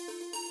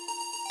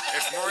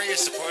If more of you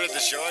supported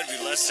the show, I'd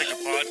be less sick of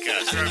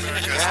podcasts. The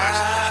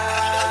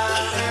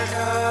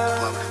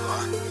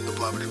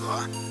blah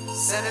blah.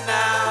 Sending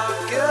out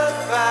good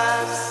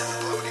vibes.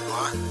 The blah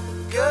blah.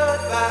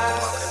 Good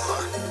vibes.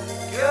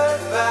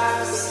 Good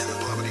vibes. The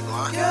blah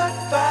blah. Good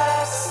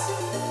vibes.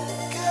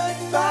 Good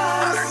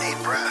vibes. 108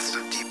 breaths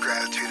of deep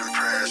gratitude and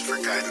prayers for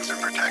guidance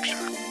and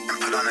protection. And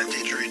put on a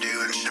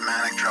didgeridoo and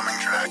shamanic drumming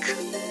track.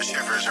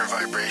 Shivers or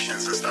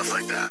vibrations and stuff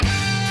like that.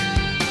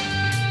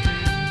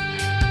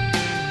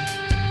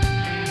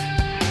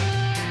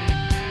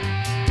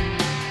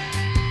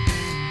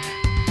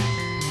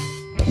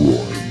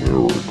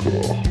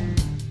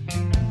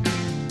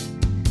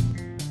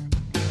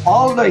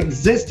 All the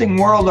existing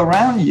world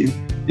around you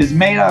is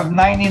made of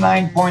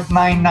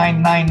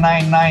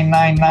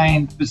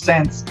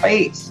 99.9999999%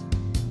 space.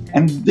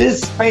 And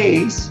this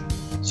space,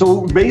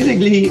 so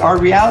basically our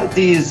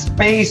reality is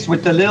space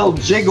with a little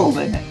jiggle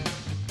in it.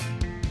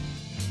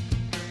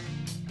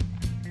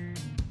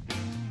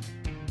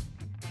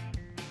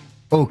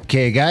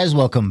 Okay, guys,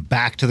 welcome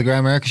back to the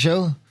Grimerica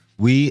Show.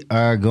 We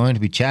are going to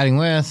be chatting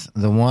with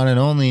the one and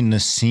only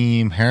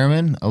Nassim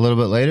Haramein a little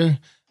bit later.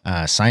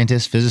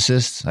 Scientist,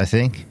 physicist, I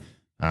think.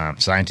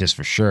 Scientist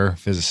for sure.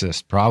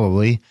 Physicist,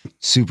 probably.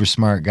 Super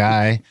smart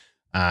guy.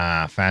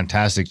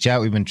 Fantastic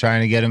chat. We've been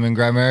trying to get him in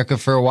Grimerica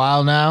for a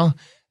while now.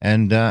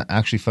 And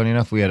actually, funny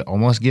enough, we had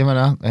almost given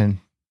up. And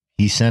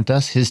he sent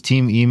us, his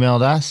team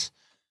emailed us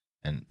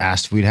and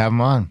asked if we'd have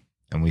him on.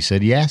 And we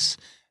said yes.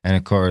 And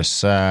of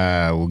course,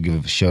 we'll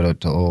give a shout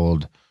out to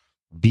old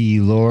B.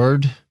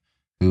 Lord,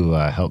 who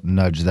helped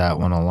nudge that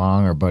one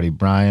along. Our buddy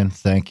Brian,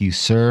 thank you,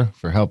 sir,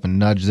 for helping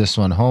nudge this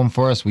one home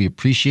for us. We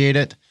appreciate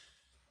it.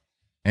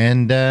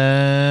 And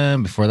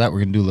before that, we're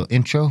going to do a little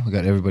intro. We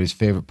got everybody's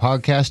favorite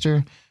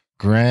podcaster,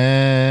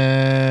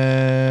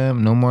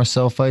 Graham. No more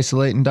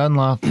self-isolating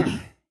Dunlop.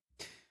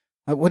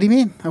 What do you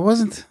mean?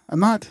 I'm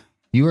not.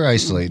 You were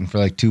isolating for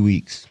like 2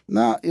 weeks.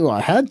 No, well,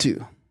 I had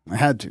to.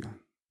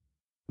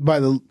 By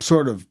the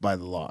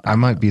law. I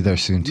might be there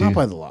soon, too. Not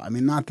by the law. I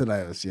mean, not that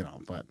I was,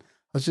 but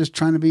I was just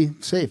trying to be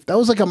safe. That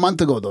was like a month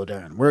ago, though,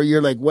 Darren, where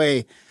you're like,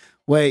 wait,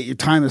 your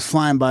time is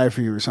flying by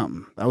for you or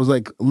something. That was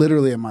like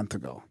literally a month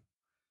ago.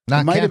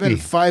 Not it might have been be.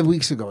 5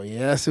 weeks ago.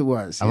 Yes, it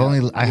was. I've only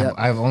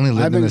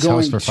lived in this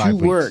house for 5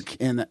 weeks. Work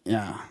and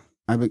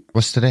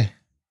What's today?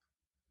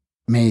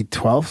 May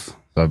 12th.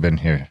 So I've been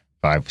here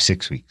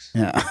 5-6 weeks.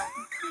 Yeah.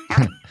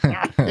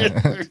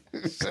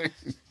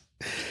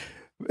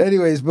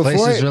 Anyways,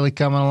 place is really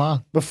coming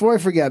along. Before I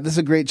forget, this is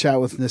a great chat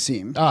with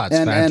Nassim. Oh, it's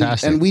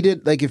fantastic. And we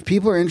did, like, if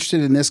people are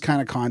interested in this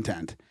kind of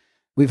content,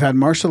 we've had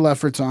Marshall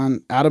Lefferts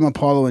on, Adam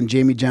Apollo, and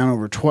Jamie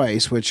Janover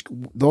twice, which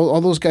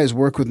all those guys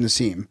work with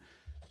Nassim.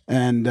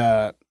 And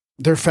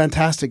they're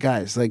fantastic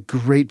guys, like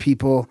great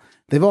people.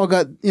 They've all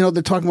got, they're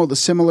talking about the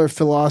similar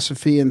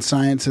philosophy and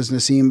science as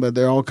Nassim, but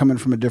they're all coming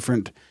from a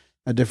different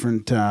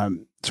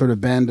sort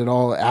of bend at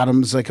all.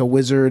 Adam's like a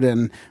wizard,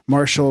 and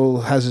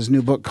Marshall has his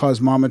new book,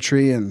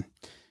 Cosmometry, and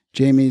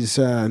Jamie's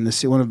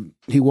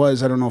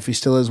Nassim, I don't know if he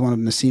still is one of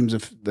Nassim's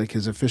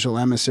his official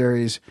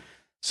emissaries.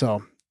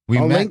 So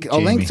I'll link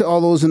to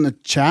all those in the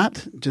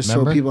chat just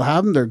so people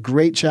have them. They're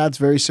great chats,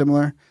 very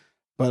similar,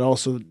 but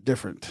also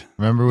different.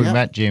 Remember we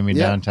met Jamie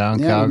downtown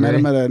Calgary? We met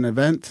him at an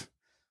event.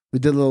 We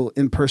did a little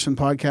in-person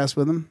podcast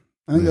with him.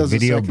 I think that was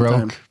video the second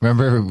broke. time.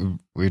 Remember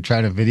we were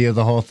trying to video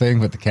the whole thing,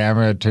 but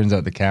it turns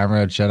out the camera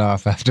had shut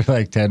off after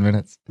like 10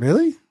 minutes.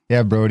 Really?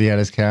 Yeah, Brody had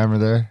his camera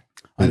there.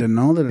 I didn't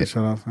know that it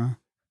shut off, huh?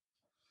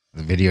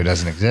 The video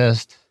doesn't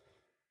exist,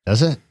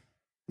 does it?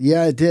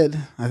 Yeah, it did.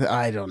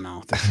 I don't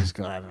know. This is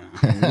good. I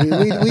don't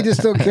know. we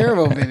just don't care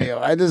about video.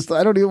 I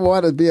don't even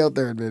want to be out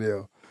there in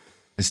video.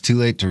 It's too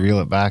late to reel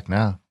it back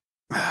now.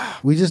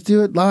 We just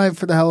do it live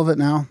for the hell of it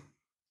now.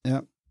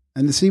 Yep.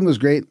 And the scene was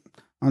great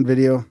on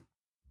video.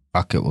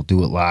 Fuck it, we'll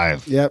do it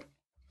live. Yep.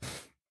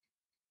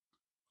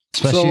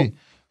 Especially,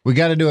 we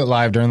got to do it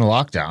live during the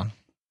lockdown.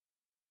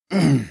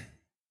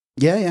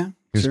 Yeah.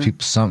 Gives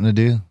people something to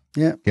do.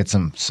 Yeah. Get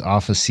some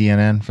off of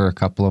CNN for a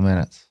couple of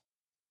minutes.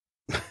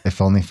 If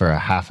only for a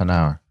half an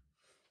hour.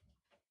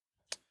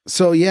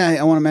 So, yeah,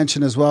 I want to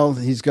mention as well,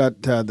 he's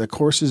got the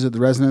courses at the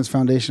Resonance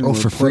Foundation. Oh,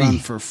 for free. On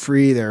for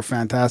free. They're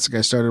fantastic.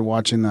 I started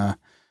watching the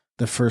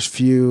first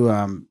few.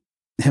 Him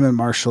and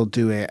Marshall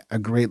do a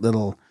great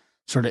little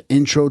sort of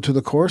intro to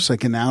the course,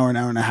 like an hour and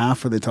a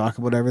half where they talk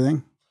about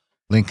everything.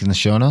 Link in the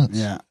show notes?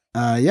 Yeah.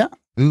 Yeah.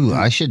 Ooh,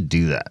 I should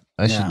do that.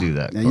 I should do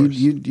that. Yeah,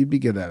 you'd be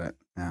good at it.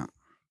 Yeah.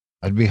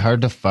 It'd be hard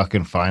to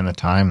fucking find the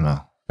time, though.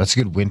 That's a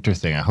good winter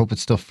thing. I hope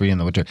it's still free in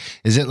the winter.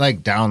 Is it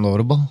like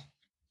downloadable?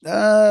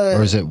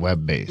 Or is it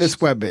web-based?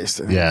 It's web-based.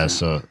 Yeah,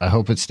 so I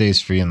hope it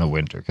stays free in the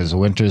winter, because the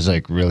winter is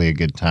like really a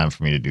good time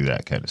for me to do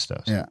that kind of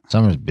stuff. Yeah.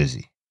 Summer's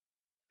busy.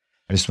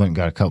 I just went and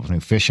got a couple new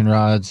fishing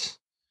rods.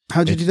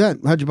 How'd you do that?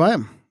 How'd you buy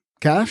them?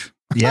 Cash?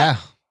 Yeah.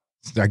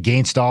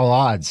 Against all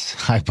odds,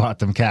 I bought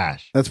them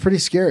cash. That's pretty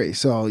scary.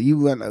 So you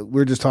went, we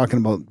were just talking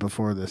about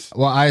before this.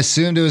 Well, I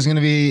assumed it was going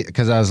to be,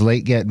 because I was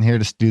late getting here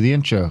to do the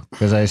intro,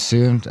 because I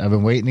assumed I've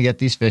been waiting to get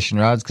these fishing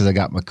rods because I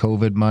got my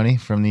COVID money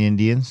from the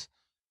Indians.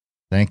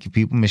 Thank you,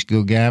 people.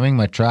 Mishkil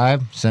my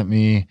tribe, sent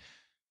me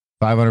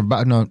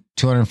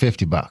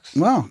 $250.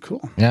 Wow,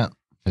 cool. Yeah.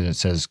 And it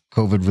says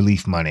COVID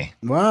relief money.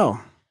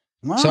 Wow.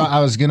 So I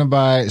was going to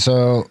buy,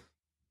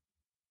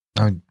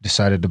 I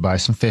decided to buy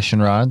some fishing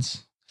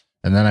rods,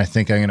 and then I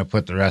think I'm going to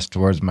put the rest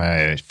towards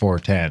my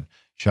 410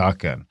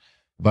 shotgun.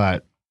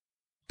 But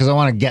because I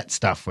want to get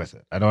stuff with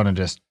it. I don't want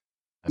to just.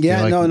 You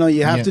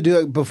have to do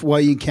it while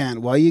you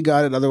can, while you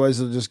got it. Otherwise,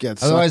 it'll just get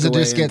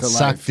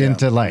sucked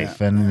into life.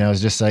 And I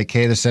was just like,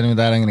 hey, they're sending me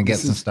that. I'm going to get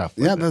some stuff.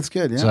 Yeah, that's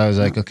good. Yeah. So I was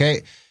like,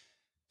 okay.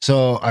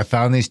 So I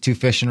found these 2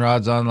 fishing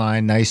rods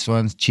online, nice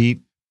ones,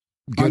 cheap.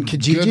 On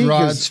Kijiji? Good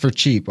rods for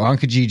cheap on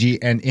Kijiji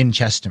and in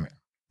Chestermere.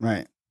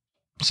 Right.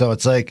 So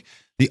it's like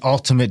the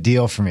ultimate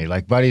deal for me.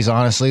 Like, buddies,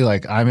 honestly,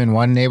 like I'm in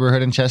one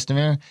neighborhood in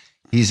Chestermere.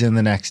 He's in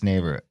the next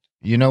neighborhood.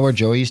 You know where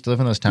Joey used to live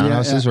in those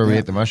townhouses where we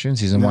ate the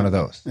mushrooms? He's in one of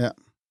those. Yeah.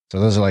 So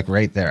those are like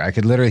right there. I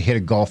could literally hit a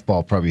golf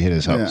ball, probably hit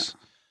his house.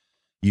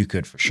 Yeah. You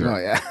could for sure. Oh,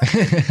 yeah.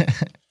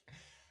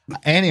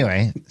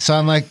 Anyway, so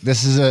I'm like,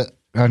 this is a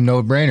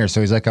no-brainer. So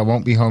he's like, I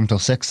won't be home till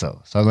 6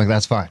 though. So I'm like,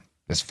 that's fine.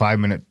 This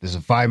is a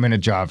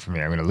 5-minute job for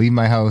me. I'm going to leave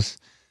my house.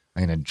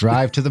 I'm going to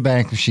drive to the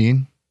bank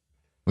machine,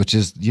 which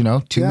is, 2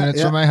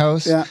 minutes from my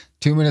house. Yeah.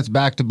 2 minutes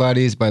back to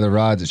Buddy's by the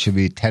rods. It should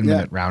be a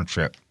 10-minute round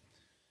trip.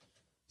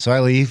 So I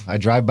leave. I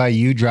drive by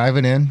you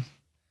driving in.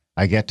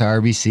 I get to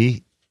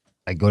RBC.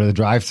 I go to the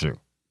drive-thru.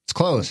 It's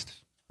closed.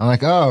 I'm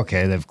like, oh,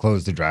 okay. They've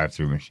closed the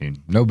drive-thru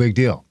machine. No big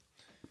deal.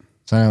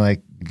 So I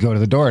go to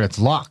the door and it's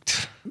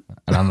locked.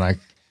 And I'm like,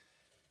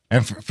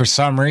 and for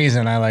some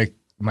reason,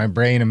 my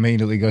brain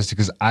immediately goes to,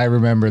 because I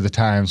remember the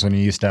times when you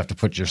used to have to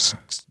put your,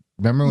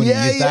 remember when you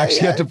used to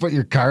actually have to put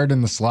your card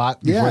in the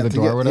slot before the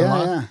door would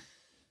unlock? Yeah.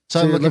 So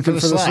I'm looking for the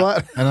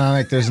slot. And I'm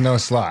like, there's no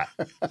slot.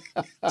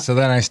 So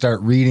then I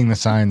start reading the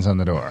signs on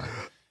the door.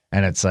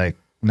 And it's like,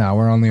 no,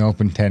 we're only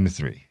open 10 to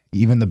 3.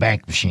 Even the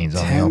bank machine's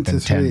only open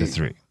 10 to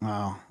 3.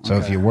 Wow. Okay. So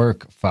if you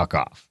work, fuck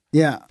off.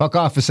 Yeah. Fuck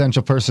off,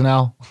 essential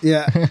personnel.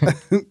 Yeah.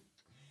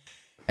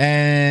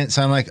 And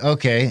so I'm like,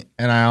 okay.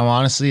 And I'm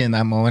honestly, in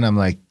that moment, I'm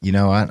like, you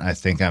know what? I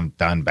think I'm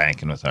done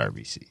banking with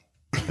RBC.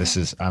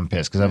 I'm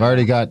pissed because I've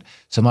already got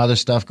some other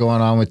stuff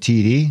going on with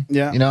TD.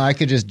 Yeah. I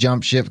could just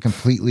jump ship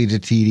completely to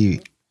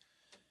TD.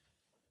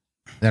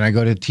 Then I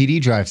go to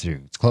TD drive-thru.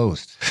 It's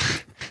closed.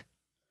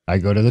 I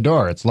go to the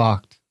door. It's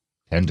locked.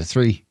 10 to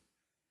 3.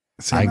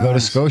 I go to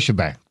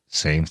Scotiabank.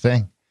 Same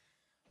thing.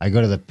 I go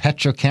to the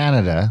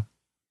Petro-Canada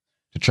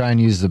to try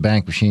and use the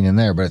bank machine in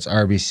there, but it's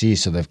RBC,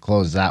 so they've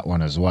closed that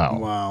one as well.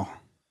 Wow.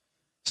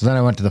 So then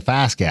I went to the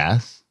Fast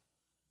Gas,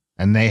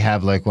 and they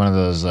have one of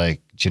those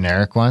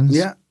generic ones.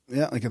 Yeah.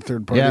 Yeah, like a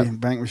third-party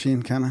bank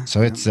machine kind of.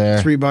 So it's there.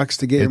 $3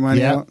 to get your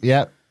money out.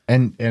 Yeah.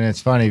 And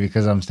it's funny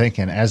because I'm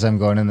thinking, as I'm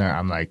going in there,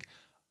 I'm like,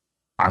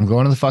 I'm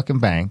going to the fucking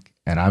bank,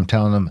 and I'm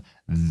telling them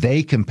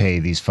they can pay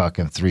these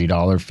fucking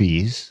 $3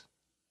 fees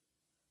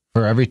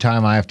for every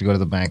time I have to go to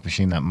the bank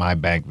machine that my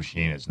bank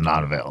machine is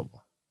not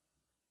available.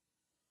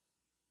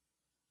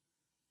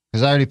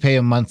 Because I already pay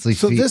a monthly fee.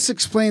 So this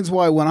explains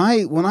why when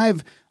I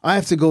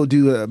have to go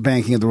do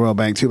banking at the Royal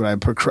Bank too, but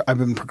I've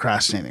been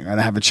procrastinating. Right,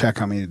 I have a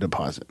check on me to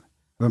deposit.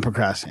 I've been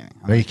procrastinating.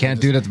 But you can't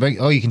do it at the bank.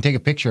 Oh, you can take a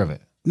picture of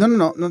it.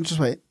 No. Just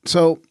wait.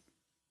 So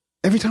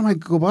every time I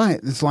go by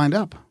it, it's lined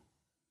up.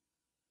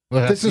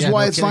 Well, this is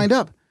why it's lined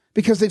up,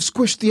 because they've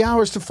squished the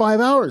hours to 5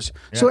 hours.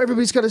 Yeah. So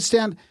everybody's got to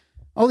stand.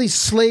 All these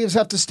slaves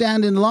have to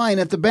stand in line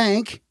at the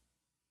bank,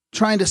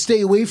 trying to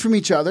stay away from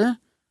each other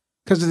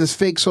because of this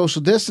fake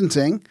social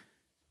distancing.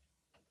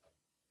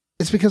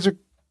 It's because they're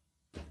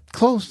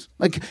close.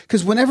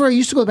 Because whenever I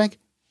used to go to the bank,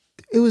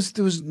 there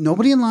was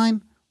nobody in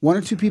line, 1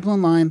 or 2 people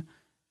in line,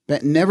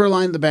 that never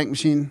lined the bank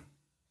machine,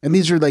 and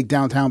these are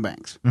downtown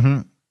banks.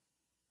 Mm-hmm.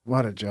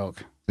 What a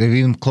joke! They've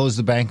even closed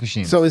the bank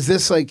machine. So is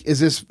this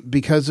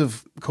because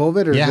of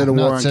COVID, or is it a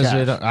war on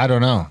cash? I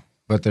don't know,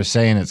 but they're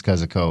saying it's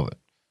because of COVID.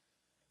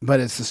 But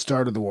it's the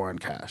start of the war on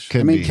cash.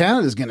 Could be.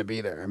 Canada's going to be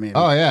there.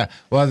 Oh yeah.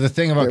 Well, the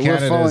thing about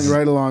Canada we're falling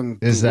right along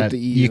is that the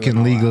EU you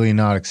can legally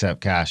not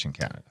accept cash in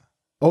Canada.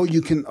 Oh,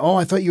 you can. Oh,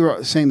 I thought you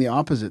were saying the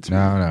opposite to me.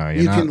 No,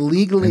 you can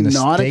legally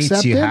not States,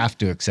 accept it. You have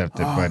to accept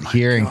it, but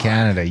here in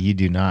Canada, you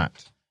do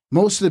not.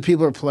 Most of the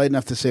people are polite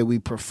enough to say we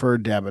prefer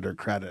debit or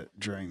credit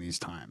during these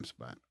times.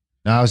 But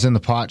now I was in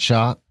the pot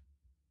shop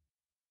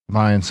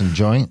buying some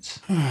joints,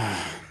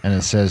 and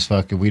it says,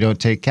 "Fucking, we don't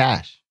take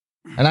cash,"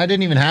 and I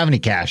didn't even have any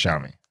cash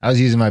on me. I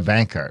was using my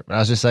bank card, but I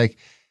was just like,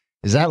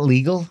 "Is that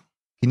legal?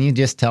 Can you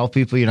just tell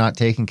people you're not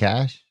taking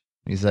cash?"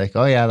 He's like,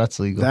 "Oh yeah, that's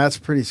legal." That's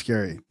pretty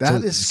scary.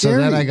 That is scary.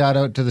 So then I got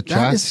out to the truck.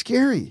 That is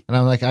scary. And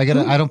I'm like, I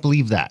don't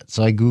believe that.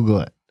 So I Google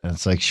it, and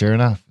it's like, sure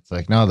enough, it's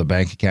like, no, the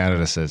Bank of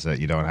Canada says that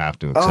you don't have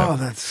to accept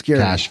that's scary.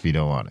 cash if you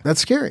don't want it. That's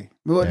scary.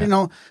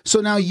 Well, so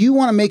now you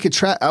want to make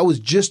a I was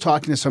just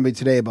talking to somebody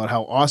today about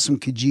how awesome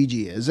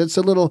Kijiji is. It's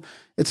a little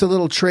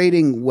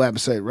trading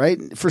website,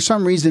 right? For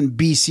some reason,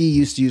 BC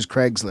used to use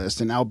Craigslist,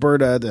 and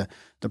Alberta,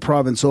 the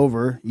province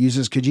over,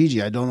 uses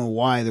Kijiji. I don't know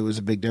why there was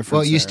a big difference.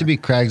 Well, it used to be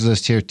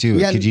Craigslist here too.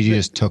 Yeah, Kijiji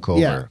just took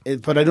over. Yeah,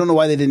 but I don't know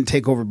why they didn't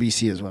take over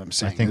BC is what I'm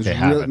saying. I think they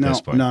have at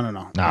this point.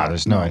 No.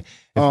 There's no way.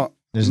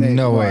 There's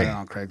no way. I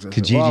don't know, Craigslist.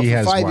 Kijiji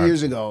has 5 what?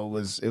 years ago,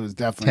 it was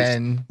definitely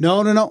 10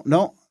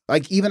 No.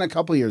 Like even a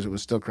couple years, it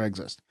was still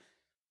Craigslist.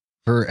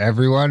 for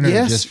everyone, or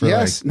Yes, just for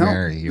yes, like no,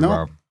 Mary, your no.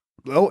 mom?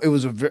 Oh, it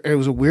was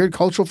a weird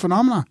cultural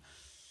phenomenon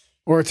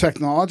or a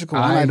technological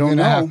one. I don't I'm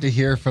know. gonna have to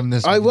hear from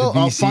this. I will. the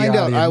I'll BC find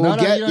out. audience. I will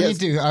no, get. You don't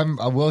yes. need to.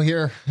 I will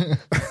hear.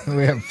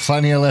 We have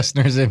plenty of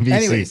listeners in BC.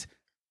 Anyways,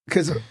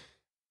 because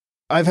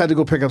I've had to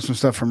go pick up some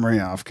stuff from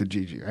Maria off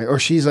Kijiji, right? Or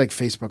she's like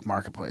Facebook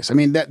Marketplace. I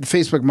mean, that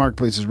Facebook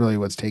Marketplace is really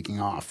what's taking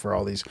off for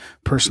all these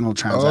personal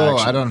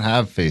transactions. Oh, I don't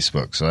have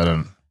Facebook, so I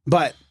don't.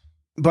 But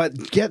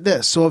get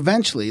this. So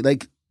eventually,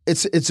 like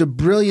it's a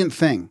brilliant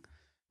thing.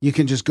 You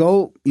can just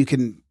go. You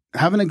can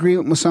have an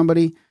agreement with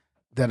somebody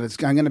that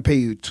I'm going to pay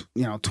you,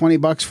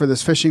 $20 for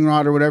this fishing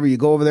rod or whatever. You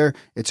go over there.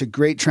 It's a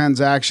great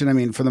transaction. I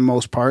mean, for the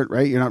most part,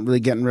 right? You're not really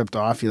getting ripped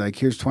off. You're like,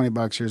 here's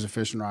 $20. Here's a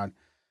fishing rod.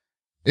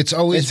 It's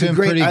always been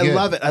great. pretty I good.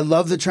 love it. I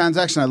love the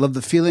transaction. I love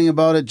the feeling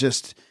about it.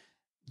 Just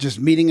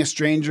meeting a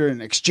stranger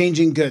and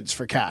exchanging goods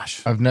for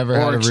cash. I've never Or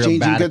had a real exchanging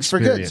bad goods for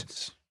goods.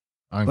 experience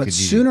on But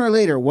Kijiji. sooner or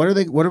later, what are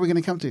we going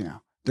to come to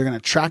now? They're going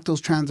to track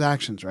those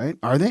transactions, right?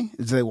 Are they?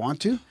 Do they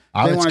want to?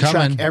 Oh, They it's want to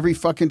track coming. every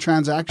fucking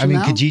transaction I mean,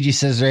 now? Kijiji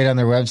says right on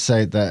their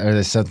website that, or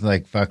there's something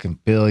like fucking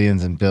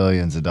billions and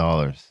billions of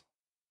dollars.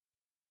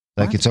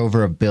 Like What? it's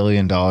over $1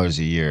 billion a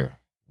year,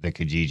 the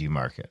Kijiji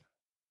market.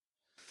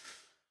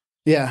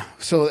 Yeah.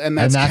 So, and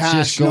that's cash,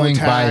 just going no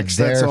tax,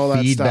 by that's their all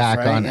that feedback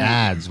stuff, right? on Yeah.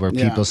 ads where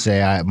Yeah. people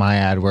say, my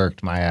ad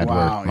worked, my ad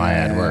Wow, worked, my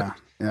ad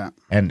worked. Yeah.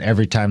 And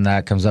every time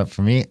that comes up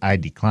for me, I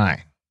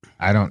decline.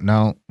 I don't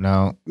know.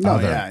 No, No,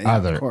 other, yeah,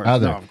 other, of course.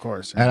 other. No, of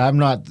course. Yeah. And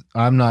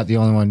I'm not the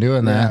only one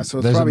doing that. Yeah, so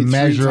it's There's a probably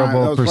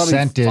measurable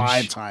percentage.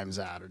 5 times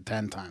that or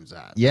 10 times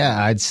that.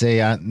 Yeah, I'd say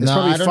It's no.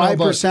 probably I don't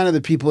know 5% of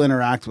the people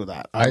interact with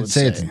that. I'd would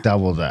say it's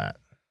double that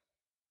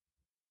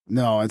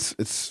no, it's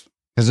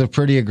because they're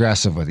pretty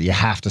aggressive with it. You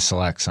have to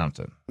select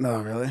something. no,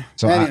 really.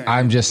 So Anyway,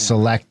 I'm just yeah.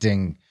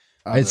 selecting.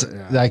 It's Other,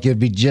 yeah. like it'd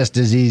be just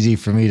as easy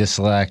for me to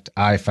select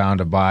I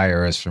found a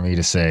buyer as for me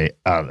to say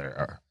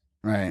other.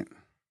 Right.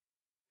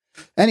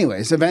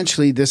 Anyways,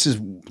 eventually this is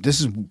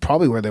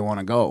probably where they want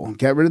to go.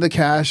 Get rid of the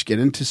cash, get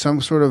into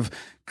some sort of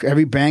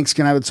every bank's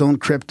going to have its own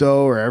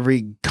crypto or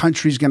every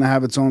country's going to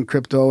have its own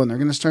crypto and they're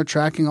going to start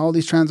tracking all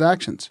these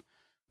transactions.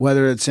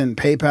 Whether it's in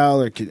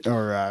PayPal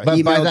or But by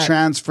email that-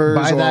 transfers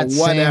by or that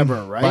whatever,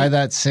 same, right? By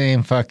that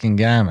same fucking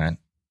gambit.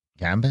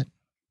 Gambit.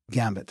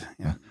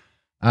 Yeah.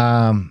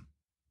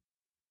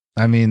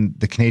 I mean,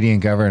 the Canadian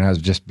government has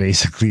just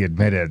basically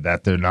admitted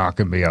that they're not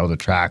going to be able to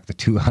track the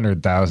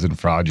 200,000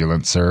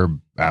 fraudulent CERB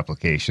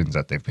applications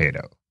that they've paid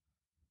out.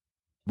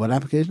 What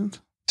applications?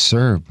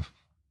 CERB,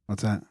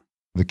 What's that?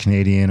 the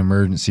Canadian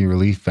Emergency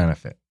Relief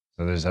Benefit.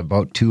 So there's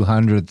about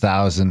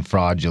 200,000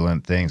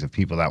 fraudulent things of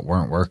people that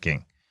weren't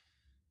working.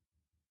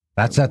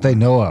 That's that they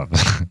know of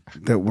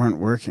That weren't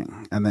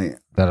working. And they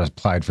that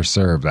applied for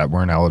CERB that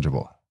weren't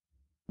eligible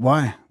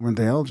why weren't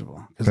they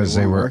eligible? because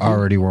they weren't were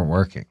working? weren't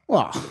working.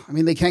 Well, I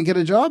mean, they can't get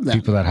a job then.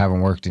 People that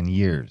haven't worked in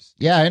years.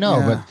 Yeah, I know,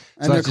 Yeah. but and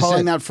so they're that's just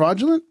calling it. that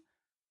fraudulent?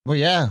 Well,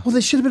 yeah. Well, they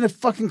should have been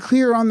fucking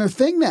clear on their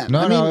thing then. No,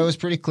 I mean, it was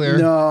pretty clear.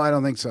 No, I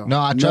don't think so.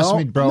 No, trust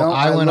me, bro. No,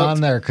 I went looked-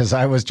 on there because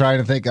I was trying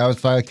to think. I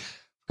was like,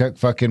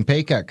 fucking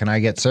pay cut. Can I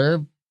get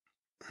CERB?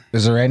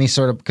 Is there any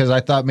sort of, because I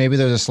thought maybe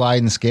there's a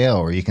sliding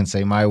scale where you can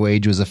say my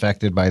wage was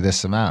affected by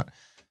this amount.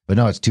 But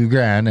no, it's $2,000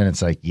 and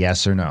it's like,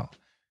 yes or no.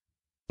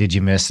 Did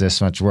you miss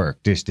this much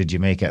work? Did you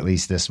make at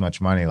least this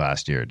much money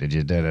last year? Did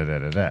you da da da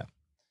da da?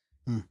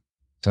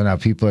 So now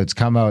it's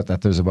come out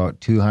that there's about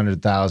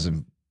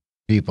 200,000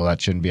 people that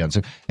shouldn't be on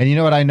CERB. And you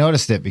know what? I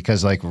noticed it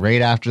because like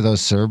right after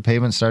those CERB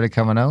payments started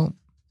coming out,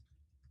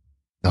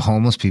 the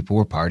homeless people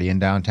were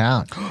partying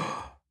downtown.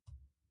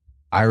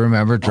 I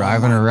remember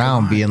driving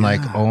around being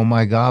like, oh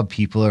my God,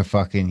 people are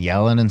fucking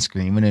yelling and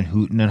screaming and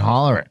hooting and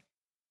hollering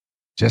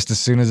just as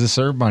soon as the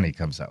CERB money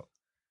comes out.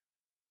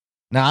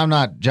 Now, I'm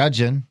not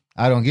judging.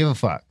 I don't give a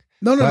fuck.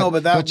 No,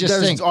 but that just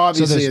there's think,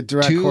 obviously there's a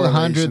direct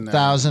correlation there.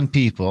 200,000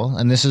 people,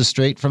 and this is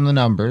straight from the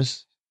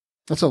numbers.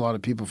 That's a lot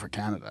of people for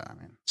Canada. I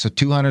mean, So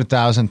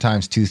 200,000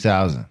 times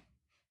 2,000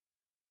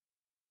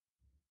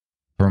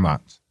 per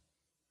month.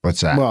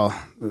 What's that? well,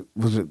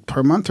 was it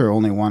per month or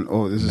only one?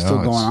 Oh, is it still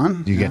No, going it's-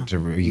 on? You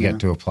Yeah. get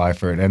to apply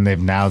for it, and they've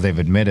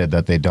admitted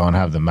that they don't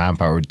have the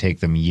manpower. It would take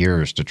them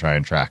years to try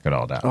and track it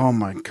all down. Oh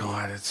my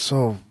God, it's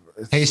so.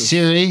 Hey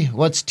Siri,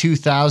 what's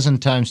 2,000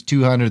 times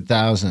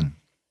 200,000?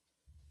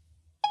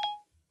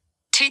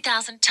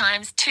 2,000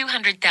 times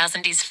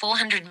 200,000 is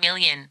 400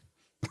 million.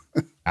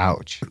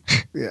 Ouch.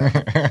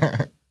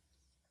 Yeah.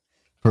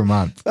 Per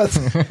month.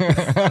 Isn't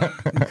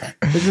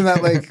that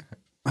like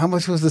how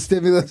much was the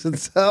stimulus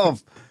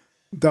itself?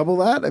 Double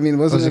that? I mean, It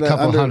wasn't was a it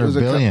couple under, hundred was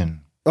it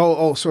billion.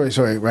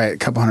 sorry, right, a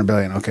couple $100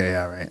 billion. Okay,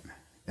 yeah, right.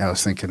 Yeah, I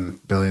was thinking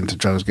billion to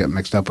drugs get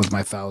mixed up with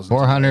my thousands.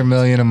 400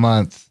 million a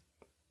month.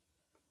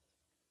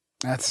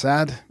 That's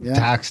sad. Yeah.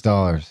 Tax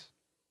dollars.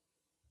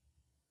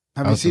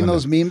 Have you seen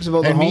those memes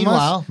about the And homeless?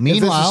 meanwhile, If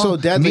this is so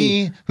deadly,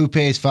 me who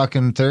pays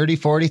fucking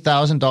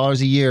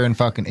 $30,000-$40,000 a year in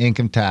fucking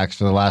income tax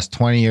for the last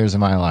 20 years of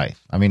my life.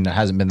 I mean, it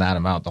hasn't been that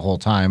amount the whole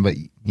time, but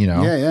you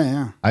know,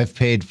 yeah. I've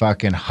paid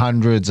fucking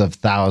hundreds of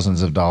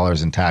thousands of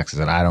dollars in taxes,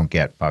 and I don't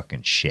get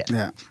fucking shit.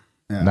 Yeah.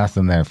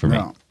 Nothing there for me.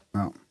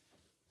 No.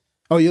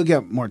 Oh, you'll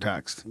get more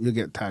taxed. You'll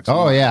get taxed. Oh,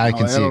 more. yeah, I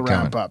can see it'll it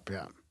coming. ramp up.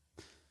 Yeah,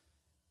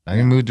 I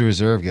can move to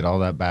reserve, get all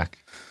that back.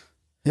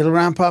 it'll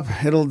ramp up.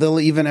 They'll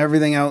even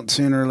everything out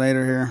sooner or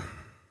later here.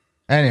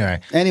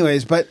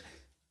 Anyways, but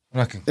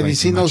have you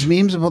seen those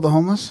memes about the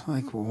homeless?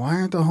 Like, why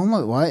aren't the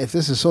homeless? Why, if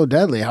this is so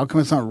deadly, how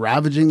come it's not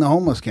ravaging the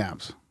homeless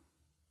camps?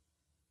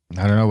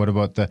 I don't know. What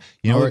about the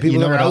People you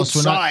know that what are else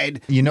we're not?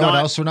 outside, You know what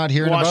else we're not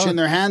hearing washing about?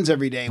 their hands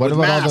every day. What with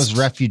about all masks. those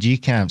refugee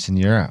camps in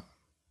Europe?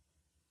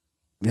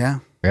 Yeah,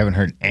 We haven't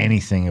heard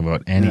anything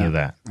about any of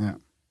that. yeah.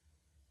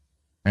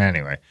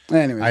 Anyways,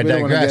 Anyways, I we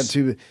don't want to get digress.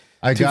 too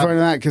I far got. into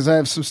that because I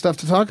have some stuff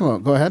to talk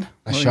about. Go ahead. I What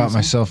were you shot gonna say?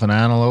 myself an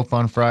antelope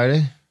on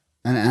Friday.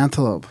 An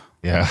antelope.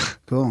 Yeah,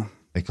 Cool.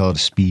 they call it a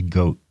speed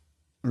goat.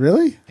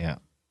 Really? Yeah.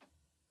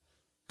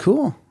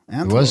 Cool.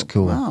 Antelope. was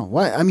cool. Wow.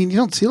 Why? I mean, you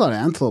don't see a lot of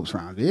antelopes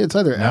around, do you? It's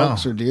either No.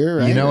 elks or deer,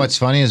 right? You know what's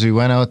funny is we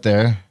went out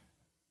there,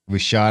 we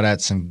shot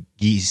at some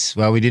geese.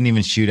 Well, we didn't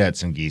even shoot at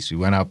some geese. We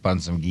went up on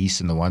some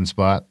geese in the one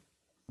spot.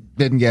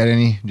 Didn't get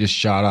any. Just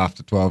shot off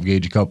the 12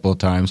 gauge a couple of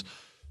times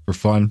for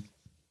fun.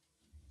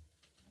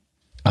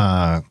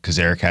 Because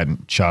Eric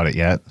hadn't shot it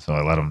yet, so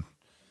I let him.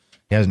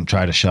 He hasn't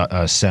tried a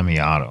shot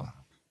semi-auto.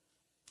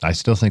 I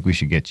still think we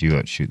should get you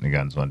out shooting the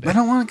guns one day. I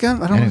don't want a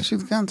gun. I don't want to shoot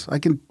the guns. I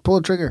can pull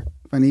a trigger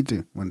if I need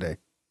to one day.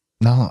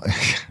 No,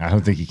 I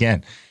don't think you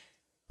can.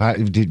 But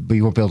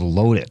you won't be able to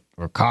load it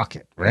or cock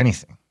it or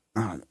anything.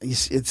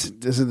 Is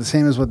it the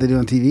same as what they do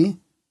on TV?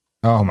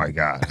 Oh my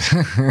god!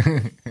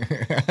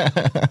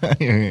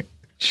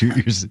 Shoot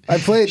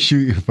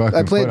your fucking.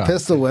 I played foot off.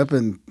 pistol whip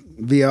in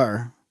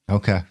VR.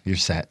 Okay, you're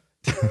set.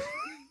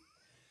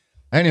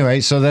 Anyway,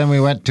 so then we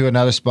went to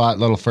another spot a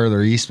little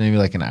further east, maybe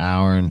like an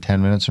hour and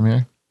 10 minutes from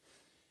here.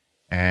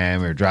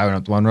 And we were driving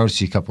up one road to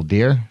see a couple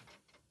deer.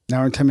 An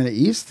hour and 10 minute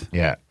east.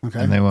 Yeah.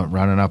 Okay. And they went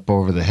running up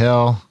over the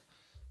hill.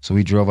 So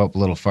we drove up a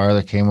little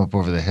farther, came up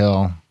over the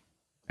hill,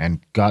 and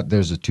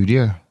there's the two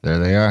deer. There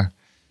they are.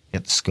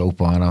 Get the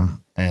scope on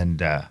them. And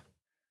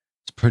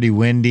it's pretty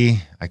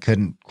windy. I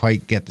couldn't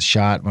quite get the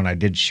shot. When I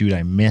did shoot,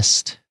 I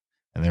missed,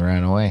 and they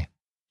ran away.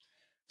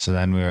 So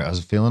then I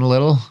was feeling a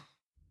little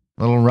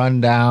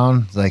run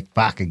down. Like,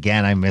 fuck,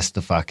 again, I missed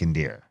the fucking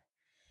deer.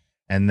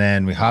 And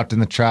then we hopped in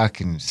the truck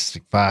and just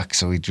like, fuck.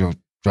 So we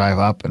drive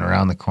up and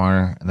around the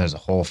corner, and there's a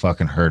whole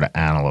fucking herd of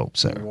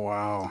antelopes there.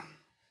 Wow.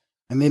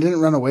 And they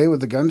didn't run away with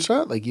the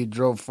gunshot? Like you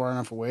drove far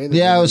enough away? that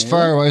Yeah, they it was made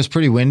far away. It was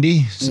pretty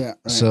windy. Yeah, right.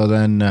 So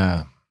then,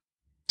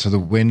 so the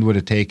wind would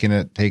have taken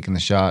the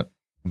shot,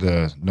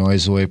 the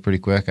noise away pretty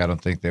quick. I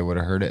don't think they would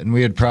have heard it. And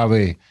we had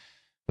it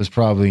was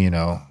probably,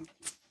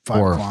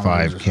 4 or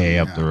 5K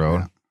up the road.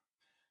 Yeah.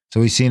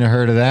 So we seen a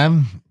herd of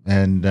them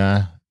and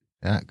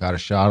got a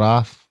shot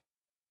off,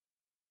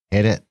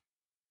 hit it,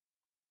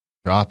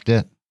 dropped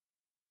it.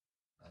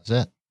 That's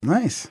it.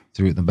 Nice.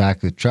 Threw it in the back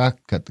of the truck,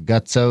 cut the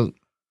guts out,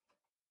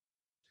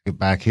 took it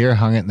back here,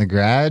 hung it in the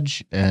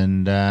garage,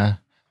 and my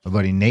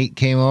buddy Nate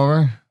came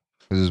over.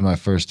 This is my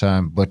first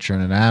time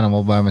butchering an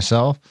animal by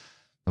myself.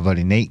 My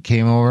buddy Nate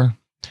came over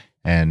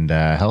and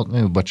helped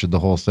me. We butchered the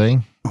whole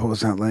thing. What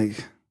was that like?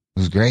 It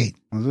was great.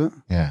 Was it?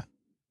 Yeah.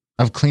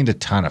 I've cleaned a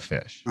ton of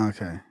fish.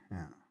 Okay.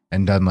 Yeah.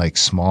 And done like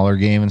smaller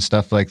game and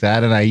stuff like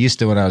that. And I used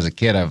to, when I was a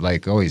kid, I've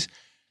like always,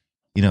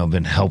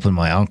 been helping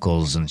my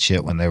uncles and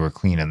shit when they were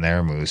cleaning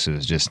their moose. It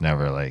was just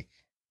never like,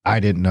 I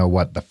didn't know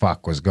what the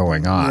fuck was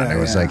going on. Yeah, it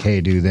was yeah. like, hey,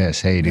 do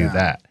this, hey, do Yeah,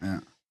 that. yeah.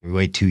 We're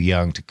way too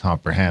young to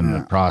comprehend Yeah.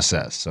 the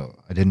process. So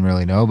I didn't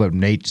really know, but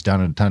Nate's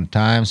done it a ton of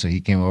times. So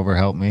he came over,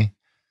 helped me.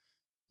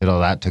 Did all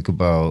that, took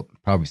about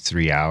probably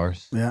 3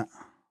 hours. Yeah.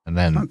 And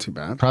then Not too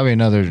bad. probably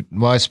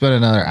I spent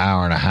another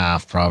hour and a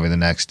half probably the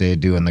next day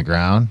doing the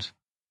ground.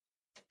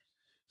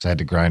 So I had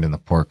to grind in the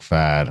pork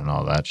fat and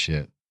all that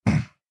shit.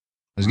 It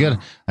was good.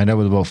 I ended up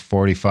with about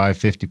 45,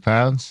 50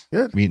 pounds.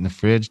 Good. Meat in the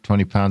fridge,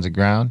 20 pounds of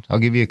ground. I'll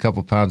give you a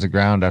couple pounds of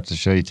ground after the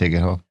show. You take it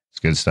home. It's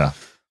good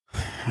stuff.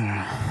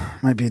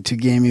 Might be too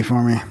gamey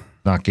for me.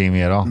 Not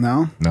gamey at all.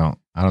 No? No.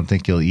 I don't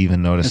think you'll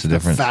even notice It's the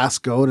difference. a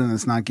fast goat and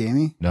it's not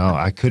gamey? No,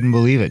 I couldn't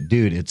believe it.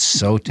 Dude, it's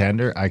so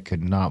tender. I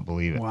could not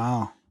believe it.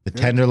 Wow. The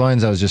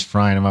tenderloins, I was just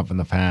frying them up in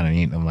the pan and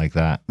eating them like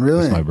that.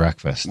 Really? That's my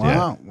breakfast.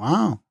 Wow.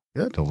 Wow.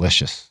 Yeah. Good.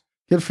 Delicious.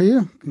 Good for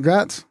you.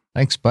 Congrats.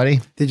 Thanks, buddy.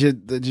 Did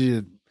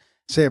you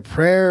say a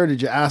prayer?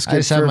 Did you ask I it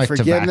just had for my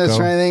forgiveness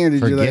tobacco. or anything? Or did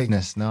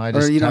Forgiveness. No, I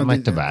just had my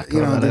tobacco.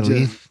 Let it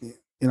leave.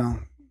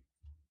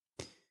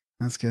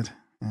 That's good.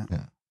 Yeah.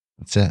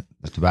 That's it.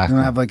 The You tobacco.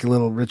 don't have like a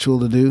little ritual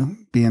to do,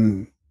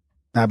 being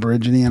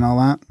Aborigine and all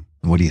that?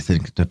 What do you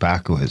think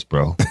tobacco is,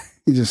 bro?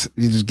 You just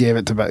gave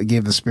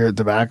the spirit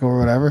tobacco or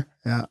whatever.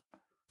 Yeah.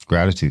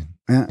 Gratitude.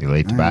 Yeah. You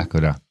lay tobacco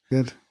down.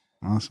 Good.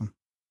 Awesome.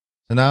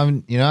 So now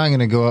I'm going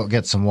to go out and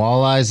get some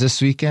walleyes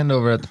this weekend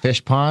over at the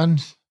fish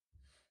pond.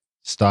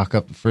 stock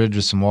up the fridge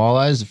with some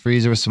walleyes, the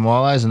freezer with some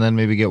walleyes, and then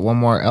maybe get one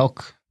more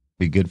elk.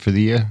 Be good for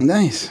the year.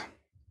 Nice.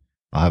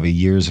 I'll have a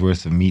year's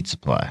worth of meat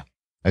supply.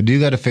 I do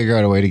got to figure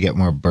out a way to get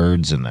more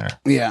birds in there.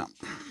 Yeah.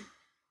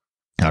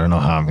 I don't know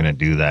how I'm going to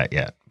do that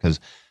yet because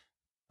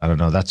I don't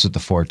know. That's what the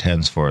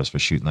 410's for, is for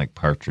shooting like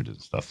partridges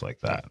and stuff like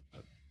that.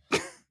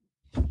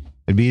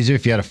 It'd be easier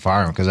if you had a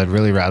farm because I'd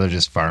really rather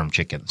just farm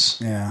chickens.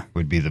 Yeah.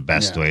 Would be the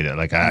best way to,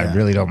 like, I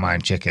really don't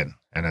mind chicken.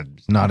 And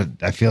it's not,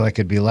 I feel like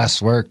it'd be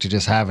less work to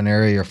just have an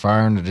area of your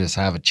farm to just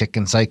have a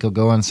chicken cycle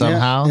going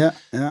somehow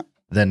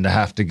than to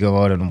have to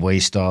go out and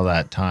waste all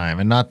that time.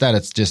 And not that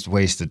it's just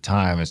wasted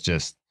time. It's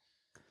just,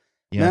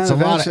 it's a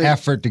lot of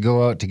effort to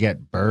go out to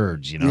get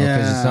birds,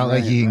 because it's not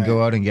like you can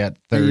go out and get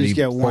 30,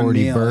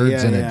 40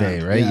 birds in a day,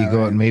 right? You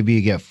go out and maybe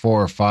you get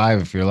 4 or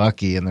 5 if you're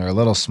lucky, and they're a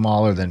little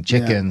smaller than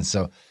chickens.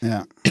 So,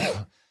 and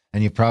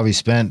you probably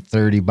spent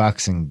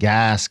 $30 in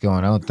gas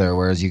going out there,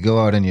 whereas you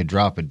go out and you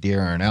drop a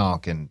deer or an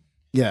elk, and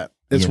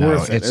it's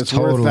worth it. It's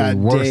totally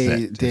worth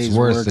it. It's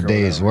worth the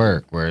day's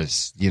work.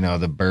 Whereas,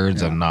 the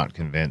birds, I'm not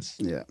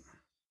convinced. Yeah.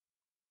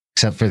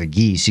 Except for the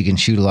geese. You can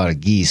shoot a lot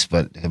of geese,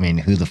 but I mean,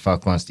 who the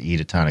fuck wants to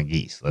eat a ton of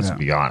geese? Let's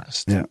be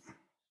honest. Yeah.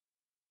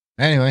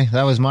 Anyway,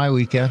 that was my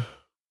weekend.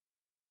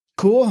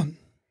 Cool.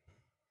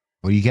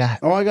 What do you got?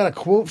 Oh, I got a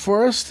quote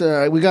for us.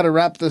 We got to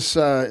wrap this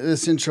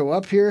intro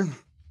up here.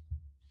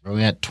 We're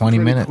only at 20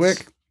 minutes.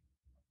 Quick.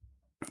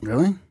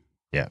 Really?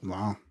 Yeah.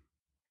 Wow.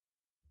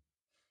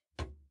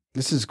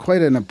 This is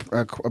quite an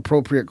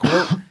appropriate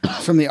quote.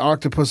 It's from The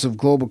Octopus of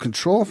Global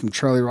Control from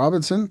Charlie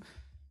Robinson.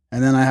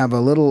 And then I have a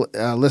little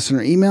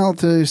listener email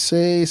to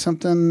say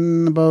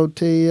something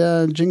about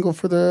a jingle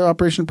for the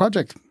Operation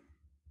Project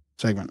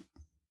segment.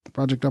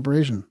 Project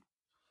Operation.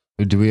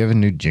 Do we have a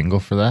new jingle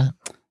for that?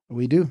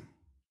 We do.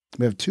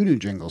 We have 2 new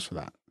jingles for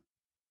that.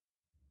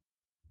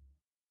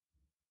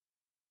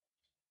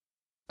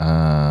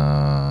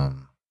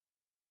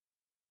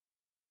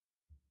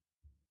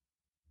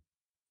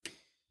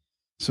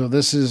 So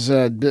this is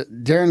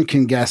Darren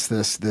can guess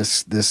this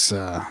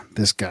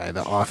guy,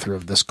 the author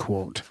of this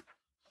quote.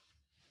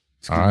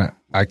 All right.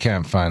 I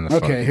can't find the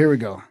Okay, here we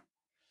go.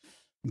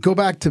 Go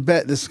back to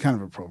bed. This is kind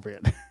of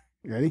appropriate.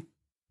 You ready?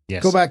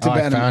 Yes. Go back to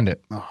bed. I found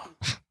it. Oh.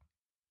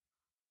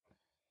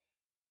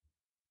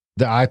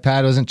 The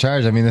iPad wasn't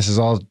charged. I mean, this is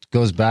all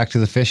goes back to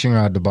the fishing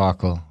rod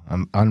debacle.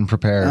 I'm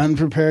unprepared.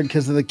 Unprepared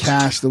because of the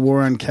cash, the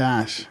war on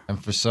cash.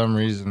 And for some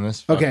reason,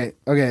 this. Okay.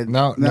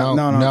 No.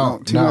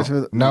 Too much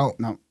of it. No.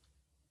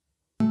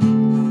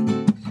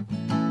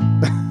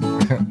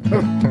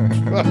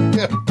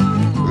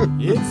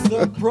 It's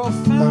the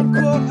profound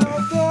quote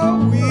of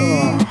the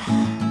week.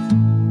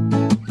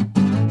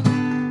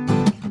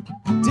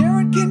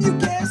 Darren, can you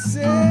guess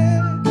it?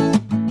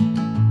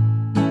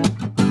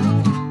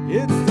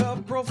 It's the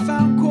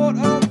profound quote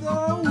of the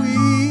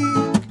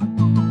week.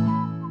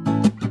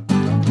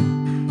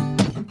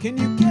 Can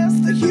you guess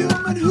the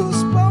human who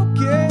spoke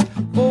it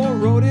or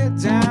wrote it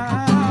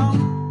down?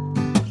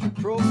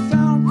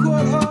 Profound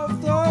quote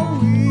of the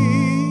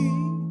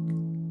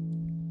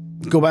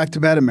week. Go back to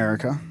bed,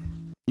 America.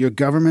 Your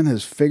government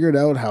has figured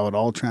out how it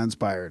all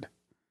transpired.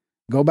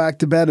 Go back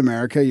to bed,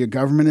 America. Your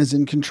government is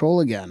in control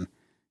again.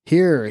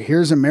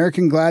 Here's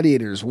American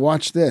Gladiators.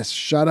 Watch this.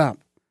 Shut up.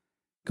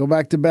 Go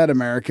back to bed,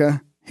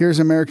 America. Here's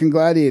American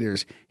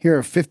Gladiators. Here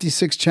are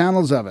 56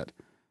 channels of it.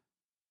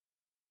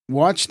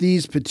 Watch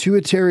these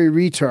pituitary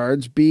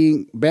retards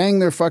bang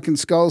their fucking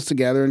skulls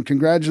together and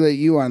congratulate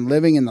you on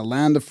living in the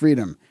land of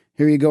freedom.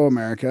 Here you go,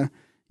 America.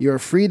 You are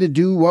free to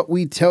do what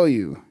we tell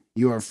you.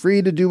 You are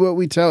free to do what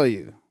we tell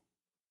you.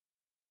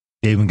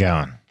 Dave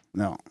McGowan.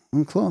 No,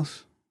 I'm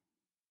close.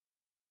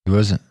 Who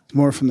was it? It's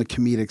more from the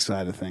comedic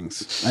side of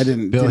things.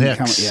 Bill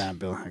Hicks.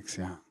 Bill Hicks.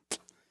 Yeah,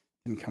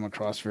 didn't come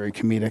across very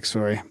comedic.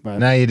 Sorry, but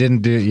no, you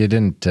didn't do. You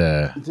didn't.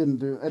 I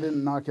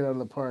didn't knock it out of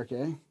the park,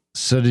 eh?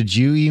 So did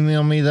you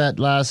email me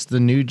the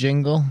new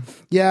jingle?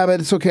 Yeah, but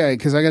it's okay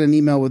because I got an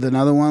email with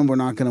another one. We're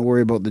not going to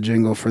worry about the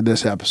jingle for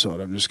this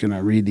episode. I'm just going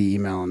to read the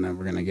email and then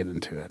we're going to get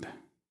into it.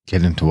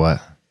 Get into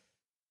what?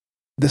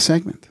 The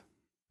segment.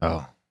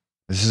 Oh,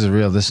 this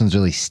one's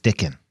really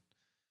sticking.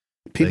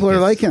 People are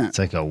liking it. It's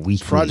like a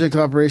weekly. Project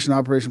Operation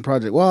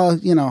Project. Well, I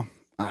don't know.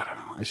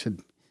 I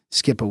should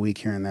skip a week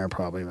here and there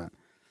probably. But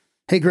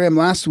hey, Graham,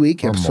 last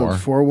week, episode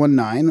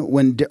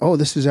 419,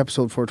 this is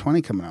episode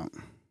 420 coming out.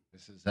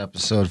 This is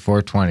episode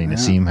 420,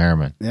 Nassim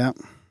Haramein. Yeah.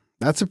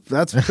 That's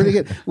pretty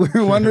good. We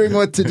were wondering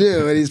what to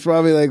do, and he's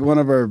probably like one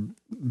of our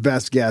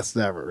best guest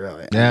ever,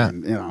 really. Yeah.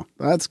 And,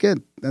 that's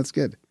good. That's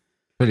good.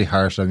 Pretty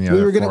harsh on the We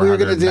other. were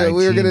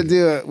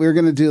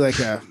gonna do like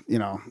a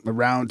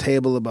round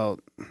table about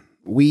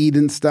weed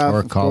and stuff, or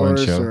a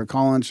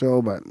call-in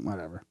show, but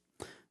whatever.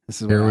 This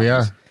is here we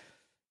are.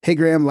 Hey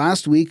Graham,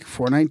 last week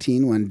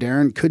 419, when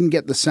Darren couldn't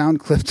get the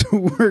sound clip to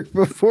work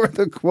before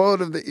the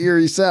quote of the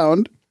eerie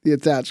sound, the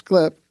attached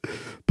clip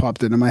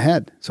popped into my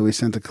head. So we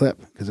sent a clip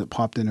because it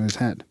popped into his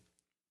head.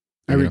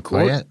 I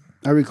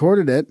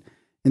recorded it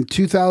in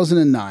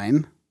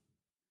 2009,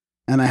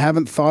 and I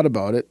haven't thought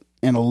about it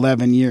in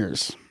 11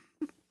 years.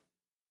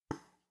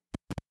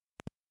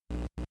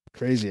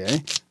 Crazy, eh?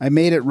 I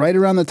made it right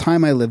around the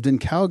time I lived in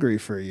Calgary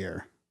for a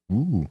year.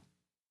 Ooh.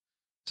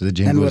 So the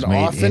jingle was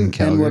made in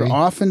Calgary? And would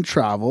often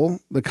travel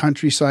the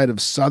countryside of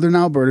southern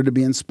Alberta to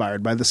be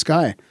inspired by the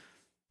sky.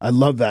 I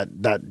love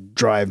that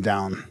drive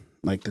down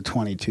like the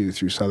 22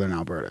 through southern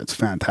Alberta. It's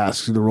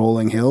fantastic. The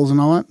rolling hills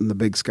and all that and the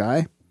big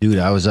sky. Dude,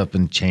 I was up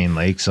in Chain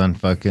Lakes on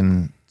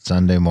fucking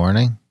Sunday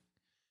morning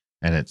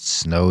and it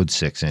snowed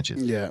 6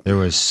 inches. Yeah. There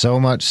was so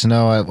much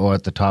snow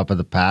at the top of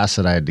the pass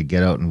that I had to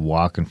get out and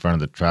walk in front of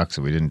the truck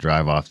so we didn't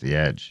drive off the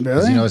edge.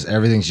 Really? You know,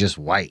 everything's just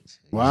white.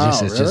 Wow, It's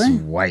just really?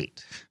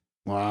 white.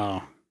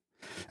 Wow.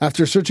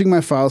 After searching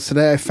my files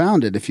today, I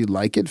found it. If you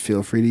like it,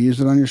 feel free to use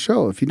it on your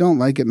show. If you don't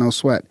like it, no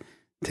sweat.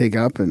 Take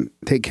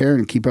care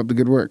and keep up the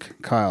good work.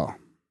 Kyle.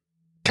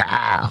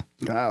 Cow.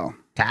 Kyle.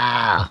 Cow.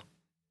 Are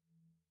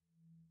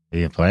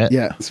you gonna play it?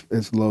 Yeah,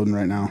 it's loading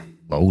right now.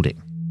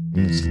 Loading.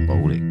 It's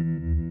loading.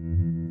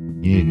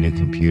 You need a new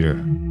computer.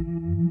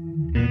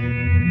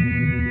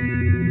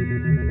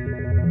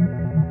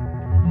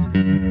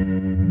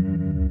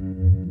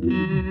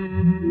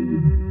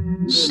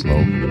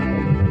 Slow.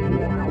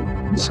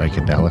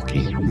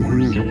 Psychedelic-y.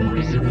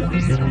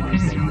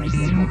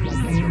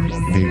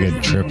 Be a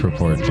good trip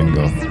report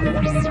jingle.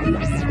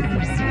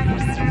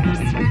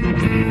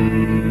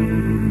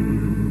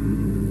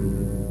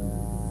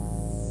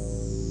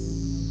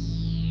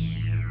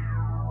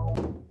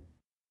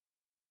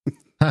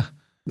 Huh.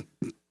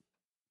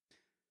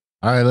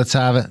 All right, let's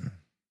have it.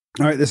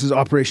 All right, this is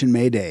Operation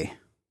Mayday.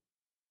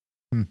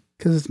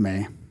 Because it's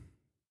May.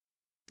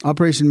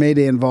 Operation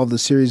Mayday involved a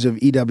series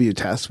of EW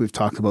tests. We've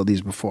talked about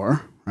these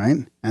before,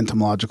 right?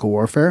 Entomological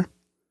warfare.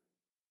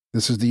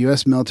 This is the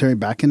U.S. military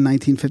back in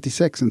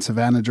 1956 in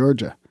Savannah,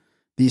 Georgia.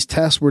 These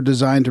tests were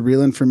designed to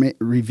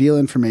reveal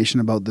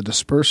information about the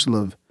dispersal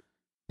of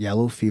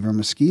yellow fever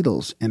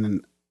mosquitoes in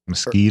an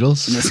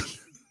Mosquitoes?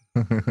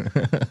 in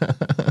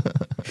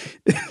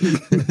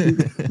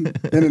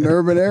an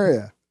urban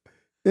area,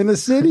 in a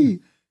city.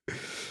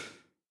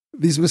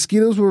 These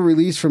mosquitoes were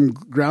released from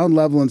ground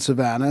level in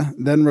Savannah,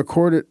 then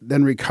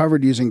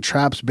recovered using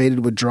traps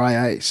baited with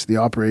dry ice. The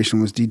operation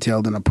was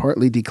detailed in a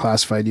partly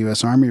declassified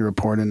U.S. Army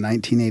report in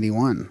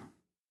 1981.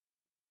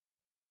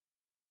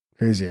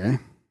 Crazy, eh?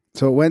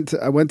 So I went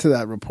to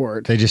that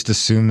report. They just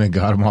assume they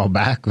got them all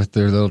back with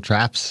their little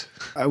traps.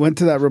 I went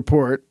to that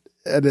report,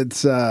 and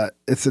it's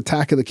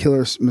Attack of the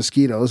Killer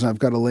Mosquitoes. I've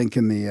got a link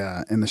in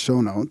the show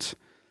notes.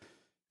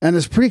 And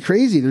it's pretty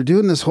crazy. They're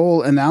doing this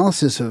whole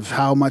analysis of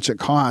how much it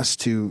costs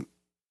to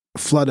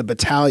flood a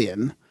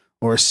battalion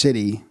or a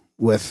city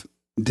with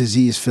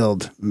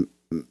disease-filled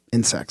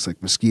insects like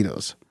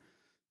mosquitoes.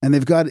 And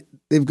they've got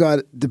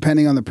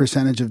depending on the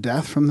percentage of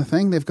death from the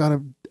thing, they've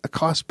got a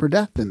cost per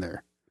death in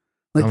there.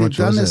 Like they've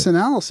done this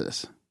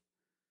analysis.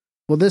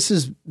 Well, this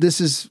is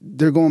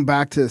they're going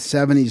back to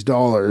 $70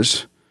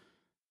 dollars.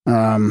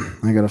 I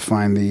got to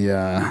find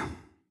the.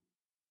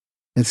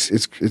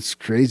 It's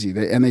crazy.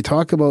 They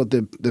talk about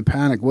the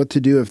panic, what to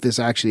do if this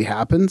actually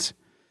happens.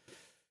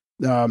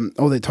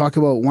 They talk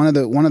about one of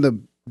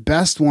the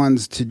best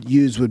ones to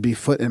use would be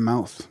foot and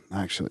mouth,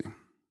 actually.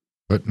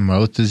 Foot and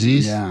mouth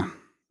disease? Yeah.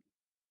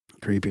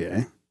 Creepy,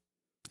 eh?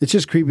 It's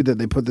just creepy that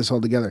they put this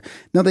all together.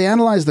 Now they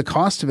analyzed the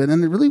cost of it,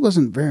 and it really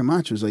wasn't very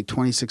much. It was like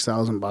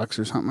 $26,000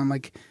 or something. I'm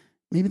like,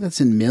 maybe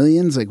that's in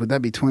millions. Like, would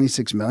that be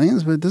 26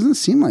 millions? But it doesn't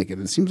seem like it.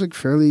 It seems like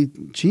fairly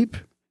cheap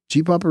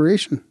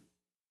operation.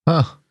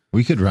 Huh.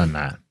 We could run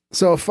that.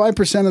 So if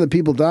 5% of the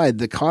people died,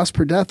 the cost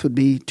per death would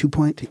be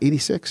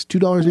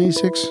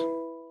 $2.86.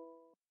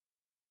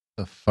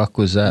 The fuck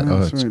was that?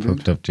 Oh, it's sorry,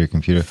 hooked up to your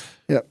computer.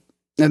 Yep.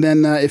 And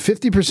then if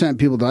 50%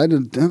 people died,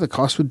 the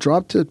cost would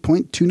drop to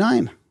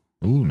 0.29.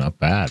 Ooh, not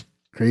bad.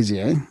 Crazy,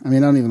 eh? I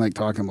mean, I don't even like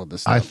talking about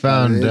this stuff. I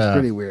found it's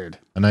pretty weird.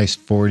 A nice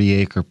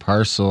 40-acre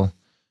parcel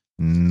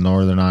in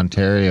northern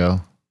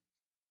Ontario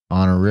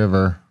on a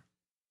river.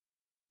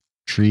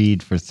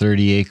 Treed for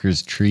 30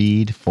 acres,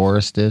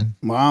 forested.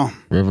 Wow.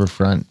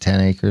 Riverfront,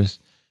 10 acres.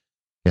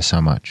 Guess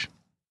how much?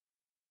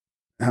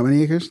 How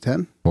many acres?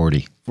 10?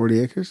 40. 40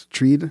 acres?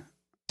 Treed?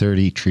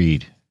 30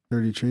 treed.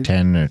 30 treed?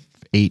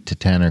 8 to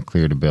 10 are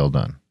clear to build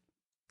on.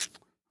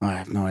 I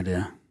have no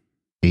idea.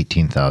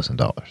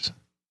 $18,000.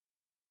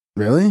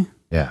 Really?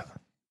 Yeah.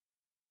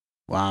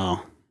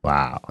 Wow.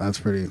 That's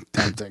pretty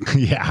tempting.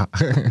 Yeah.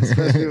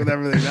 Especially with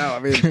everything now. I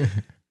mean,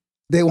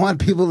 they want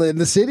people in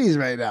the cities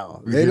right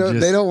now. They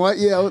don't want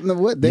you out in the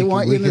wood. They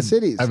want you in the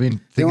cities. I mean,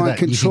 they want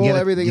to control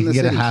everything in the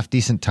cities. You can get a half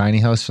decent tiny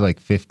house for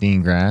like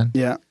 $15,000.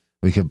 Yeah.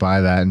 We could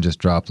buy that and just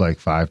drop like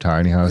 5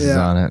 tiny houses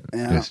on it.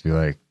 Yeah. Just be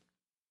like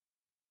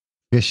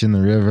fish in the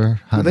river.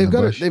 Well, they've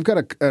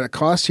got a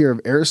cost here of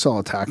aerosol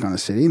attack on a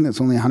city, and that's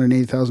only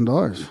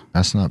 $180,000.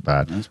 That's not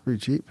bad. That's pretty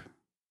cheap.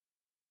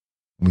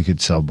 We could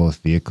sell both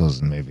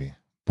vehicles and maybe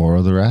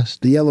borrow the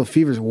rest. The yellow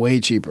fever is way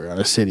cheaper on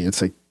a city.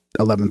 It's like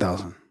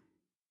 $11,000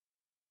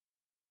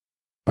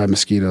 by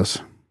mosquitoes.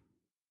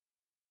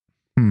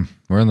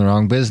 We're in the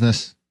wrong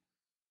business.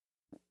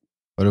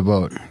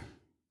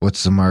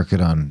 What's the market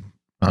on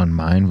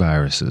mind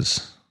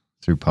viruses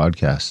through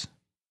podcasts?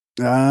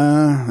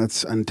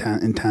 That's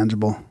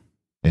intangible.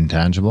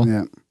 Intangible?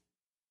 Yeah.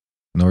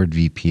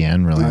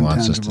 NordVPN really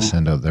wants us to Untangible.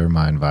 send out their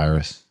mind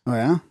virus. Oh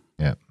yeah.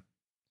 Yep.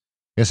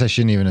 Guess I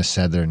shouldn't even have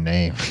said their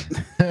name.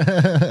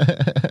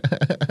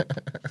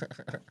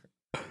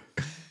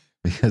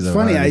 Because It's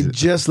funny. I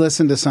just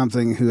listened to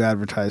something who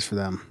advertised for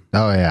them.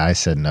 Oh yeah, I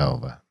said no,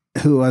 but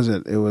Who was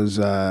it? It was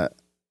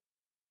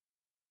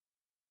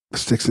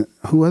Sticks.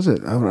 Who was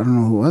it? I don't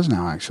know who it was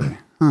now. Actually,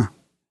 huh?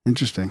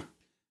 Interesting.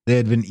 they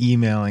had been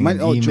emailing and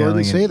Jordan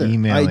emailing and Sather.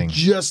 emailing. I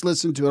just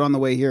listened to it on the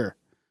way here.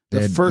 They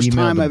The had first emailed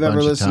time a I've ever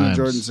bunch of listened to times,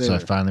 Jordan So I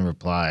Sather. finally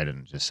replied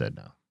and just said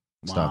no.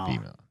 Stop Wow.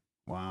 emailing.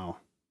 Wow.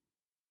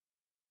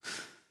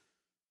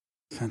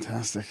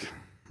 Fantastic.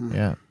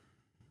 Yeah.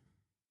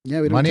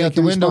 Yeah, we don't Money take out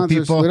the any window, sponsors.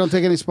 people. We don't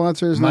take any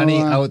sponsors. Money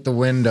no, out the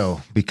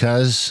window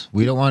because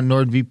we don't want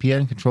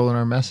NordVPN controlling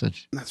our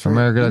message. That's From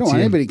right. America. We don't want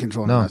anybody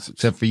controlling No, our message.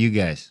 except for you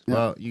guys. Yeah.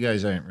 Well, you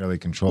guys aren't really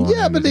controlling.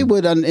 Yeah, but they anything.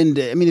 would. I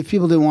mean, if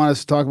people didn't want us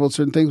to talk about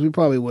certain things, we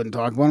probably wouldn't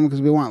talk about them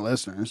because we want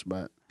listeners.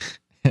 But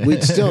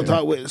we'd still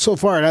talk. So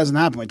far, it hasn't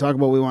happened. We talk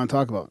about what we want to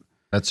talk about.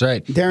 That's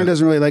right. Darren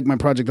doesn't really like my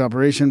project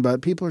operation,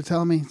 but people are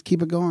telling me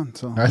keep it going.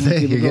 So Are I'm gonna they?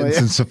 keep You're it getting going.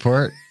 some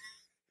support.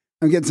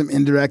 I'm getting some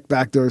indirect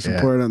backdoor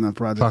support on the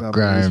project Fuck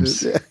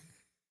operations. Grimes.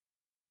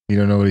 You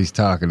don't know what he's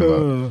talking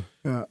about.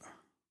 Yeah.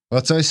 Well,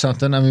 it's always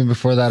something. I mean,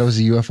 before that, it was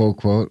a UFO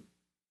quote.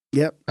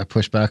 Yep. I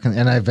pushed back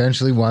and I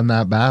eventually won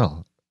that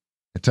battle.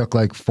 It took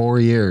like 4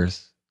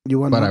 years, You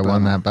won. but what I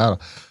won battle? that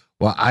battle.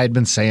 Well, I'd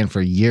been saying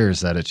for years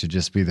that it should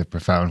just be the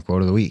profound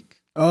quote of the week.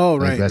 Oh,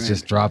 Like, right. let's right.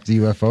 just drop the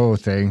UFO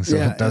thing so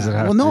it doesn't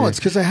have Well, to no, be- it's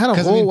because I had a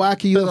 'Cause, whole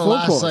wacky for the UFO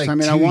last, quotes. like, I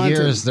mean, I 2 wanted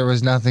years, to. there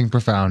was nothing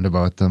profound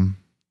about them.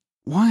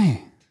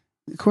 Why?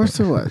 Of course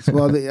there was.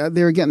 Well,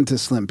 they were getting to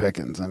slim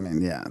pickings. I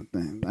mean, yeah.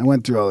 I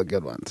went through all the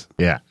good ones.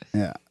 Yeah.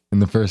 Yeah. In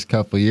the first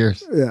couple of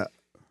years. Yeah.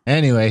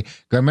 Anyway,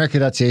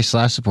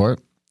 grimerica.ca/support.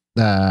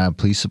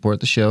 Please support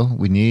the show.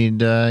 We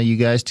need you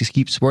guys to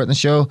keep supporting the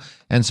show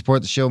and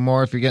support the show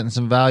more if you're getting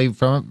some value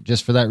from it,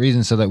 just for that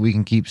reason, so that we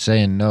can keep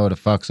saying no to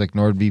fucks like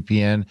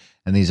NordVPN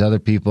and these other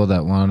people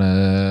that want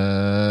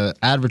to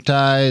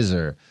advertise.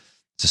 Or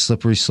it's a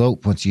slippery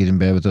slope once you get in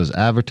bed with those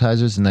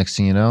advertisers. The next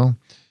thing you know,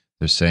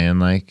 they're saying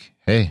like,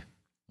 hey,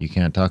 you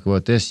can't talk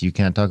about this. You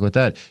can't talk about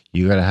that.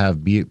 You got to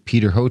have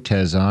Peter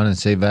Hotez on and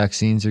say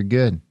vaccines are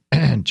good.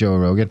 Joe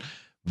Rogan.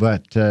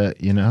 But,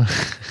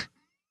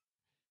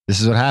 this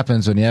is what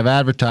happens when you have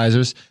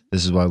advertisers.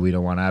 This is why we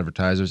don't want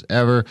advertisers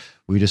ever.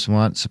 We just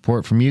want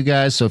support from you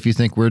guys. So if you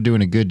think we're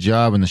doing a good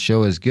job and the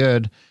show is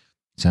good,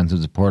 send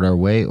some support our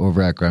way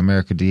over at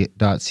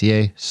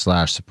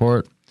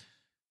grimerica.ca/support.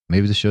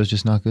 Maybe the show's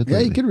just not good. Yeah,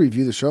 lately. you could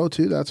review the show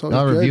too. That's always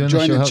good. reviewing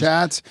Join the show the helps.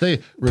 chats. Say,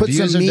 Put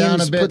reviews some are down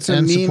memes, a bit put some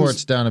and memes.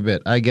 support's down a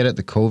bit. I get it.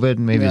 The COVID,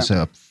 maybe it's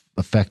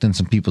affecting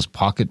some people's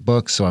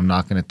pocketbooks, so I'm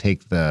not going to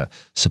take the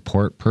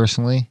support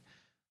personally.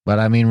 But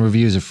I mean,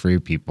 reviews are free,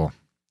 people.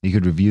 You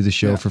could review the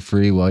show for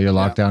free while you're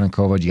locked down in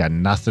COVID. You got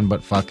nothing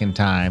but fucking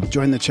time.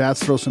 Join the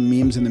chats. Throw some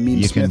memes in the meme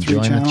You can Smithery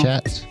join channel. the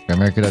chats.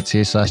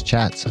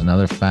 Grimerica.ca/chats.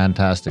 Another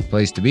fantastic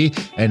place to be.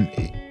 And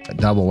a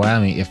double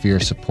whammy, if you're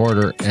a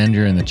supporter and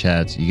you're in the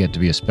chats, you get to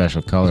be a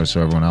special color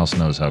so everyone else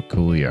knows how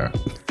cool you are.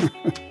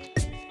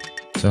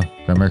 So,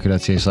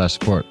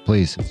 grimerica.ca/support.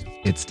 Please,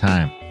 it's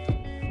time.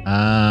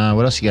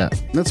 What else you got?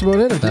 That's about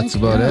it. That's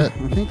about it.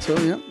 I think so.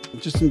 Yeah.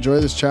 Just enjoy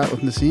this chat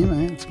with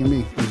Nassim. It's gonna be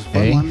it was a fun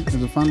Hey. one. It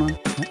was a fun one.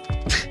 Yeah.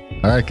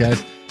 All right,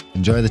 guys.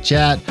 Enjoy the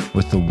chat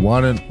with the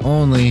one and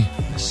only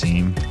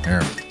Nassim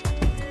Haramein.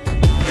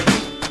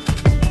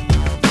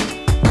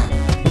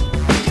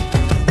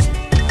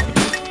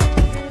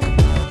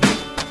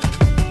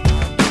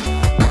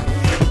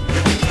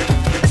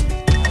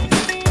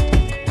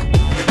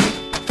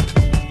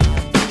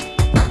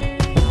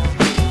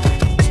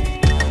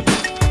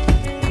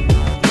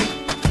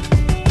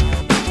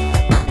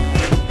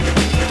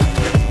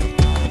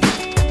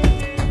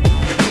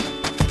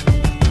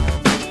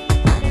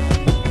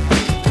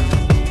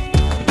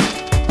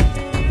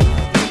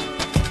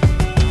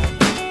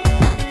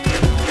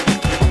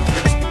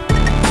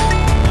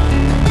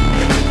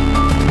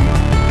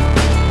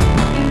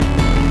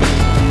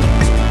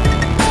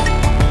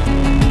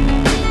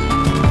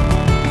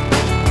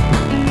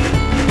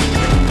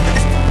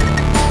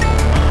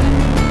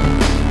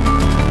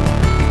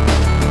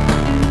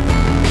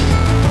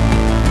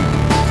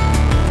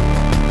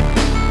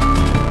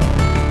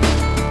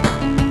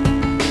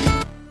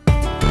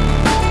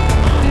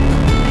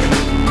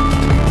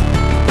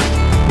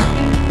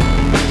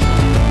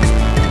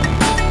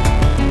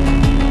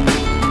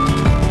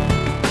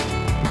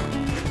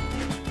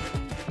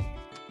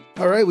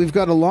 All right, we've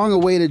got a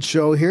long-awaited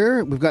show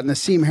here. We've got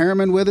Nassim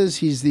Haramein with us.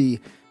 He's the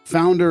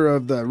founder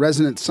of the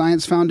Resonant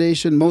Science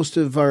Foundation. Most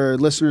of our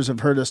listeners have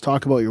heard us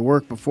talk about your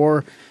work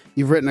before.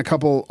 You've written a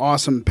couple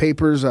awesome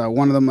papers.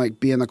 One of them like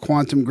being the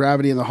quantum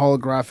gravity and the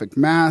holographic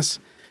mass.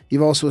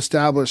 You've also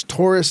established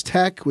Taurus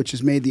Tech, which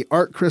has made the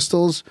art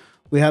crystals.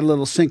 We had a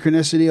little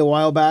synchronicity a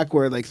while back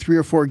where like 3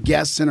 or 4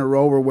 guests in a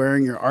row were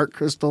wearing your art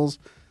crystals.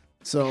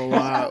 So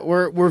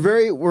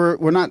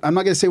we're not. I'm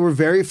not going to say we're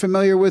very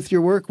familiar with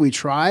your work. We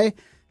try.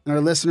 And our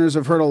listeners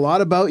have heard a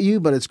lot about you,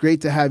 but it's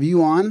great to have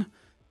you on.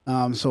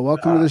 So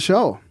welcome to the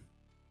show.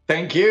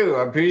 Thank you.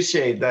 I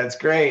appreciate that's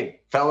great.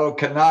 Fellow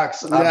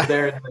Canucks up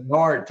there in the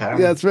north. Yeah,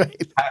 that's right.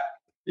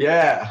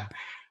 Yeah.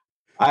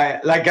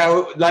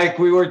 Like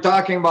we were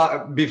talking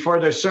about before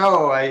the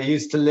show, I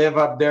used to live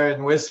up there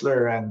in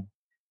Whistler and,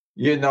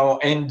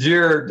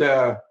 endure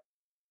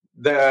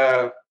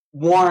the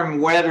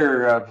warm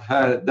weather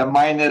of the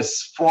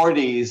minus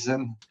 40s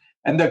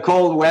and the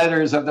cold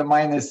weathers of the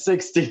minus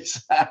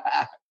 60s.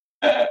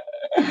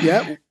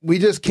 Yeah, we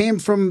just came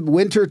from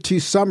winter to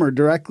summer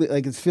directly.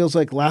 Like it feels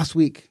like last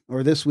week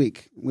or this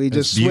week. We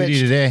just switched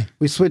today.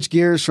 We switched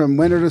gears from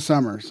winter to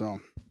summer. So.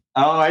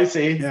 Oh, I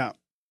see. Yeah.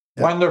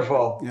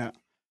 Wonderful. Yeah.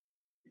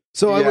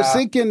 So I was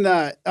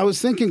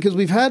thinking because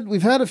we've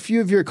had a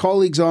few of your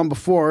colleagues on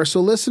before, so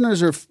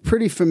listeners are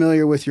pretty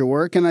familiar with your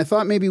work, and I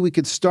thought maybe we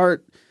could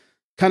start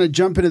kind of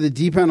jump into the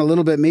deep end a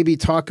little bit. Maybe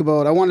talk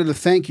about. I wanted to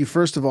thank you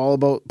first of all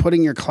about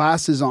putting your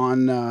classes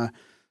on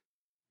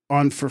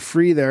for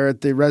free there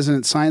at the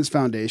Resonant Science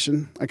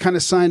Foundation. I kind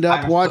of signed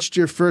up, watched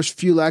your first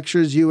few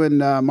lectures, you and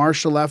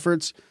Marshall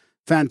Lefferts,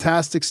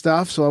 fantastic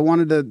stuff. So I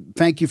wanted to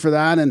thank you for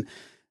that, and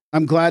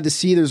I'm glad to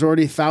see there's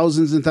already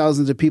thousands and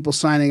thousands of people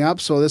signing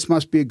up. So this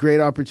must be a great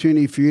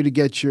opportunity for you to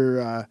get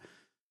your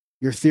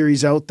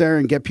theories out there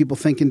and get people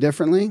thinking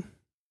differently.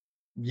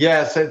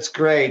 Yes, it's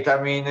great.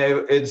 I mean,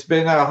 it's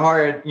been a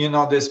hard,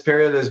 this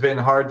period has been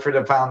hard for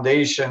the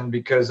foundation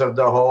because of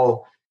the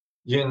whole,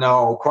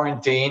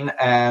 quarantine.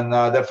 And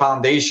the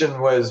foundation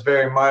was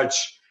very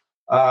much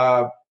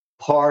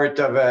part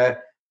of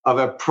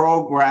a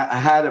program. I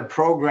had a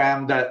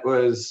program that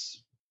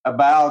was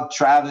about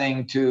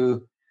traveling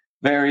to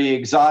very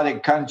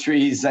exotic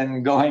countries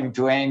and going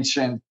to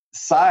ancient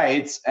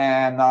sites.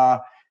 And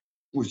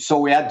so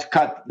we had to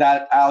cut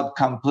that out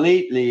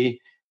completely,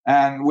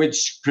 and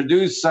which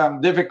produced some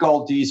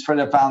difficulties for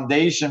the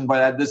foundation.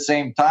 But at the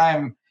same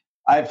time,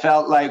 I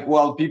felt like,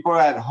 well, people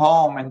are at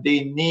home and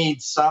they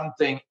need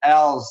something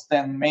else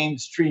than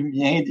mainstream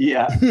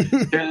media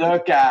to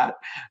look at.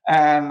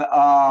 And,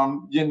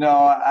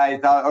 I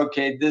thought,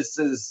 okay,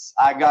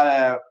 I got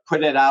to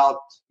put it out,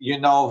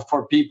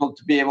 for people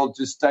to be able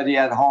to study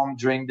at home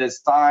during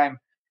this time.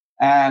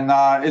 And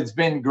it's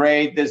been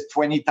great. There's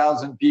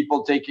 20,000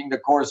 people taking the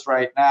course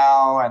right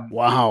now. And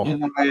wow,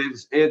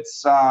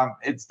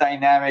 it's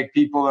dynamic.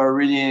 People are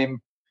really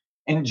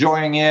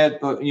enjoying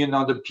it.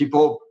 The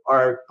people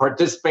are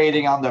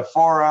participating on the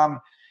forum.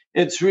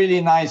 It's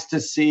really nice to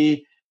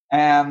see.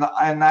 And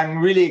I'm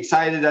really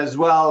excited as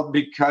well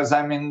because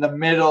I'm in the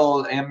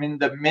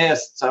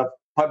midst of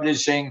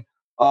publishing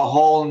a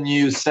whole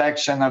new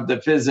section of the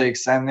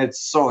physics, and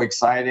it's so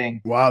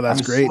exciting. Wow,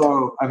 that's great. I'm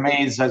so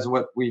amazed as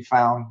what we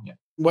found.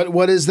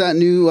 What is that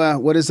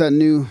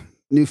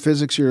new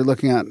physics you're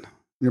looking at,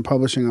 you're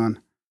publishing on?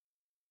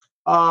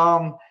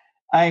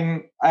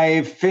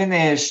 I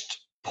finished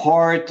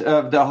part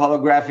of the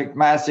holographic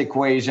mass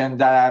equation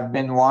that I've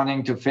been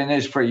wanting to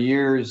finish for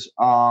years,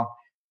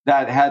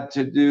 that had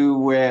to do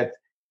with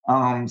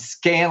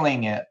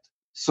scaling it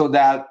so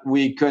that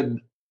we could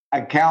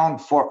account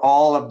for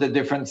all of the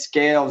different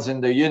scales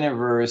in the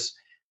universe.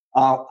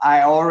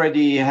 I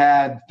already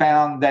had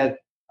found that,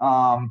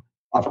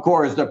 of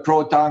course, the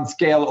proton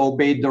scale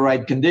obeyed the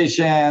right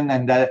condition,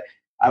 and that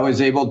I was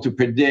able to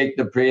predict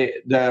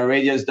the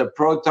radius of the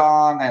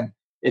proton, and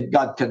it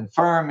got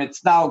confirmed.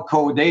 It's now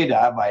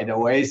co-data, by the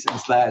way,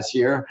 since last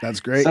year. That's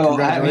great. So,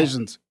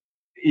 congratulations.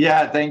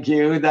 Yeah, thank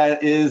you.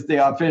 That is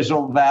the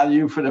official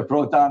value for the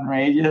proton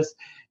radius.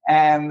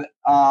 And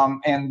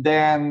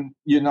then,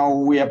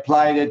 we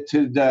applied it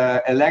to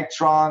the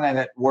electron and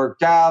it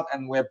worked out,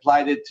 and we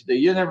applied it to the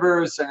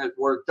universe and it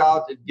worked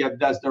out. It gave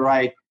us the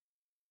right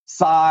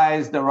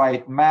size, the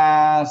right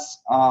mass.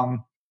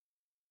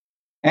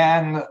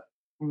 And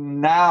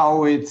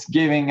now it's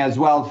giving as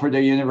well for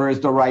the universe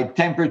the right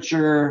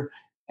temperature,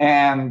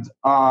 and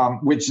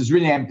which is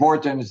really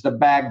important. It's the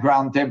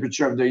background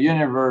temperature of the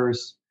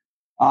universe.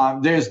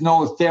 There's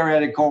no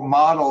theoretical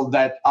model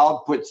that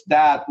outputs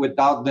that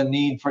without the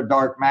need for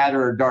dark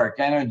matter or dark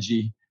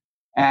energy.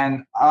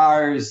 And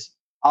ours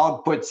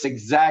outputs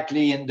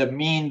exactly in the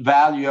mean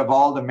value of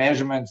all the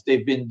measurements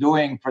they've been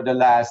doing for the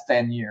last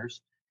 10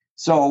 years.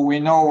 So we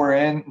know we're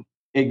in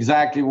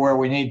exactly where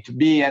we need to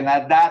be. And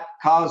at that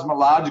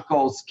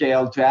cosmological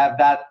scale, to have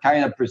that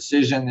kind of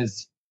precision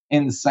is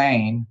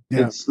insane.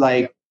 Yeah. It's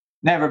like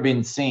never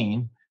been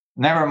seen.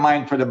 Never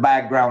mind for the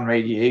background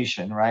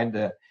radiation, right?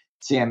 The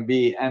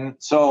CMB. And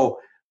so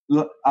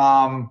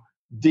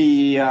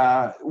we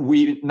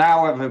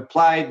now have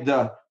applied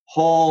the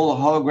whole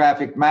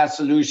holographic mass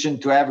solution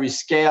to every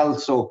scale.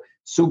 So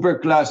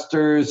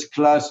superclusters,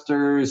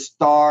 clusters,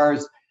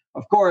 stars.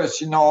 Of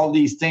course, all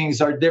these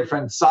things are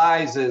different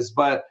sizes,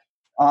 but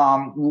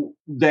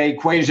the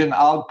equation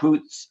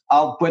outputs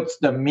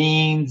the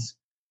means,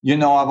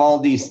 of all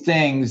these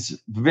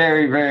things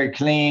very, very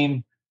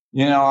clean.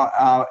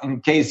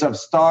 In case of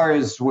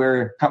stars,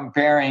 we're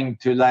comparing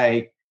to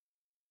like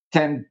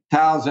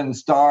 10,000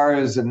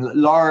 stars and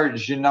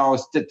large,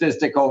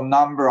 statistical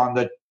number on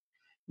the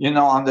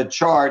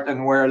chart,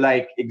 and we're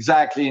like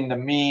exactly in the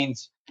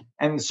means.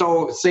 And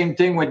so same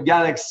thing with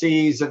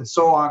galaxies and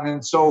so on.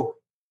 And so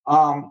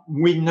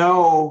we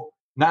know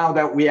now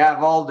that we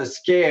have all the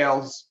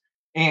scales,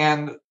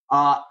 and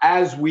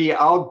as we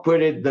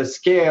outputted the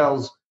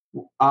scales,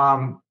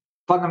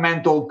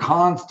 fundamental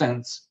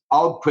constants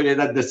outputted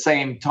at the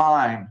same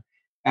time.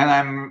 And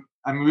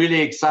I'm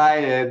really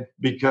excited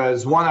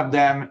because one of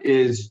them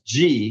is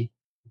G,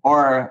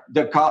 or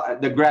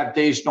the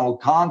gravitational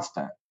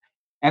constant.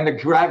 And the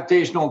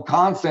gravitational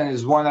constant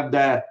is one of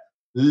the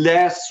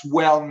less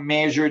well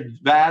measured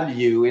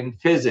value in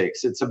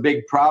physics. It's a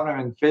big problem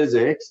in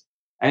physics.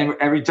 And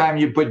every time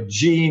you put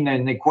G in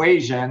an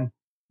equation,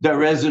 the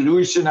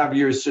resolution of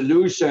your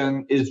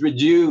solution is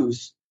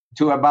reduced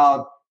to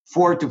about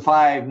 4 to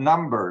 5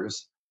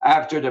 numbers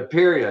after the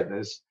period.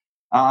 Is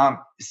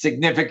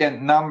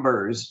significant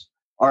numbers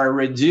are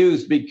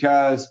reduced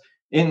because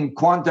in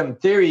quantum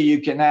theory, you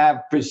can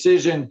have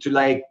precision to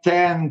like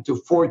 10 to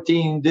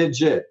 14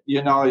 digit,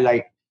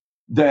 like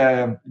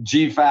the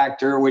G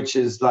factor, which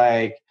is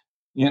like,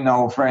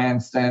 for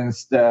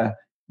instance, the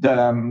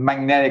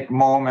magnetic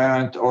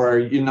moment, or,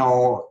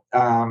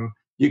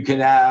 you could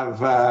have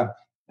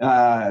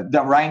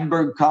the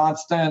Reinberg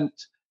constant,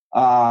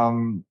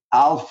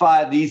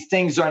 alpha. These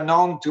things are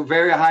known to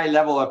very high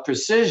level of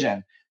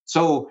precision.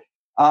 So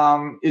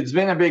it's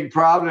been a big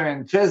problem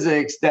in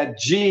physics that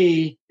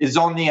G is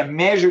only a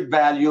measured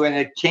value and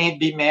it can't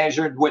be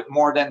measured with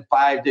more than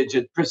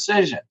 5-digit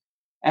precision.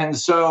 And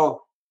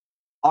so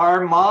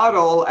our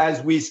model,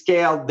 as we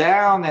scale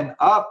down and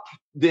up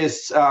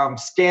this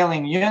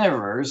scaling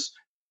universe,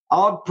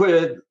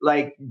 output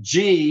like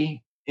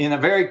G in a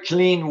very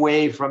clean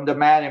way from the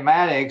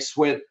mathematics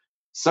with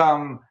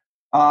some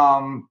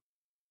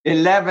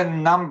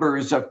 11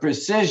 numbers of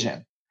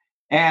precision.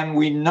 And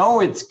we know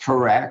it's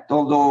correct,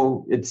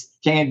 although it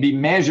can't be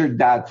measured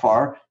that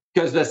far,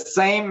 because the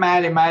same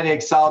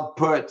mathematics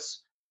outputs,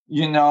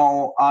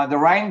 the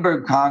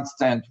Reinberg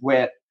constant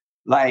with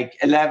like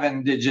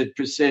 11-digit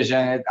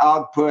precision. It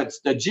outputs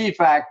the G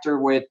factor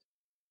with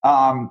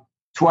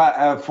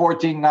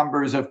 14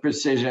 numbers of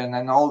precision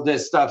and all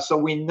this stuff. So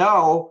we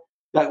know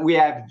that we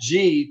have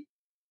G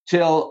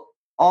till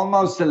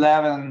almost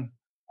 11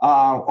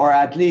 or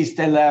at least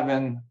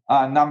 11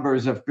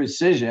 numbers of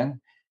precision.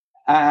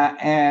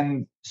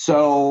 And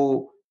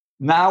so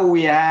now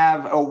we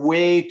have a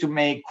way to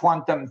make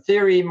quantum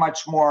theory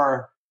much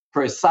more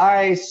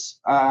precise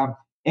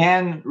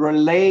and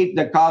relate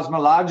the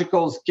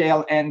cosmological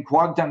scale and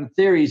quantum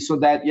theory so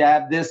that you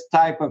have this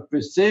type of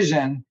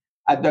precision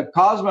at the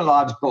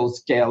cosmological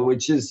scale,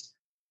 which is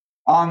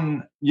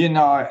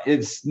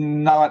it's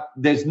not,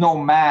 there's no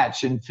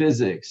match in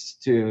physics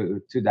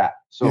to that.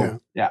 So,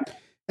 yeah.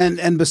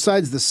 And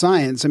besides the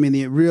science, I mean,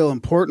 the real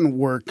important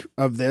work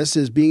of this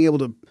is being able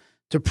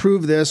to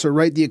prove this or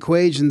write the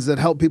equations that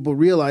help people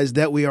realize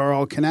that we are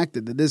all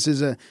connected, that this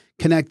is a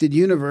connected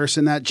universe,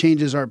 and that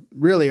changes our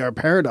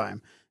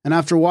paradigm. And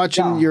after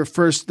watching your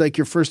first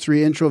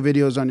 3 intro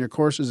videos on your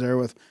courses there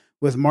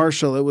with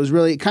Marshall,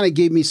 it kind of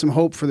gave me some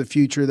hope for the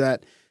future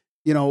that,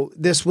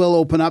 this will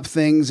open up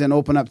things and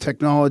open up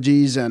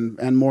technologies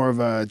and more of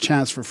a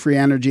chance for free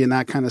energy and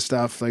that kind of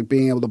stuff, like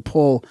being able to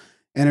pull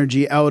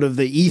energy out of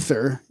the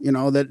ether,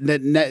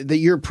 that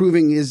you're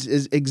proving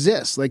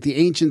exists, like the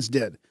ancients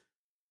did.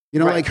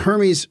 Right. Like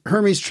Hermes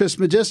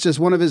Trismegistus,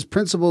 one of his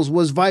principles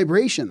was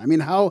vibration. I mean,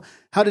 how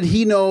did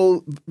he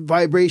know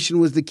vibration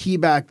was the key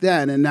back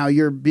then? And now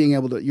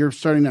you're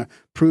starting to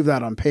prove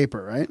that on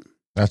paper, right?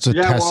 That's what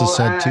Tesla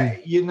said too.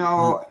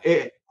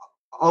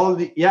 All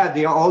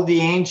the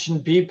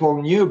ancient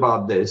people knew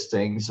about these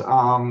things,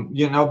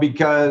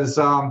 because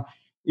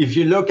if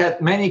you look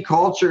at many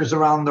cultures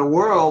around the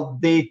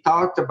world, they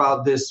talked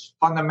about this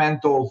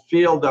fundamental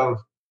field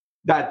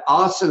that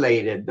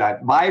oscillated,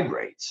 that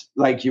vibrates,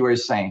 like you were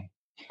saying.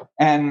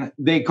 And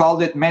they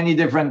called it many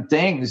different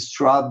things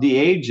throughout the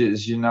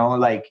ages,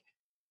 one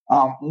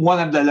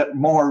of the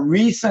more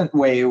recent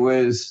way it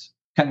was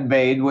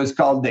conveyed was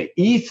called the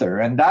ether.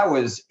 And that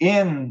was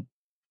in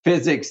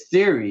physics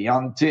theory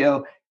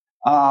until,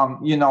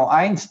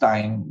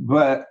 Einstein.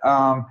 But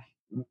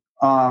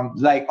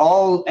like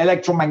all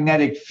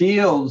electromagnetic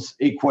fields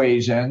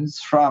equations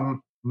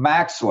from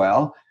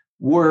Maxwell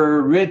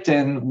were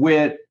written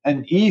with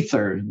an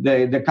ether.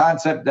 The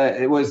concept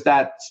that it was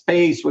that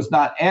space was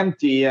not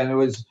empty and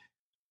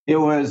it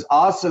was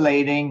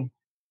oscillating,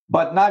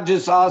 but not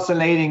just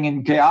oscillating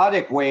in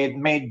chaotic way. It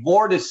made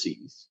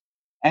vortices,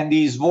 and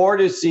these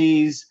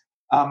vortices,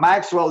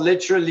 Maxwell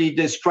literally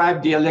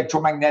described the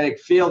electromagnetic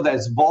field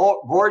as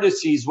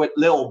vortices with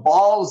little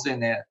balls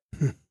in it,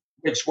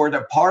 which were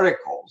the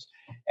particles,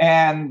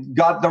 and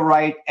got the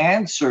right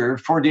answer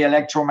for the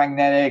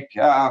electromagnetic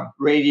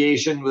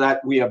radiation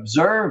that we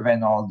observe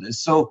and all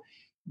this. So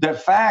the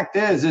fact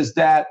is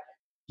that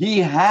he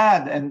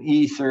had an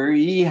ether,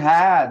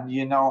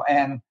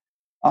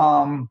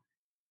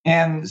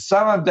 and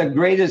some of the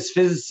greatest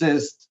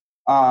physicists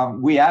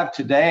we have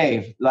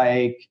today,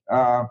 like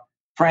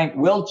Frank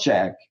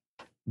Wilczek,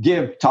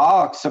 give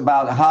talks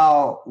about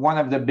how one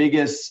of the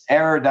biggest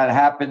error that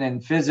happened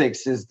in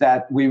physics is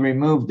that we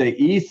removed the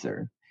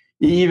ether.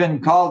 He even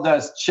called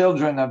us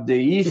children of the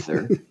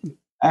ether.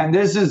 And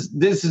this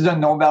is a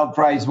Nobel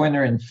Prize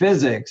winner in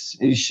physics.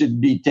 He should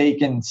be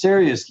taken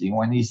seriously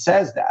when he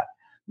says that.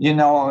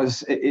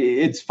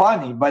 It's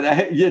funny, but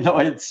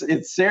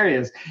it's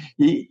serious.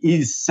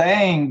 He's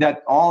saying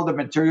that all the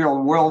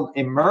material world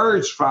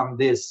emerged from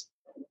this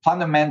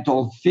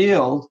fundamental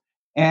field,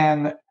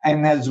 and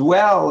as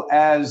well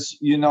as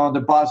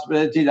the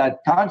possibility that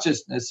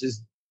consciousness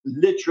is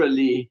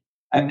literally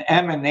an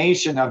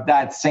emanation of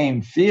that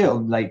same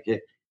field,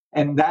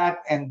 and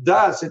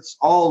thus it's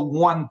all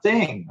one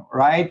thing,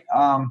 right?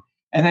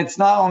 And it's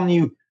not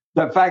only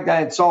the fact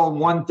that it's all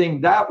one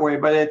thing that way,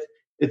 but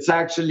it's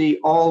actually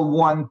all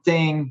one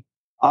thing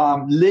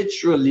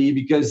literally,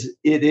 because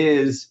it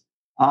is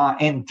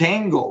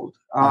entangled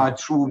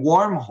through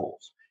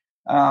wormholes.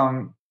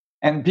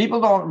 And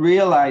people don't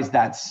realize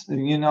that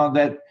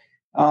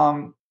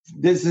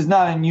this is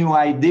not a new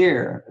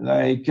idea.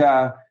 Like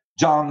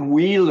John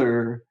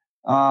Wheeler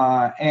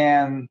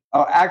and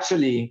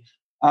actually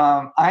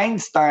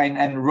Einstein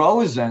and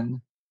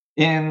Rosen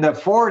in the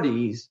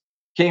 40s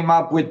came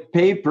up with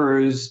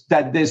papers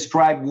that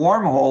describe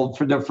wormholes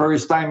for the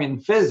first time in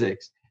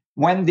physics.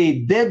 When they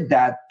did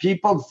that,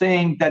 people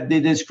think that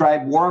they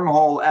described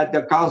wormhole at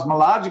the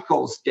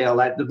cosmological scale,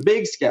 at the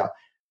big scale,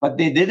 but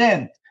they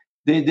didn't.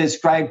 They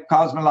described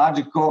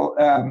cosmological,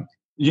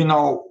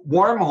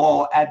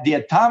 wormhole at the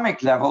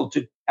atomic level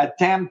to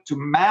attempt to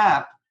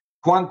map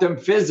quantum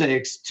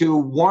physics to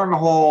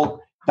wormhole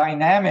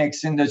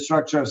dynamics in the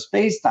structure of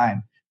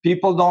space-time.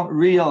 People don't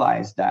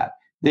realize that.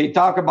 They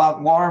talk about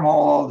wormhole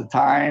all the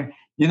time.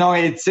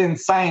 It's in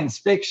science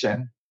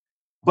fiction,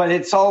 but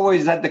it's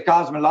always at the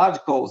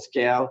cosmological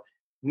scale,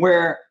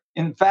 where,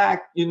 in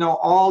fact,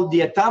 all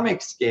the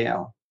atomic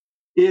scale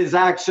is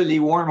actually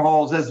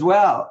wormholes as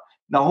well.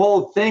 The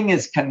whole thing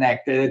is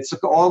connected. It's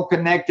all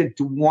connected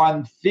to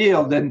one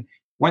field. And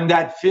when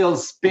that field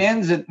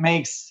spins, it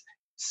makes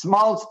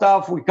small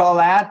stuff we call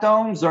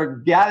atoms or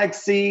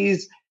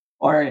galaxies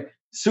or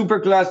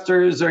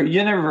superclusters or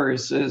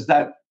universes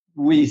that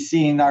we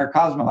see in our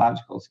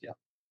cosmological scale.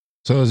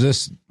 So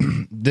is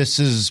this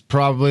is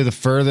probably the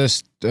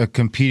furthest a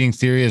competing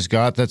theory has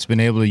got that's been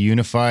able to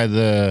unify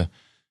the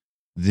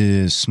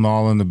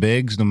small and the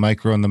bigs, the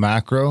micro and the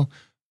macro.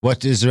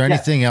 What is there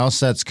anything else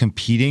that's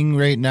competing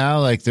right now?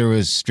 Like there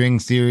was string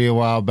theory a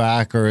while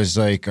back, or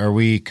are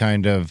we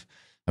kind of?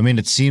 I mean,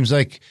 it seems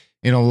like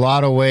in a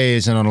lot of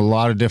ways and on a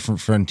lot of different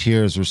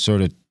frontiers, we're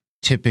sort of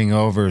tipping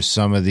over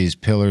some of these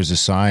pillars of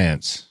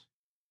science.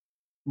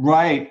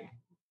 Right.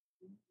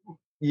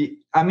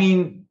 I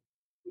mean,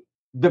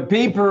 the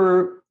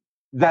paper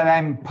that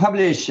I'm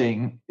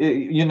publishing,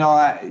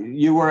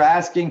 you were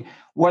asking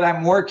what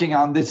I'm working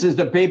on. This is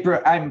the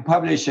paper I'm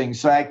publishing.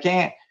 So I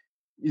can't,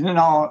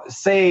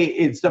 say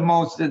it's the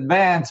most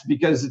advanced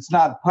because it's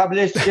not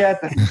published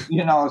yet,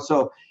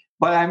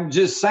 but I'm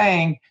just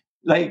saying,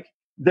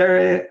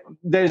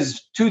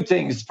 there's two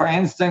things. For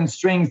instance,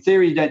 string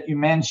theory that you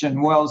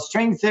mentioned. Well,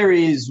 string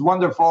theory is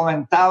wonderful,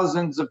 and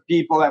thousands of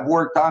people have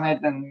worked on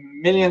it,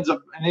 and millions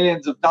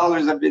of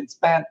dollars have been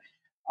spent.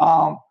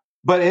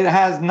 But it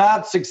has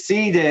not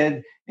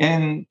succeeded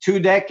in 2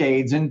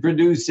 decades in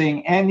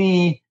producing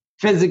any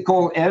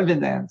physical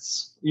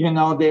evidence.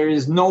 There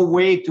is no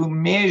way to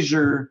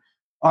measure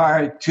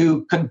or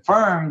to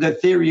confirm the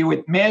theory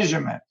with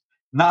measurement.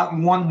 Not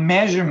one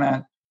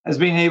measurement has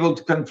been able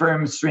to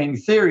confirm string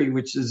theory,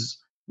 which is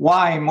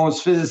why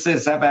most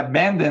physicists have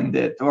abandoned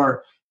it,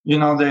 or,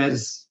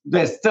 there's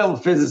still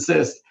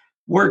physicists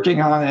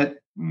working on it.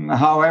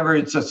 However,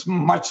 it's a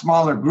much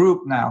smaller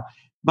group now.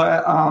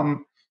 But,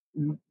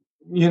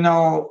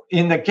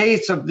 in the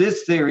case of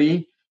this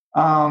theory,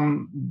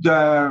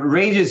 the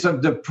radius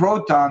of the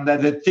proton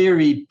that the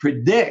theory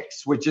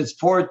predicts, which is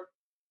 4%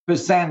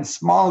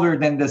 smaller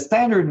than the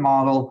standard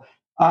model,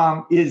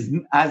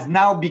 has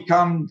now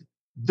become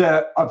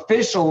the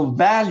official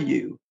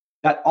value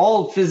that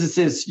all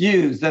physicists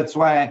use. That's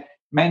why I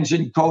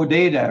mentioned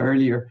co-data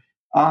earlier,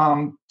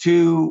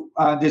 to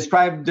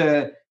describe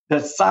the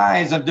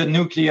size of the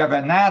nuclei of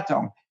an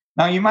atom.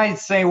 Now, you might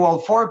say, well,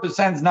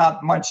 4% is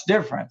not much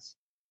difference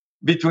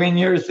between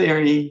your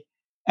theory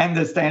and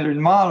the standard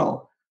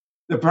model.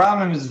 The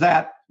problem is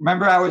that,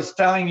 remember I was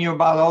telling you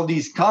about all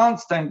these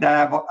constants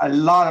that have a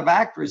lot of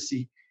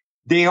accuracy.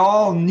 They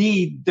all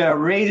need the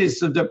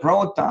radius of the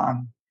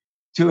proton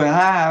to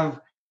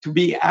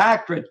be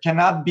accurate,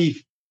 cannot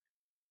be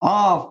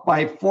off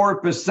by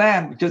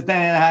 4%, because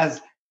then it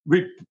has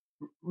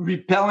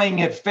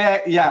repelling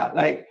effect,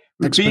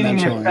 repeating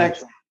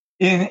effects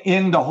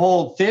in the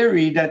whole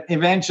theory that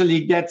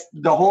eventually gets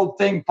the whole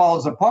thing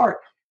falls apart.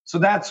 So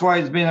that's why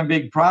it's been a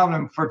big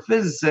problem for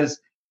physicists.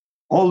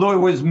 Although it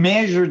was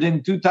measured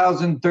in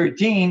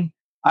 2013,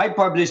 I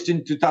published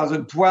in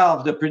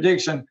 2012 the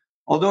prediction.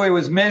 Although it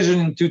was measured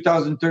in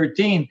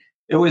 2013,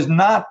 it was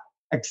not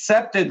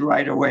accepted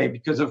right away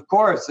because, of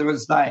course, it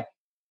was like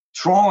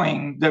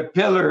throwing the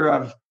pillar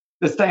of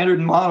the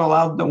standard model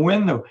out the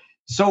window.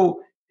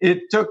 So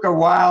it took a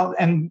while,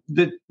 and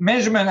the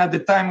measurement at the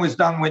time was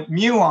done with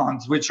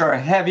muons, which are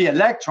heavy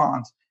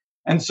electrons.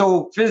 And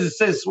so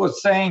physicists were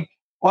saying,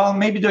 well,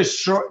 maybe the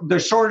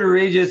shorter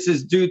radius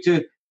is due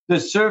to the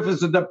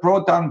surface of the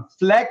proton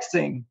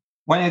flexing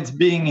when it's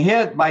being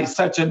hit by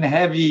such a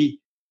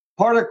heavy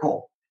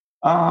particle.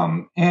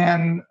 So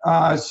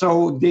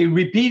they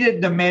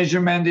repeated the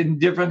measurement in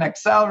different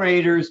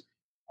accelerators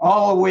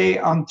all the way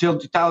until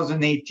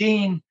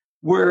 2018,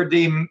 where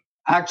they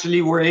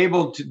actually were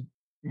able to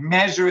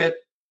measure it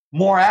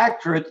more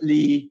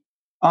accurately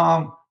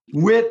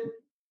with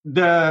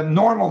the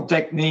normal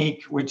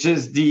technique, which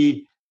is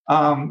the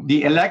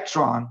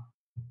electron.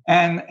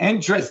 And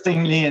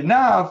interestingly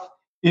enough,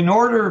 in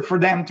order for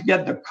them to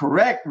get the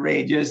correct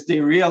radius, they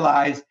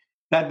realized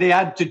that they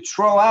had to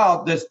throw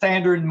out the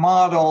standard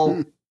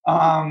model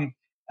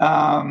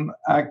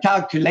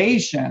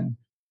calculation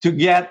to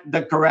get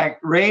the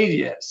correct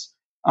radius.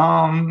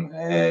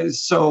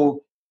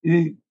 So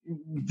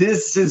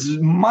this is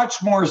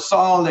much more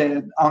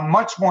solid, on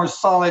much more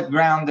solid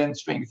ground than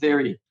string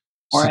theory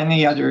or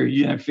any other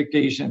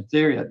unification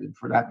theory,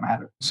 for that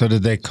matter. So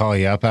did they call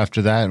you up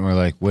after that and were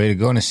like, way to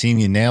go, Nassim,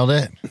 you nailed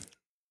it?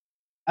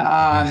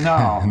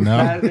 No.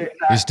 No?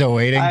 You're still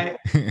waiting? I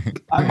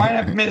might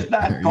have missed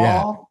that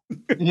call.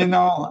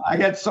 Yeah. I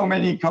get so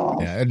many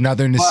calls. Yeah,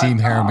 another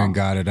Nassim Haramein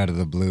got it out of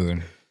the blue.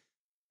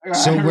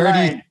 So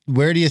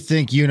where do you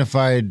think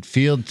unified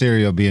field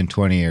theory will be in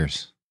 20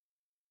 years?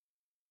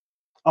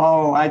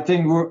 Oh, I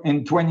think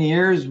in 20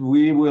 years,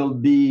 we will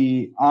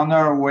be on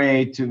our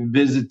way to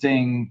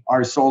visiting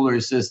our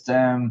solar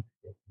system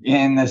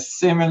in a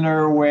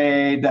similar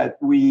way that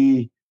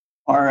we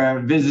are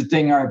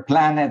visiting our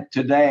planet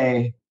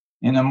today,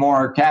 in a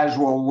more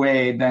casual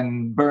way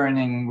than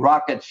burning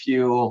rocket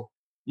fuel,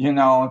 to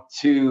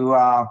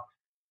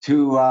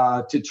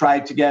try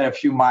to get a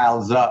few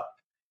miles up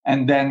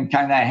and then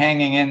kind of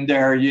hanging in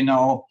there, in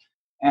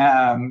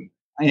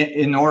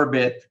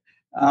orbit.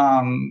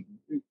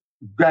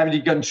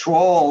 Gravity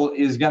control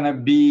is going to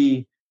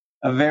be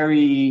a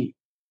very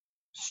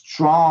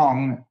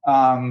strong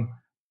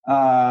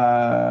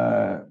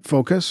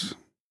focus,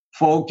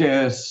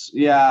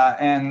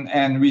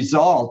 and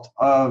result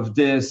of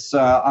this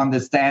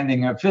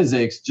understanding of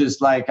physics.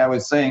 Just like I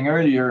was saying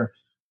earlier,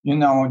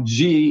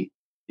 G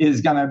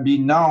is going to be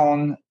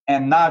known,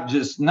 and not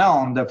just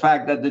known. The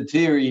fact that the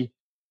theory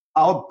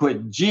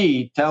output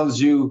G tells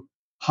you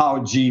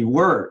how G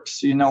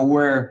works,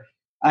 where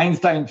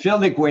Einstein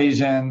field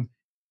equation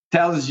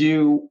tells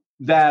you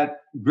that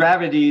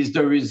gravity is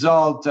the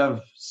result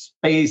of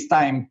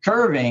space-time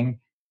curving.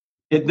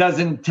 It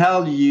doesn't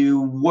tell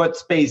you what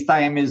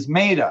space-time is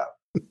made of,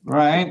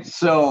 right?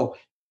 So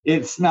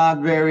it's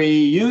not very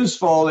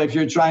useful if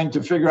you're trying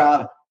to figure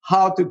out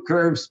how to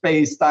curve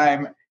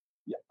space-time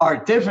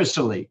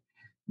artificially.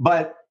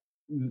 But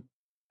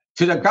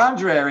to the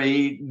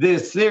contrary,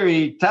 this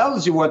theory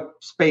tells you what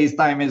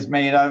space-time is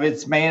made of.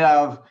 It's made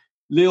of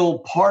little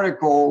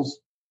particles,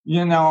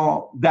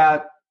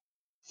 that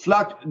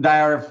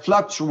are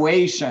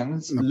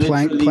fluctuations. The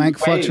Planck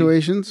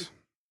fluctuations?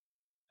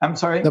 I'm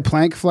sorry? The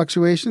Planck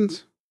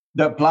fluctuations?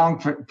 The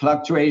Planck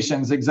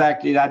fluctuations,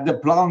 exactly that. The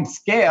Planck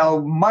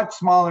scale, much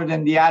smaller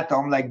than the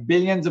atom, like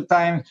billions of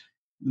times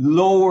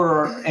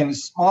lower and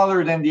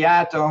smaller than the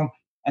atom,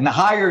 and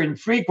higher in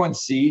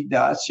frequency,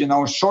 thus,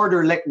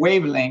 shorter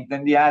wavelength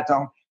than the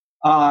atom,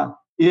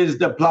 is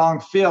the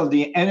Planck field,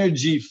 the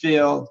energy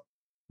field,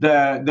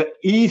 the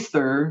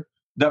ether,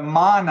 the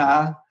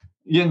mana,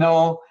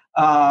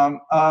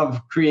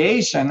 of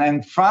creation.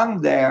 And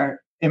from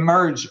there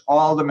emerge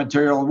all the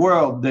material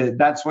world.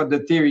 That's what the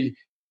theory,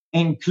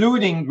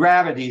 including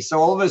gravity. So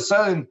all of a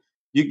sudden,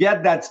 you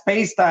get that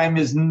space-time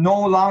is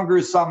no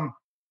longer some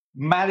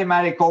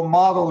mathematical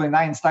model in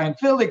Einstein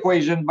field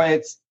equation, but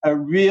it's a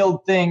real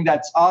thing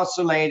that's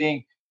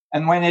oscillating.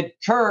 And when it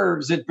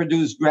curves, it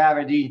produces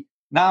gravity.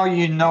 Now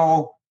you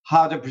know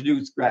how to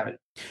produce gravity.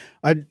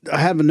 I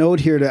have a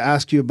note here to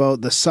ask you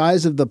about the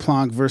size of the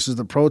Planck versus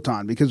the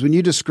proton, because when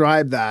you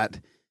describe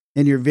that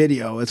in your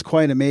video, it's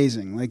quite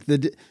amazing. Like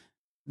the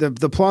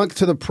Planck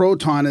to the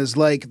proton is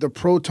like the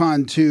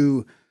proton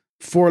to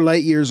 4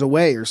 light years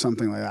away or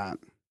something like that.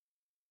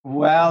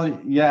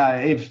 Well,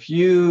 yeah.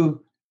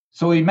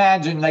 So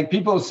imagine, like,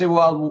 people say,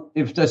 well,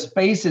 if the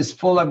space is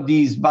full of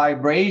these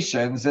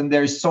vibrations and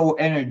they're so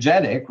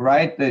energetic,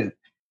 right?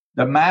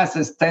 The mass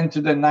is 10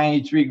 to the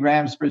 93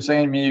 grams per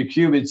centimeter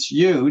cube. It's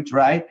huge,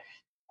 right?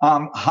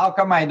 How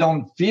come I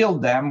don't feel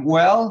them?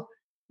 Well,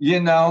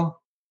 it's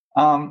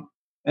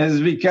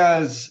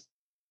because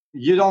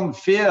you don't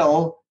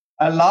feel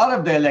a lot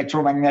of the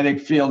electromagnetic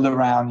field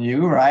around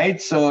you,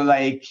 right? So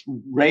like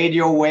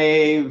radio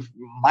wave,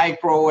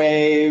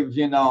 microwave,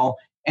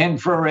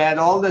 infrared,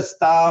 all the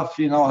stuff,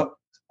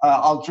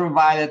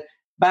 ultraviolet,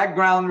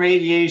 background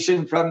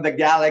radiation from the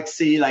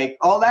galaxy, like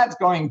all that's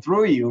going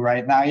through you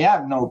right now. You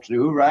have no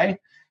clue, right?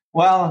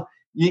 Well,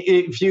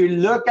 if you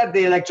look at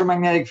the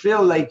electromagnetic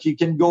field, like you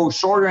can go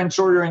shorter and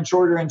shorter and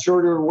shorter and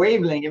shorter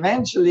wavelength.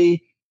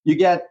 Eventually, you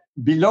get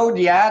below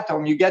the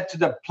atom, you get to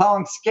the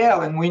Planck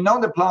scale. And we know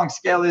the Planck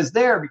scale is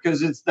there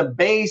because it's the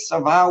base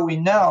of how we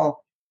know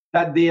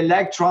that the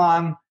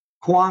electron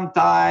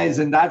quantized,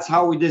 and that's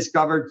how we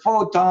discovered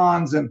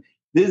photons. And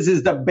this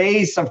is the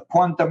base of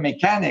quantum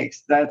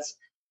mechanics. That's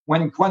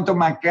when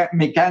quantum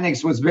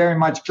mechanics was very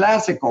much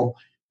classical.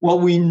 Well,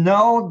 we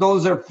know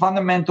those are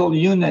fundamental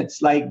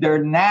units, like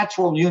they're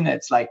natural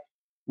units. Like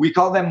we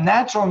call them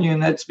natural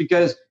units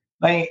because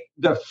like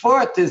the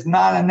foot is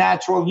not a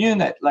natural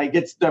unit. Like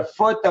it's the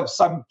foot of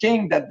some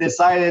king that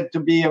decided to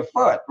be a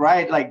foot,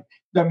 right? Like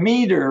the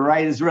meter,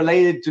 right, is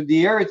related to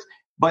the earth,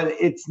 but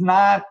it's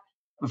not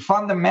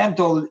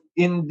fundamental.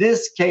 In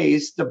this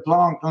case, the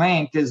Planck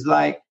length is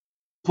like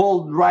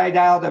pulled right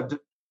out of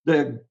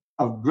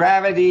of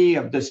gravity,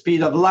 of the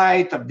speed of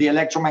light, of the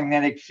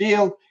electromagnetic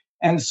field.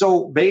 And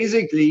so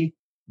basically,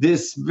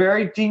 this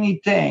very teeny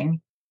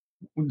thing,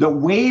 the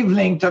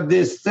wavelength of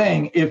this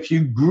thing, if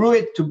you grew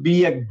it to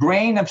be a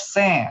grain of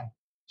sand,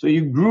 so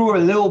you grew a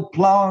little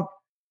Planck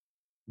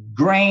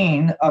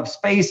grain of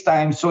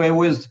space-time, so it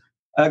was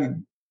a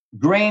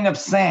grain of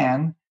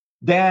sand,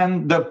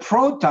 then the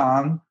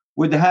proton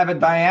would have a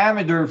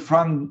diameter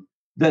from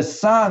the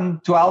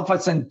sun to Alpha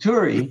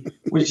Centauri,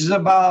 which is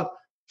about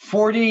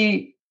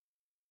 40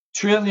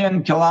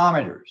 trillion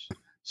kilometers.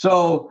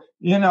 So,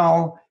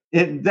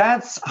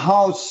 that's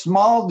how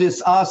small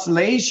this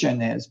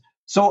oscillation is.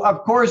 So,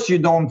 of course, you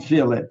don't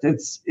feel it.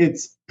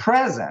 It's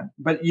present,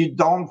 but you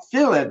don't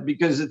feel it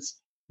because it's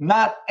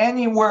not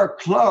anywhere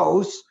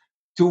close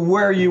to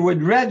where you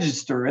would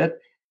register it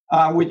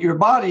with your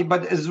body.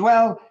 But as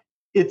well,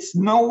 it's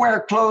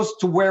nowhere close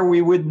to where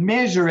we would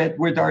measure it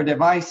with our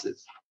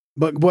devices.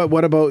 But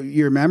what about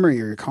your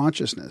memory or your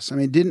consciousness? I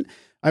mean,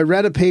 I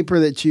read a paper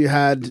that you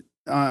had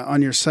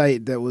on your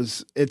site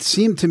that it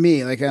seemed to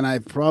me like, and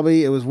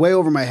it was way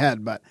over my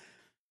head, but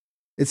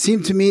it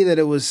seemed to me that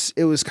it was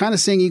kind of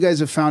saying you guys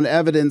have found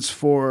evidence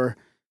for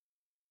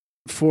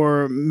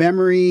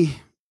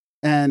memory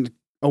and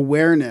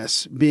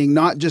awareness being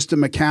not just a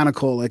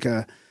mechanical, like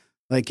a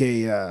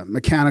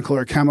mechanical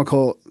or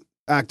chemical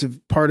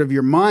active part of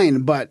your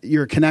mind, but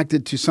you're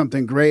connected to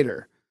something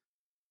greater.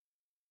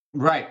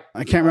 Right.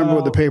 I can't remember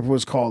what the paper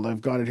was called. I've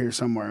got it here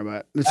somewhere,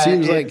 but it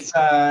seems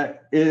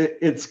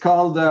it's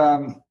called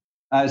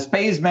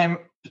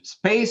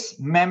Space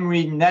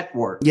Memory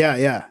Network.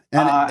 Yeah.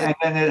 And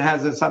then it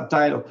has a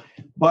subtitle.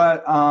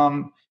 But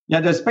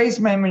the Space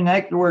Memory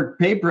Network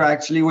paper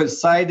actually was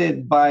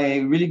cited by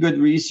really good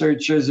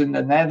researchers in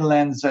the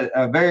Netherlands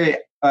very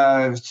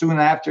soon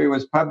after it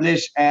was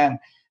published. And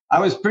I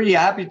was pretty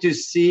happy to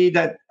see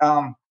that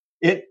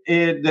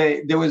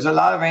there was a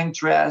lot of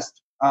interest.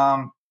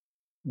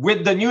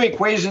 With the new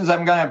equations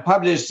I'm going to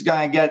publish, it's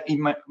going to get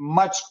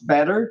much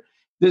better.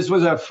 This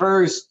was a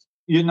first,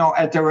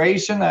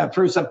 iteration, a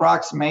first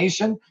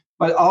approximation,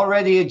 but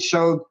already it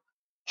showed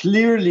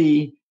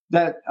clearly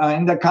that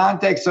in the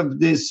context of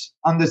this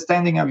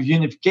understanding of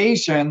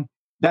unification,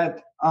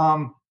 that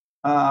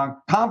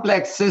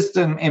complex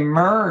system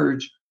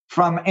emerge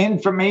from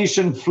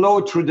information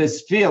flow through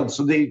this field.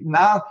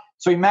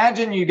 So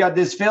imagine you got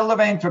this field of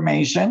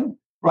information,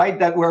 right,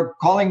 that we're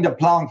calling the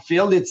Planck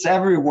field. It's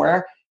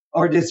everywhere.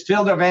 Or this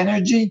field of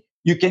energy,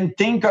 you can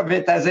think of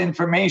it as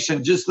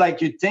information, just like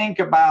you think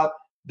about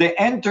the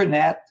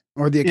internet.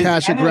 Or the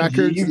Akashic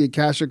records, the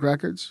Akashic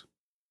records.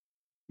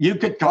 You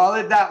could call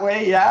it that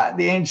way, yeah.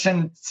 The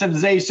ancient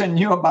civilization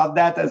knew about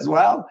that as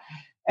well.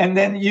 And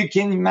then you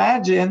can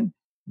imagine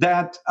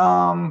that,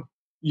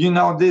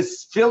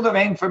 this field of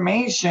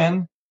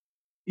information,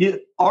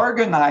 it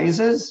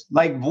organizes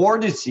like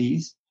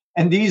vortices,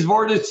 and these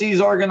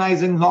vortices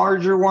organize in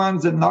larger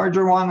ones and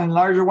larger one and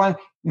larger one,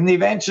 and they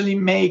eventually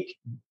make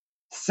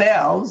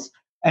cells,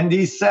 and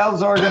these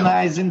cells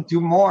organize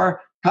into more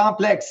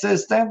complex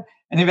system,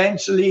 and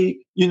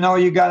eventually,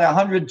 you got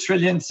 100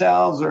 trillion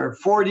cells or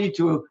 40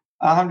 to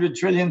 100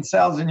 trillion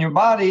cells in your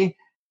body,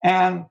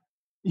 and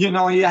you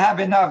have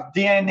enough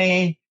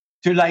DNA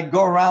to like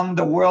go around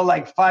the world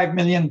like 5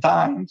 million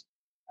times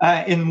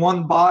in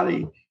one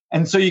body.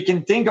 And so you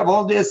can think of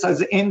all this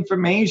as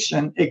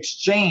information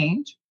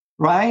exchange,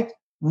 right,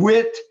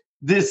 with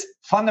this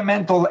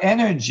fundamental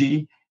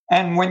energy.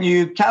 And when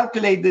you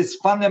calculate this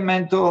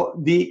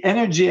the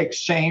energy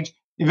exchange,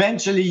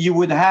 eventually you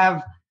would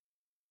have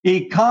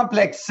a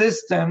complex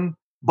system,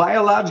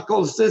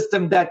 biological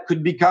system that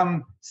could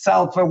become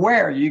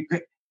self-aware.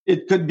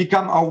 It could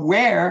become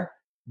aware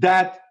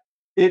that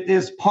it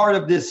is part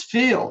of this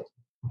field,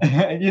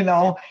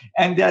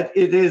 and that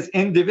it is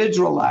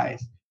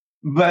individualized.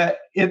 But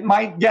it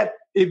might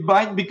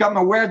become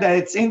aware that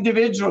it's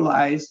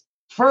individualized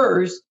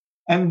first,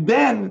 and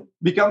then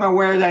become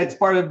aware that it's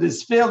part of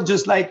this field,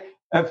 just like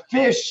a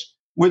fish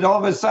would all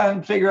of a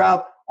sudden figure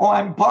out,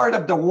 I'm part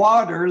of the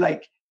water,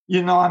 like,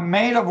 I'm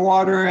made of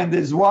water and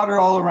there's water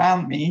all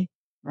around me,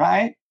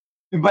 right?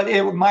 But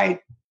it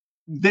might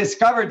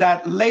discover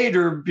that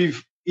later.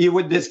 It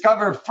would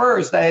discover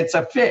first that it's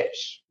a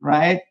fish,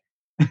 right?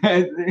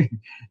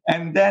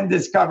 And then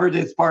discovered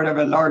it's part of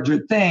a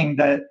larger thing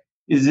that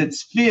is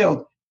its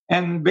field.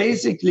 And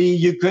basically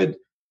you could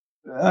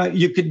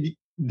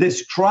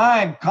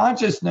describe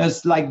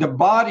consciousness like the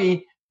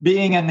body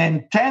being an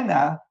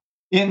antenna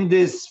in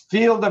this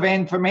field of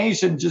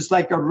information, just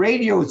like a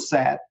radio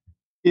set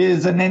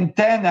is an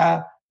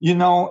antenna,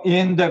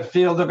 in the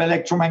field of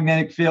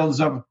electromagnetic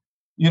fields of,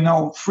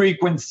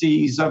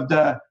 frequencies of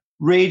the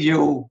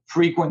radio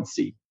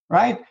frequency,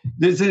 right?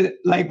 This is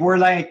like, we're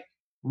like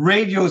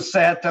radio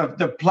set of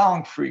the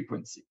Planck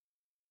frequency.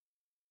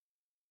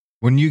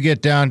 When you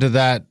get down to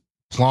that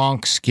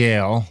Planck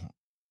scale,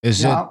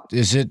 is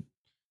it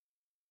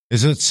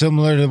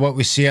similar to what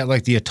we see at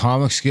like the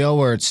atomic scale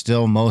where it's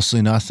still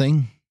mostly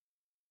nothing?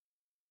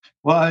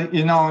 Well,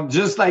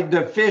 just like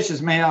the fish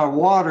is made out of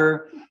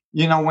water,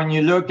 when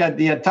you look at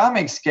the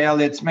atomic scale,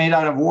 it's made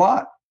out of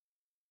what?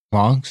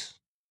 Planck's?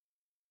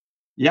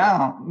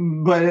 Yeah,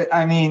 but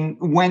I mean,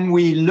 when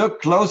we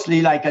look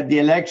closely, like at the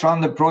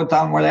electron, the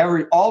proton,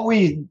 whatever, all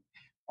we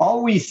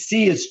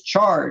see is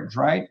charge,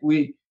 right?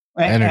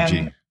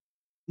 Energy.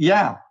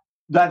 Yeah,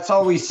 that's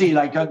all we see.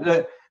 Like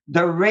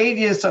the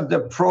radius of the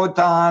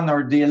proton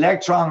or the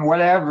electron,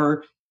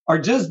 whatever, are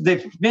just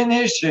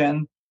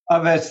definition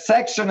of a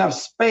section of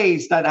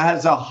space that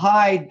has a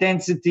high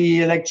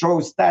density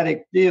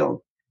electrostatic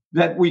field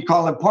that we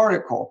call a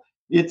particle.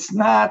 It's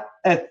not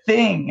a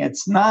thing.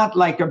 It's not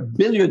like a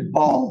billiard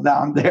ball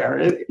down there.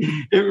 It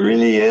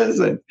really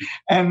isn't.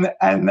 And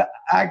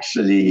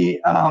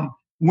actually,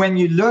 when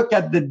you look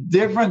at the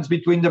difference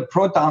between the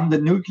proton,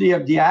 the nuclei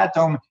of the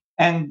atom,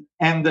 and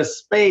the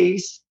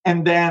space,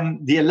 and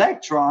then the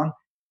electron,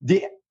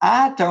 the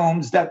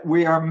atoms that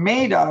we are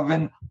made of,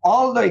 and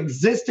all the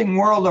existing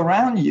world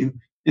around you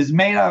is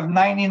made of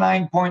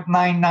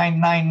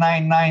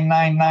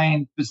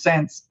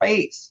 99.9999999%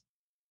 space.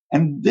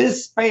 And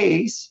this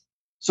space,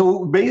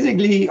 so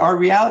basically our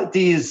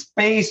reality is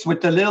space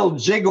with a little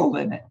jiggle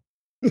in it.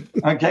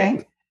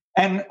 Okay?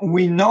 And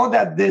we know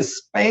that this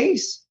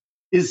space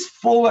is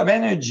full of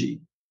energy.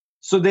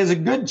 So there's a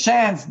good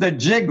chance the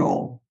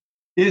jiggle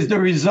is the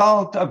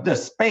result of the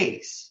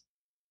space,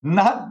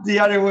 not the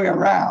other way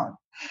around.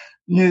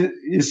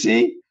 You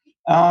see?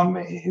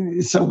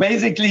 So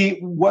basically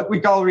what we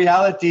call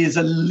reality is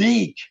a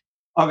leak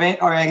of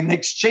or an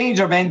exchange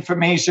of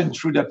information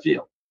through the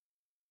field.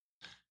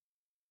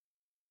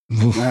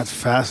 That's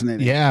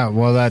fascinating. Yeah,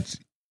 well,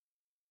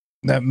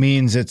 that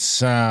means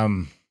it's it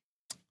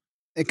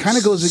kind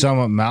of goes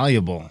somewhat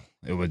malleable,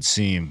 it would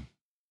seem.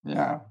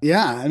 Yeah.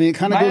 I mean, it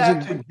kind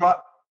of goes.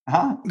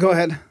 Go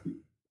ahead.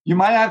 You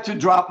might have to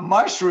drop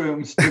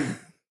mushrooms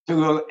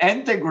to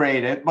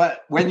integrate it,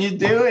 but when you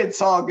do,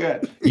 it's all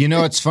good.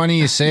 It's funny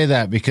you say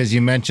that because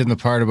you mentioned the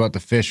part about the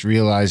fish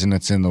realizing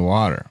it's in the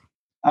water.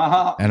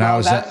 And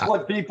that's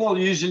what people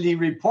usually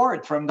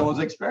report from those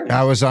experiences.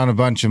 I was on a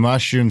bunch of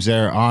mushrooms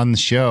there on the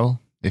show.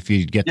 If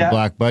you get the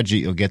black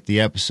budget, you'll get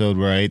the episode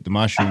where I ate the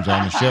mushrooms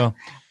on the show.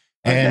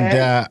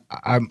 Okay.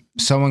 And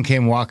someone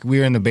came we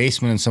were in the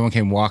basement and someone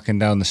came walking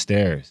down the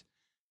stairs.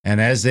 And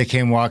as they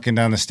came walking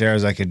down the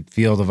stairs, I could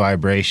feel the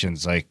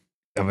vibrations of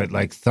it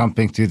like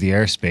thumping through the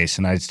airspace.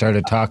 And I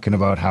started talking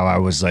about how I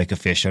was like a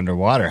fish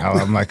underwater, how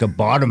I'm like a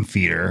bottom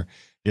feeder,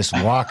 just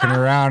walking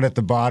around at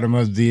the bottom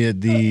of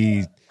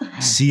the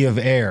sea of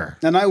air.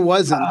 And I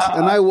wasn't.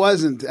 And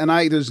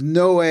there's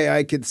no way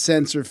I could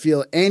sense or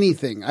feel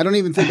anything. I don't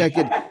even think I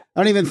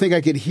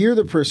could hear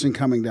the person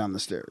coming down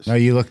the stairs. No,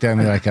 you looked at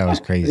me like I was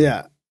crazy.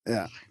 Yeah.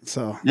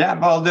 So. Yeah,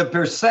 well, the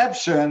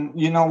perception,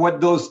 what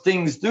those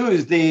things do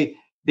is they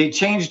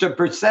change the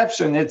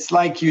perception. It's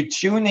like you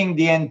tuning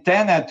the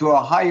antenna to a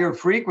higher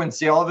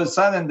frequency. All of a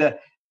sudden, the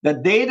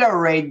data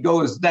rate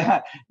goes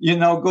down,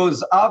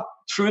 goes up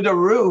through the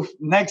roof.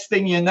 Next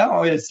thing you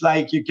know, it's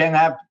like you can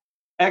have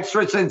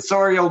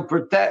extrasensorial,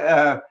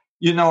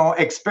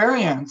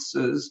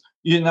 experiences,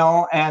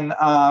 and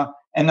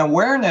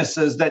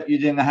awarenesses that you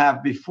didn't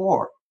have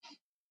before.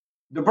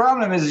 The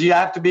problem is you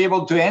have to be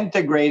able to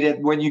integrate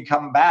it when you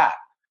come back,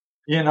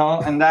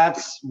 and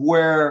that's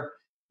where,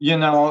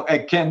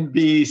 it can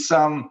be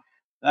some,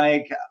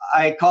 like,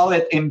 I call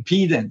it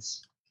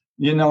impedance,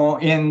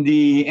 in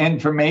the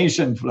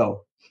information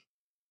flow.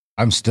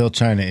 I'm still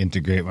trying to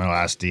integrate my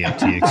last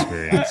DMT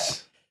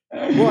experience.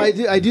 Well,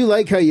 I do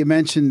like how you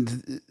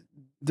mentioned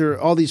there are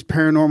all these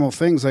paranormal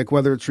things, like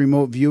whether it's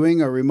remote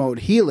viewing or remote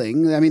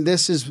healing. I mean,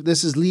 this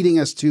is leading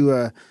us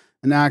to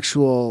an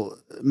actual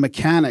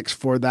mechanics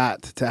for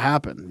that to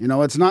happen.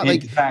 It's not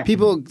like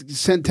people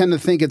tend to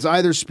think it's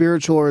either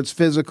spiritual or it's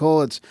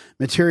physical, it's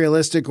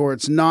materialistic or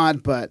it's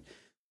not. But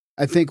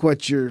I think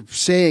what you're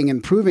saying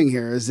and proving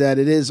here is that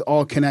it is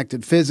all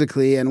connected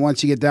physically. And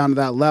once you get down to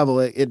that level,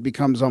 it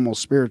becomes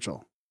almost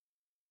spiritual.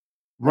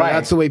 Right.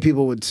 That's the way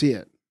people would see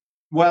it.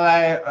 Well,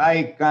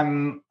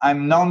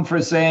 I'm known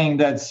for saying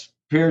that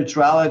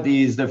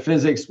spirituality is the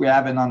physics we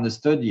haven't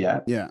understood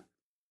yet. Yeah.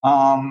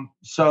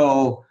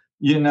 So,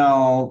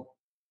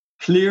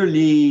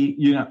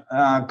 clearly,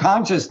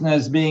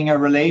 consciousness being a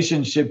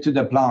relationship to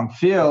the Planck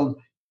field,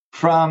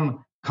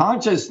 from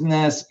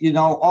consciousness,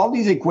 all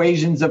these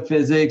equations of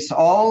physics,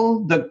 all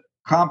the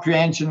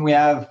comprehension we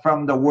have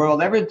from the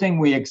world, everything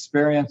we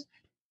experience,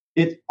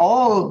 it's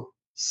all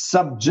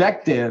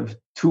subjective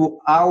to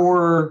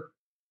our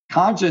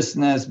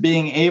consciousness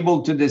being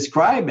able to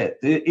describe it.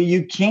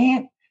 You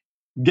can't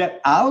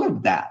get out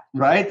of that,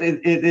 right?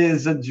 It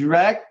is a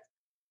direct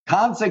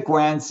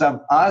consequence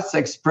of us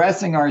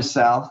expressing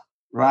ourselves,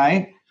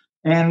 right?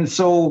 And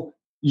so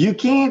you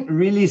can't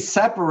really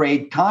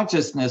separate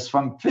consciousness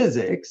from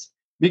physics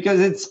because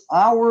it's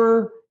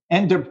our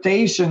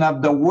interpretation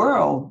of the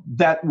world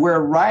that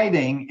we're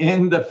writing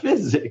in the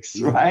physics,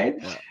 right?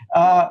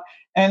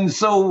 And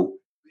so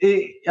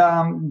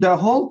the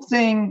whole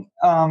thing,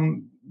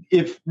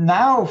 if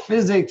now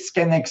physics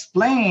can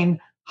explain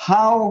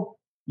how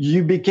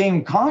you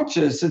became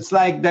conscious, it's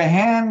like the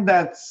hand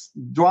that's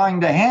drawing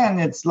the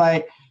hand. It's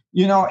like,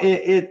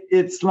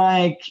 it's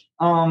like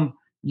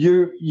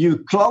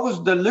you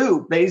close the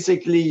loop.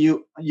 Basically,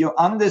 you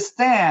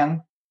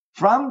understand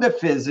from the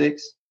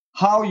physics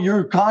how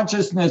your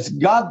consciousness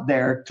got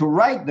there to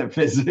write the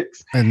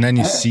physics. And then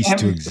you cease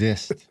to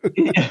exist.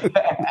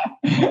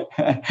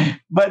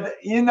 But,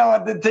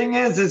 the thing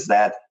is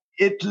that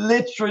it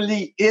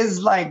literally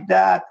is like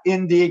that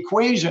in the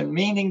equation,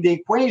 meaning the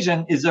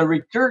equation is a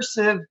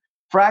recursive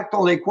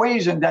fractal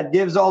equation that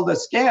gives all the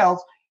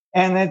scales.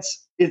 And it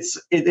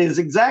is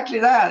exactly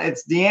that.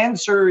 It's the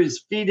answer is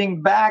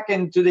feeding back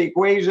into the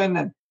equation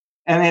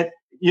and it,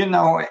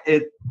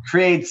 it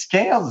creates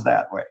scales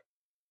that way.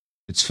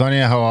 It's funny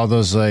how all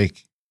those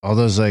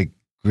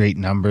great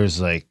numbers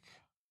like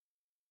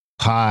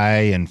pi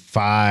and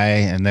phi,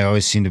 and they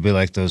always seem to be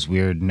like those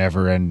weird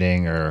never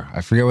ending, or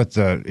I forget what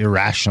the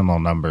irrational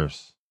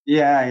numbers.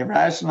 Yeah,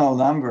 irrational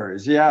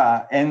numbers.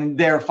 Yeah. And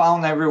they're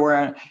found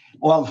everywhere.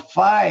 Well,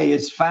 phi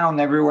is found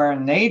everywhere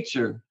in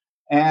nature.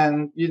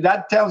 And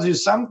that tells you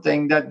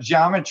something, that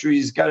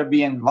geometry's got to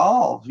be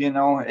involved.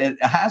 It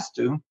has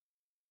to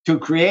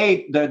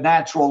create the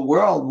natural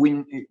world.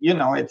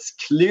 It's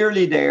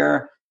clearly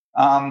there.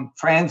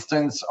 For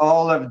instance,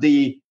 all of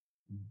the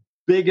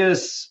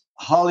biggest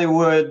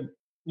Hollywood,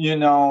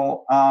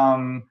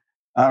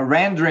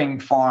 rendering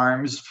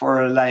farms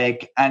for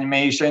like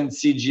animation,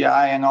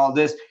 CGI, and all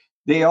this,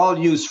 they all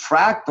use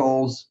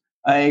fractals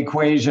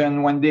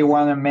equation when they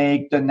want to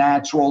make the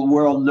natural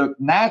world look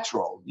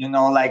natural.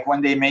 Like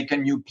when they make a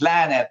new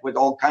planet with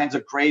all kinds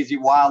of crazy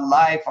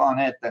wildlife on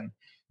it, and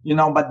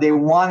but they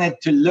want it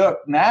to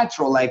look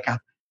natural, like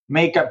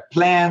make a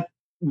plant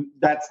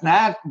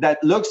that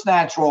looks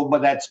natural,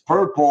 but that's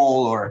purple,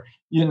 or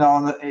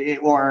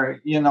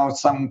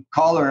some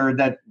color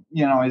that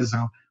is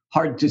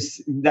hard to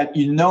see, that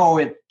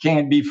it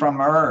can't be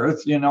from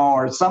Earth,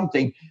 or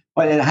something,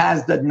 but it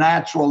has the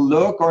natural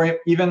look. Or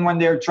even when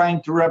they're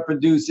trying to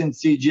reproduce in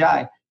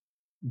CGI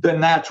the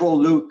natural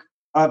look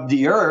of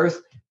the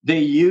Earth, they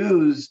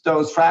use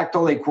those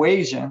fractal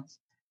equations,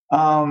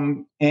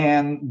 and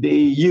they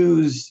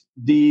use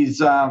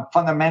these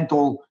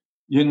fundamental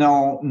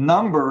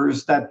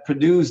numbers that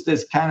produce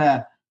this kind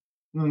of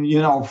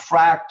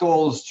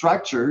fractal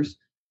structures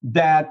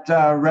that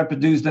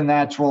reproduce the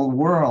natural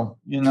world.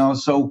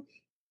 So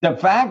the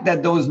fact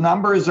that those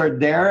numbers are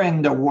there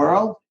in the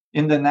world,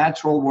 in the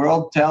natural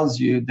world, tells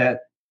you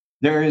that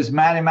there is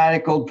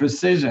mathematical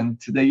precision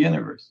to the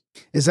universe.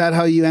 Is that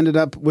how you ended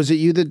up? Was it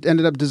you that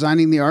ended up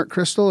designing the art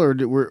crystal,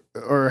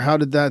 or how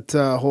did that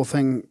whole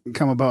thing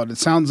come about? It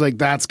sounds like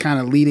that's kind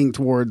of leading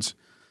towards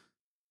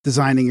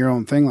designing your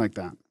own thing like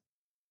that.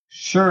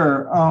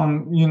 Sure.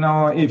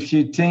 If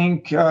you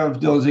think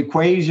of those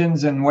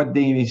equations and what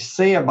they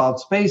say about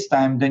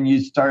space-time, then you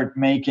start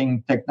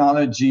making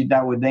technology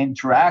that would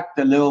interact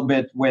a little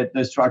bit with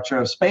the structure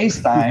of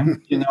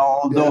space-time,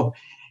 although,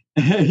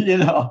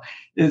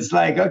 it's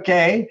like,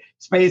 okay,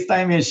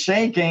 space-time is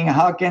shaking.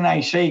 How can I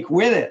shake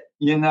with it?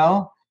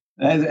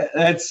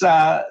 Let's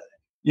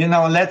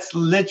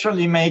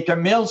literally make a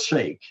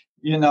milkshake,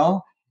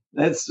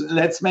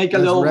 let's make a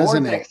little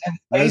vortex in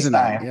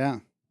space-time. Yeah.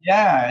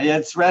 Yeah,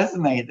 it's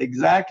resonate,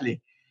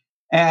 exactly.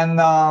 And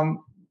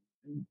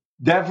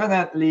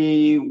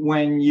definitely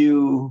when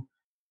you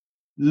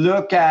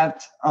look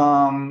at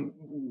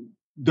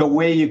the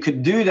way you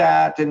could do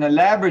that in a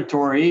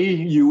laboratory,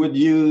 you would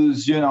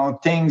use,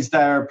 things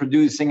that are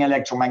producing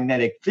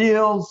electromagnetic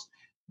fields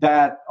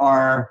that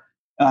are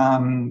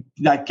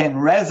that can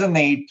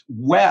resonate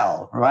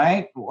well,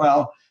 right?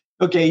 Well,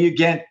 okay, you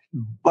get a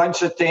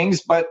bunch of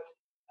things, but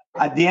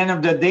at the end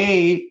of the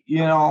day,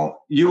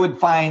 you would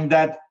find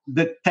that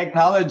the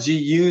technology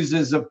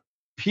uses a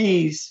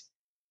piece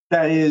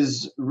that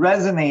is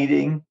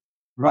resonating,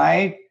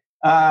 right,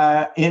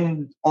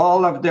 in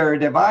all of their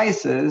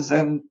devices,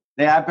 and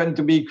they happen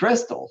to be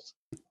crystals,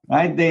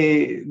 right?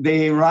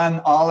 They run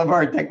all of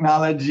our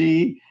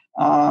technology,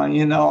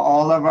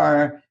 all of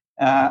our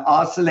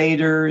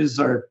oscillators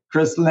or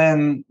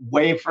crystalline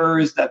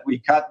wafers that we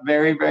cut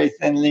very, very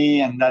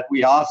thinly and that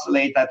we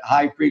oscillate at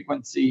high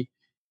frequency.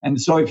 And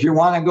so if you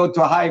want to go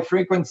to a high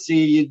frequency,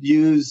 you'd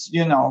use,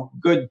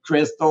 good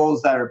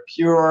crystals that are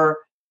pure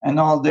and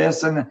all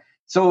this. And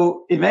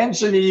so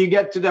eventually you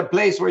get to the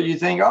place where you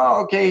think,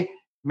 oh, okay,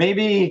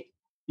 maybe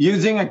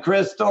using a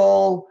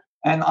crystal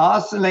and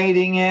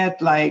oscillating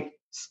it, like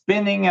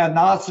spinning an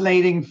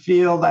oscillating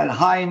field at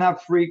high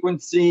enough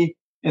frequency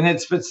in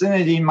its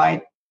vicinity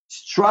might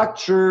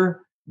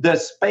structure the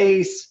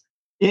space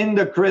in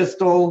the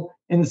crystal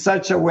in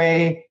such a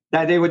way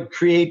that it would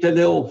create a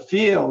little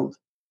field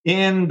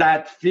in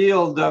that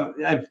field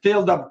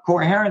of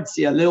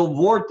coherency, a little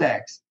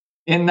vortex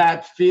in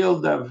that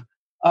field of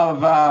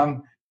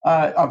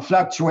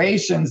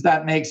fluctuations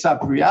that makes up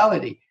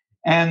reality.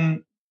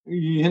 And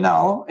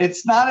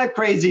it's not a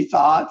crazy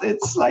thought.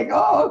 It's like,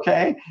 oh,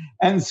 okay.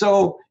 And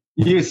so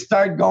you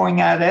start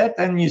going at it,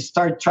 and you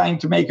start trying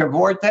to make a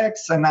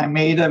vortex. And I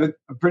made a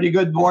pretty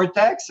good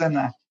vortex,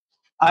 and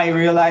I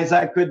realized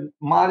I could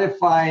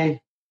modify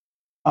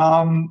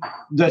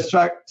the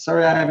structure.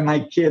 Sorry, I have my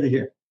kid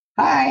here.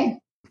 Hi.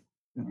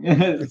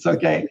 It's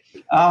okay.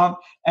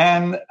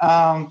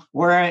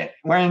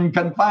 We're in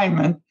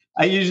confinement.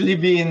 I usually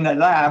be in the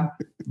lab,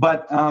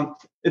 but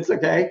it's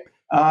okay.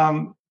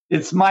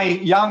 It's my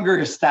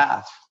younger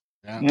staff,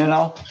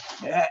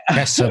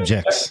 Test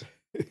subjects.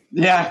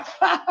 Yeah.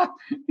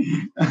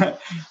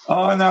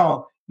 Oh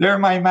no, they're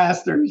my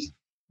masters.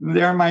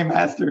 They're my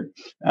master.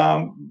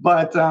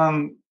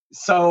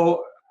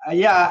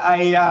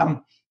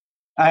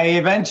 I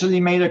eventually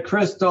made a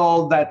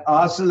crystal that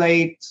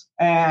oscillates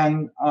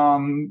and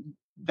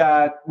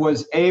that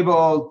was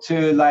able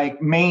to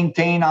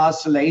maintain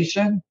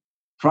oscillation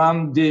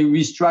from the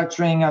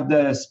restructuring of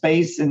the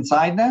space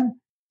inside them,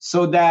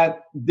 so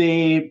that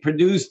they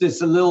produce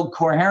this little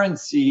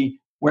coherency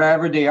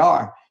wherever they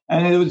are.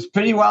 And it was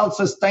pretty well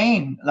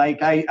sustained.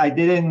 I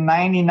did it in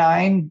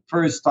 99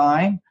 first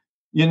time,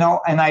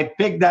 and I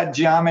picked that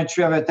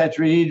geometry of a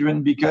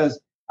tetrahedron because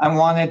I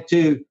wanted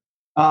to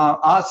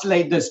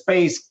oscillate the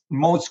space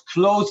most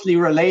closely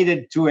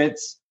related to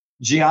its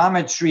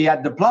geometry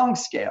at the Planck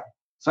scale.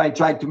 So I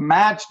tried to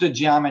match the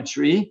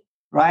geometry,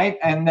 right?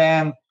 And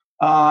then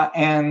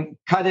and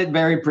cut it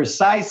very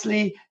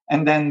precisely,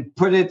 and then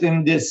put it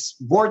in this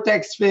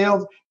vortex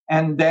field,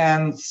 and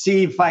then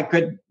see if I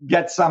could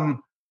get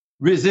some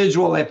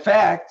residual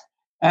effect.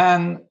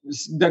 And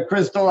the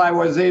crystal I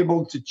was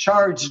able to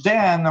charge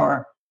then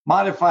or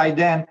modify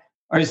then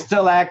are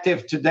still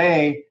active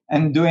today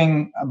and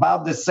doing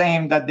about the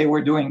same that they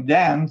were doing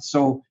then.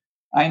 So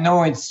I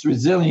know it's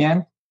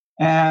resilient.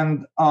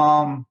 And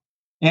the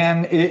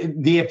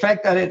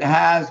effect that it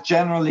has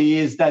generally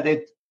is that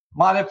it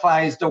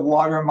modifies the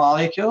water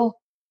molecule,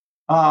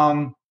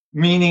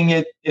 meaning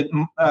it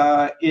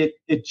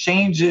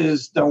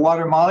changes the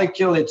water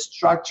molecule, it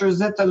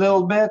structures it a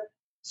little bit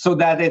so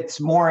that it's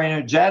more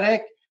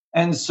energetic.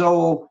 And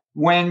so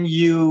when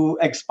you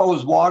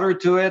expose water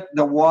to it,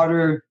 the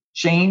water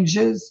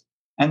changes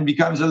and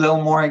becomes a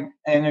little more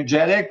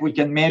energetic. We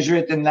can measure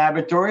it in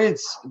laboratory.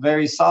 It's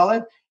very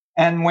solid.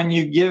 And when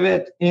you give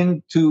it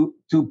into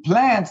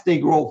plants, they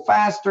grow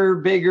faster,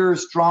 bigger,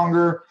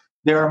 stronger.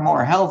 They're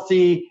more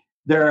healthy.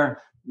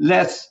 They're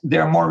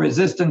more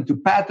resistant to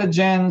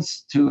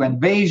pathogens, to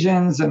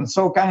invasions. And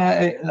so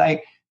kind of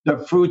like the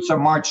fruits are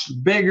much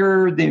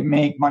bigger. They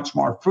make much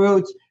more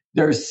fruits.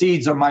 Their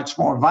seeds are much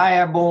more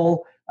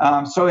viable.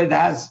 So it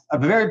has a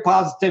very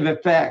positive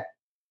effect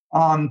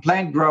on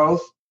plant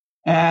growth,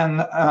 and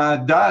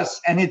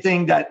thus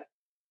anything that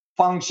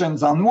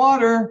functions on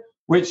water,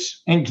 which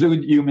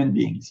include human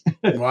beings.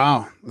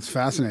 Wow, that's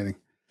fascinating.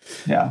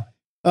 Yeah.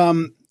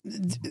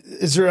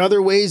 Is there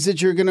other ways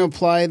that you're going to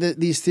apply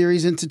these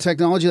theories into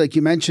technology? Like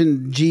you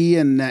mentioned G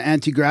and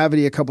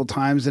anti-gravity a couple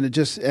times, and it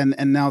just and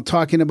now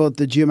talking about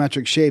the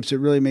geometric shapes, it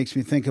really makes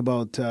me think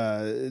about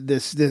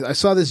this. I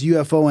saw this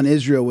UFO in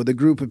Israel with a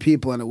group of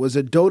people, and it was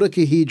a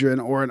dodecahedron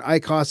or an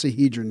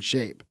icosahedron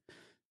shape,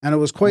 and it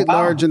was quite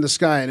large in the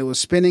sky, and it was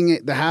spinning.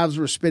 The halves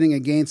were spinning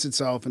against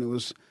itself, and it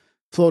was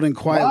floating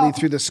quietly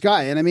through the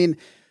sky. And I mean,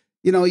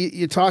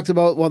 you talked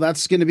about, well,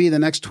 that's going to be the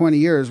next 20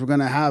 years. We're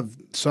going to have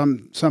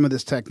some of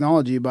this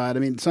technology, but I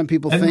mean, some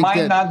people think it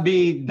might not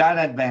be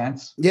that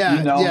advanced.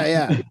 Yeah,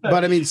 yeah.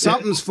 But I mean,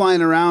 something's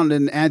flying around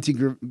in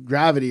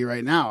anti-gravity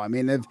right now. I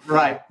mean,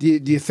 right. Do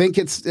you think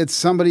it's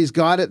somebody's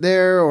got it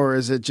there, or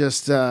is it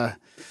just? Do you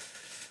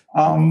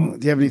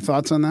have any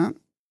thoughts on that?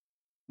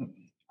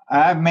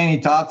 I have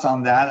many thoughts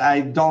on that.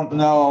 I don't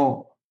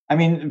know. I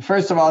mean,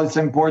 first of all, it's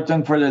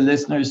important for the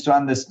listeners to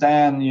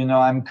understand,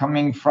 I'm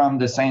coming from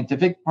the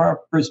scientific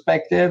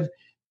perspective,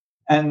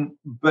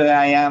 but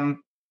I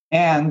am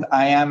an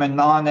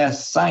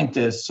honest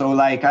scientist. So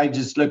I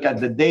just look at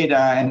the data,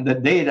 and the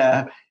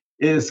data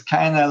is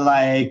kind of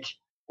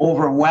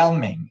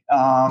overwhelming.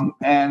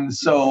 And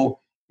so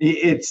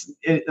it's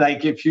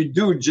like, if you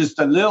do just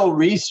a little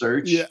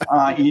research,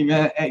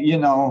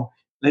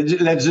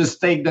 let's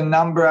just take the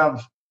number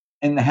of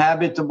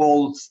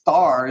inhabitable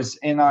stars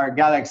in our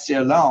galaxy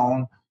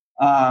alone,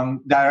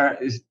 that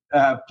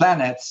are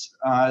planets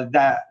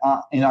that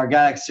in our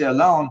galaxy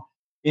alone.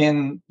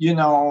 In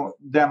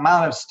the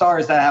amount of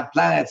stars that have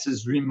planets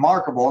is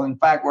remarkable. In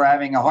fact, we're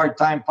having a hard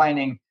time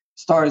finding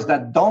stars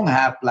that don't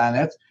have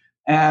planets,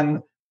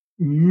 and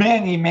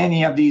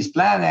many of these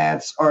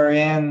planets are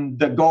in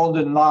the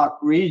Golden Lock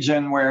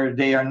region, where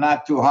they are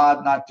not too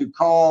hot, not too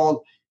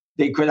cold.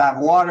 They could have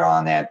water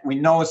on it. We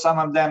know some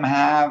of them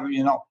have.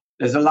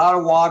 There's a lot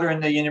of water in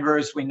the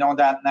universe. We know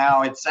that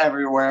now. It's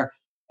everywhere.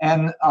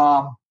 And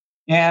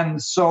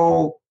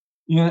so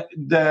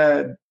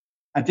the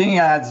I think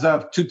as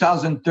of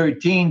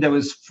 2013, there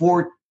was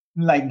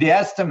the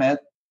estimate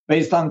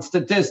based on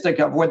statistic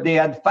of what they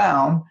had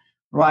found,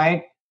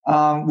 right,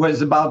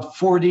 was about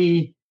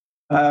 40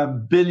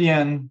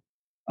 billion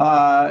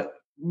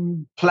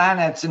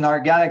planets in our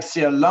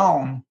galaxy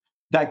alone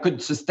that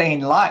could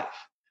sustain life.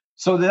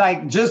 So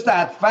just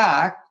that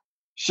fact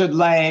should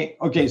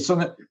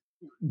so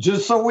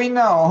just so we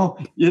know,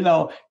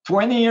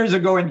 20 years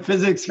ago in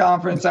physics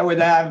conference, I would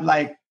have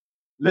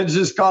let's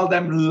just call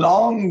them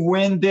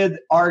long-winded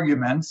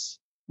arguments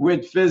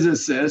with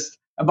physicists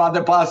about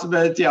the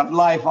possibility of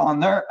life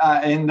on Earth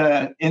in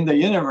the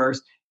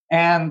universe.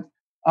 And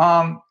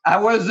I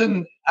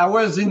wasn't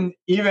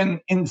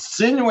even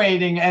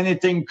insinuating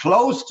anything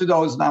close to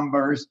those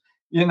numbers.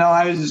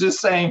 I was just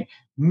saying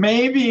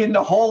maybe in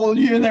the whole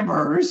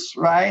universe,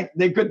 right,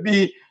 there could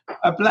be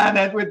a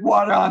planet with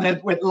water on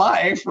it with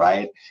life,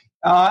 right?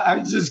 I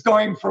was just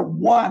going for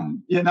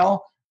one,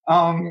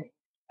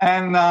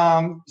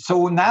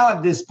 so now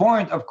at this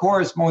point, of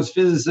course, most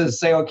physicists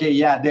say, okay,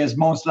 yeah, there's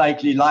most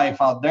likely life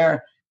out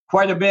there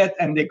quite a bit,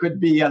 and there could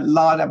be a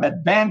lot of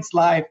advanced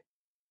life.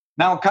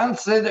 Now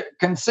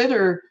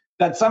consider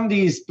that some of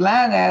these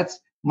planets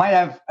might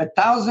have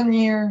 1,000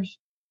 years,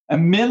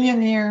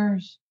 1,000,000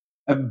 years,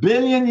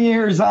 1,000,000,000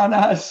 years on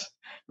us,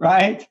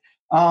 right?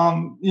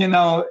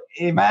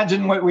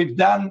 Imagine what we've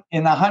done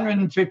in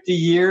 150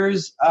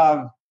 years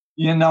of,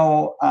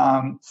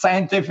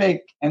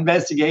 scientific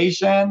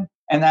investigation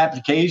and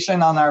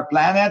application on our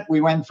planet.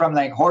 We went from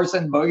horse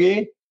and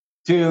buggy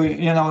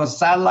to,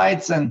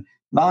 satellites and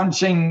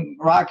launching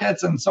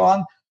rockets and so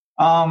on.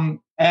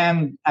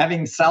 And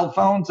having cell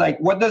phones,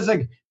 what does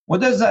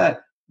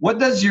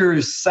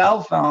your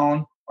cell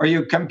phone or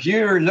your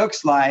computer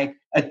looks like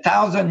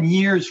 1,000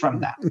 years from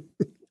now,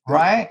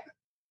 right?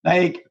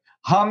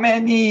 How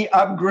many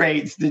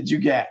upgrades did you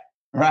get,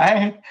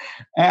 right?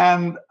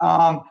 And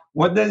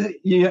what does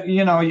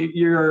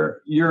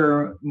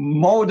your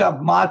mode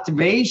of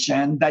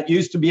motivation that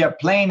used to be a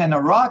plane and a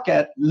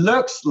rocket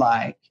looks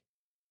like,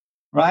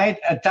 right?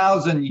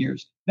 1,000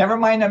 years. Never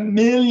mind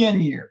 1,000,000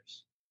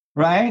 years,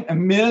 right?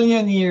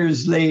 1,000,000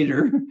 years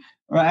later,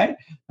 right?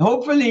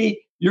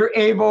 Hopefully you're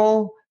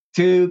able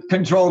to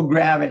control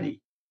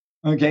gravity.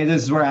 Okay,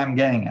 this is where I'm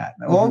getting at.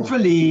 Mm-hmm.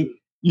 Hopefully,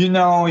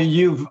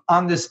 you've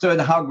understood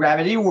how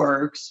gravity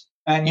works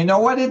and you know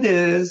what it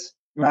is,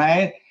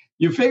 right?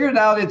 You figured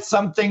out it's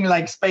something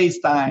like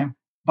space-time,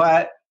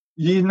 but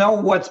you know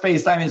what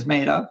space-time is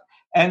made of.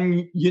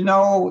 And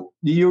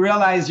you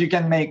realize you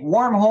can make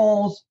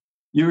wormholes.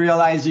 You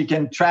realize you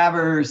can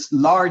traverse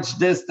large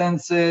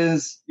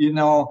distances,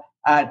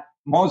 at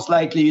most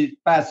likely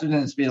faster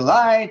than the speed of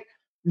light,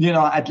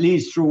 at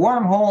least through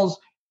wormholes.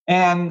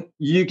 And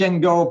you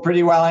can go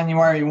pretty well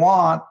anywhere you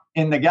want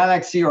in the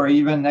galaxy or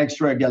even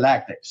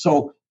extragalactic.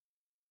 So,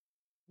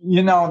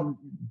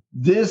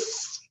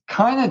 this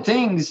kind of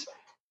things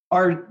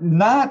are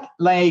not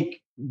if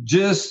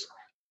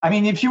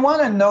you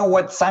want to know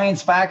what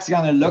science facts are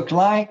going to look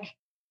like,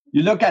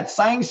 you look at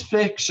science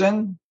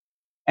fiction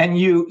and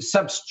you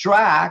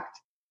subtract,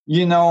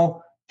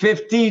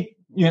 50,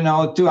 to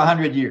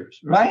 100 years,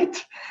 right?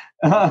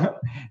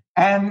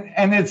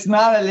 And it's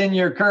not a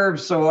linear curve.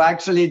 So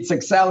actually it's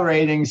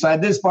accelerating. So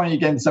at this point you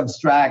can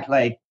subtract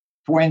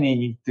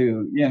 20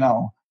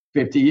 to,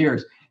 50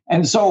 years.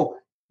 And so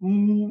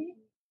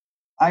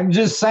I'm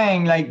just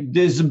saying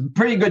there's a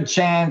pretty good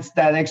chance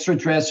that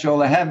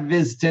extraterrestrial have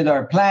visited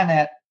our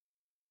planet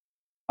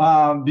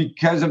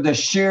because of the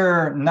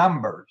sheer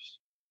numbers.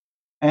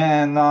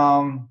 And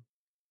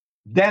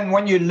then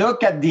when you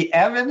look at the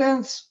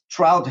evidence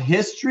throughout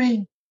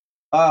history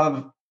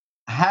of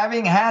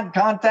having had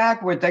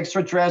contact with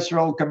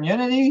extraterrestrial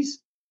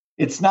communities,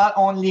 it's not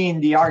only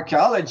in the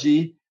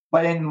archaeology,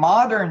 but in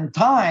modern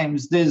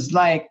times, there's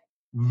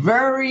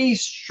very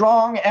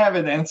strong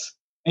evidence,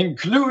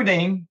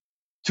 including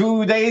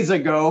 2 days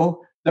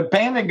ago, the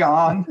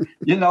Pentagon,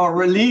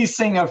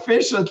 releasing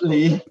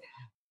officially,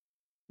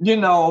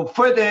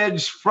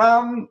 footage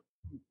from,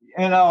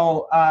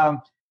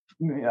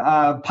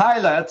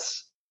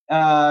 pilots,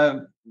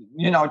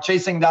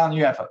 chasing down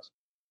UFOs.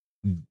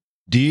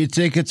 Do you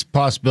think it's a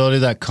possibility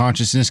that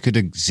consciousness could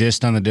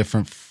exist on the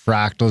different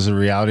fractals of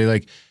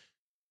reality?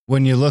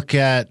 When you look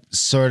at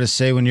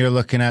when you're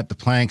looking at the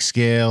Planck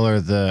scale or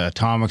the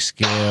atomic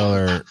scale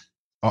or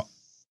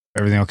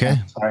everything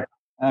okay?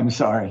 I'm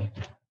sorry.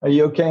 Are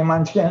you okay,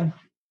 Munchkin?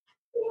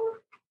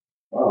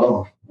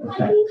 Oh,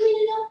 okay.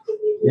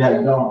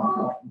 Yeah,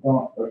 don't.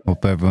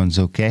 Hope everyone's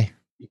okay.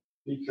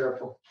 Be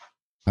careful.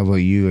 How about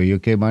you? Are you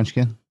okay,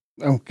 Munchkin?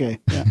 Okay.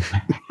 Yeah.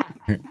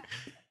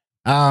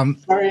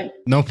 Sorry.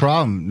 No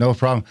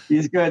problem.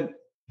 He's good.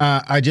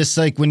 I just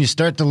when you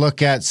start to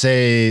look at,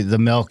 say, the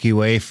Milky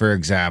Way, for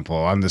example,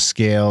 on the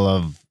scale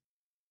of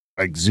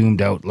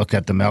zoomed out, look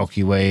at the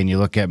Milky Way and you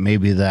look at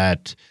maybe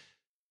that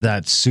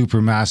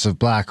supermassive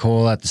black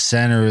hole at the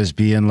center as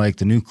being like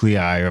the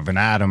nuclei of an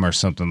atom or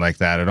something like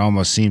that. It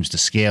almost seems to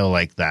scale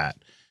like that.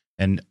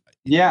 And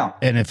yeah.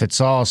 And if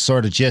it's all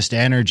sort of just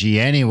energy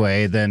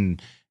anyway, then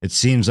it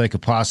seems like a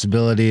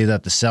possibility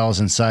that the cells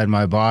inside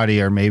my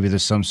body are maybe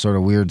there's some sort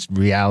of weird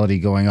reality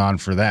going on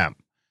for them.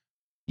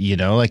 You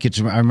know, like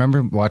I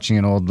remember watching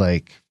an old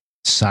like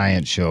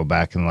science show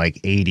back in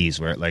like 80s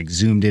where it like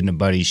zoomed into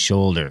Buddy's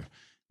shoulder.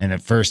 And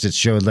at first it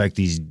showed like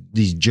these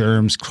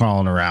germs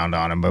crawling around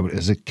on him. But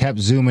as it kept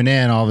zooming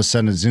in, all of a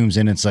sudden it zooms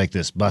in. It's like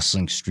this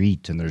bustling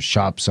street and there's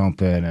shops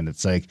open. And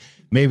it's like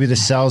maybe the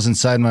cells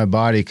inside my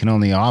body can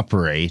only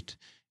operate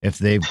if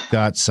they've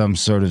got some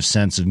sort of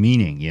sense of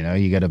meaning. You know,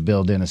 you got to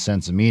build in a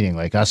sense of meaning.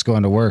 Like us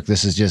going to work,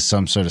 this is just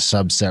some sort of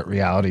subset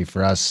reality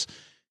for us,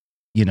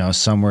 you know,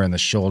 somewhere in the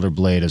shoulder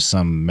blade of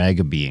some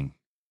mega being.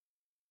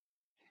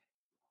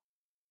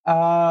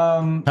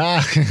 Yeah,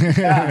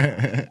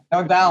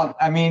 no doubt.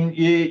 I mean,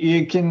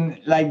 you can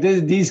like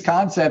these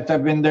concepts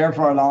have been there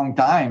for a long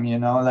time, you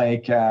know,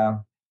 like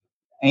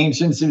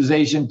ancient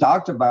civilization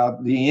talked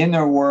about the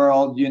inner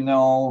world, you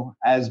know,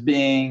 as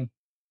being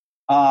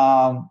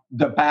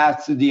the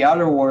path to the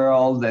other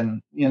world,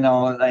 and you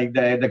know, like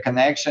the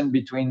connection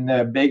between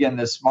the big and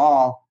the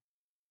small.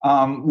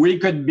 We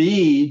could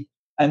be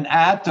an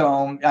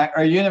atom.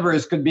 Our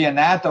universe could be an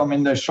atom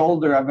in the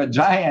shoulder of a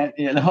giant,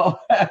 you know.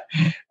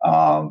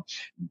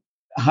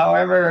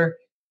 However,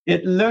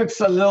 it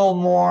looks a little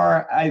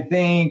more, I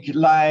think,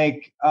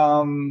 like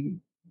how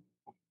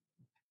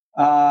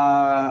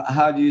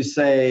do you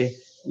say,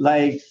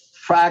 like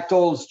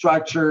fractal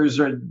structures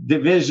or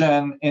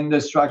division in the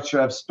structure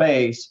of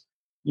space.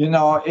 You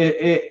know,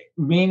 it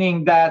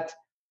meaning that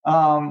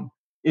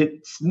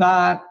it's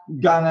not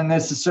gonna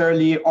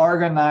necessarily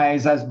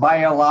organize as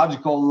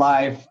biological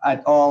life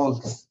at all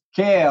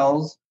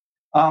scales.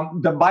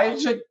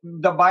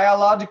 The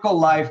biological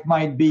life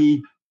might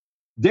be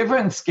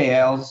different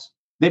scales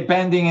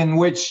depending in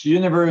which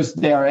universe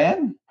they're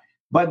in,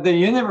 but the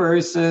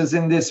universes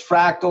in this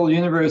fractal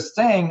universe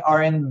thing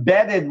are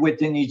embedded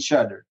within each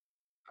other,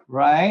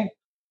 right?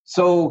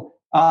 So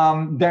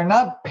they're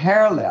not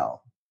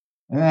parallel,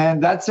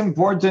 and that's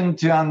important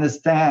to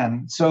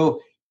understand.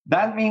 So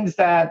that means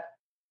that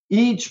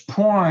each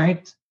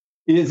point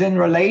is in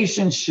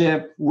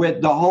relationship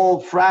with the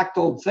whole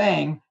fractal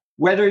thing,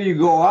 whether you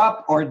go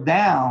up or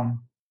down.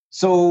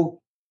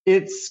 So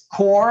it's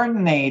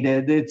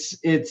coordinated.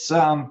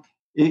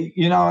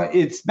 You know,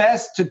 it's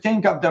best to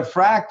think of the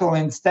fractal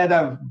instead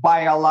of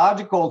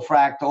biological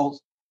fractals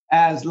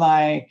as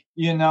like,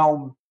 you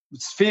know,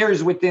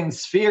 spheres within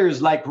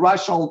spheres, like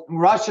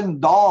Russian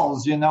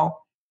dolls, you know,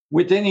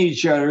 within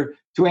each other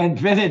to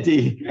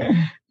infinity,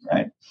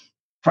 right?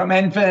 From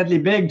infinitely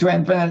big to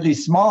infinitely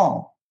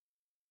small,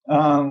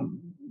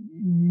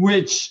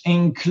 which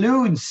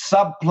includes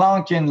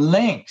sub-Planckian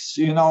links,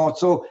 you know.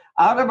 So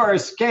out of our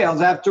scales,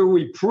 after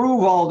we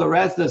prove all the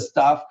rest of the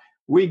stuff,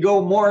 we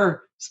go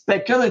more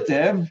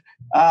speculative,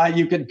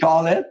 you could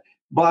call it,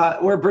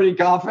 but we're pretty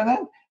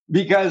confident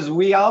because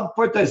we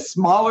output a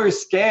smaller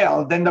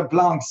scale than the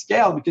Planck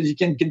scale because you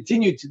can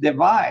continue to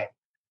divide.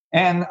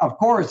 And of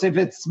course, if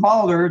it's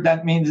smaller,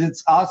 that means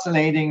it's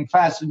oscillating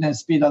faster than the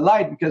speed of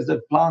light because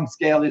the Planck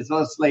scale is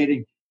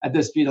oscillating at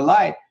the speed of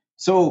light.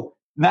 So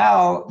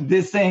now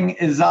this thing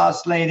is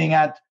oscillating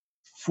at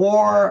 10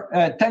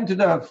 to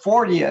the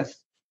 40th,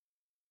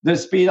 the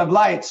speed of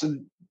light. So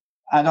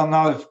I don't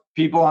know if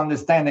people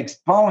understand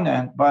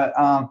exponent, but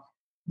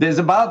there's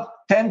about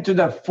 10 to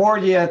the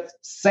 40th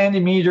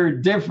centimeter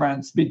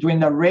difference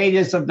between the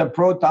radius of the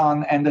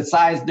proton and the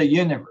size of the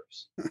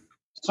universe.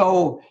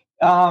 So,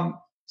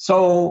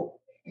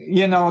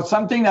 you know,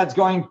 something that's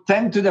going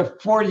 10 to the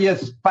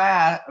 40th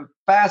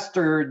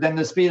faster than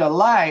the speed of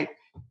light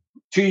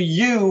to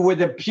you would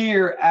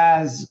appear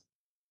as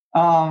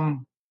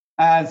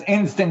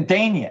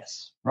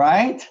instantaneous,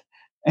 right?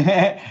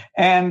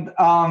 And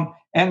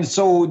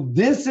so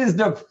this is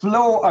the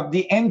flow of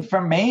the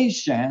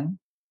information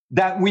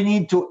that we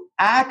need to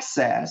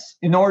access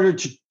in order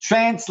to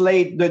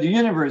translate the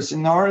universe,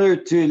 in order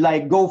to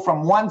like go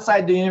from one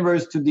side of the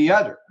universe to the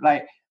other.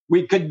 Like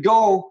we could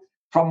go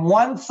from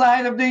one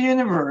side of the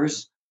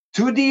universe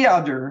to the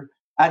other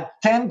at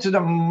 10 to the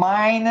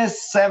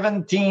minus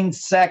 17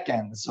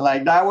 seconds.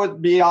 Like that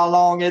would be how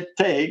long it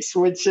takes,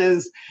 which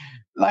is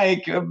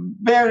like a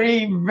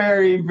very,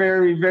 very,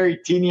 very, very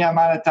teeny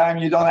amount of time.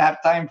 You don't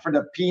have time for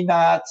the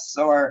peanuts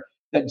or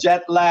the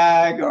jet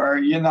lag, or,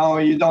 you know,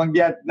 you don't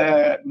get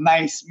the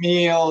nice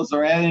meals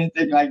or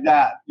anything like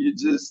that. You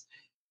just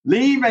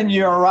leave and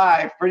you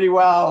arrive pretty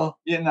well,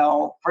 you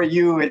know, for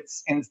you,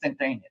 it's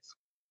instantaneous.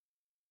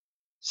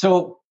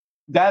 So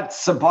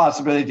that's a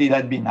possibility.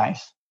 That'd be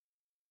nice.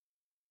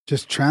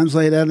 Just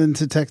translate that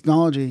into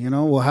technology. You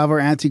know, we'll have our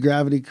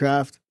anti-gravity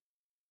craft.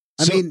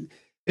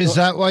 Is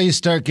that why you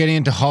start getting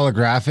into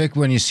holographic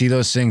when you see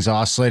those things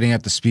oscillating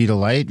at the speed of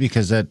light?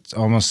 Because that's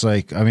almost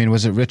like, I mean,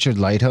 was it Richard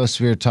Lighthouse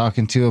we were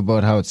talking to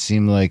about how it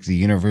seemed like the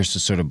universe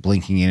is sort of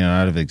blinking in and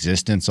out of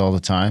existence all the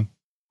time?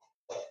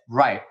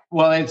 Right.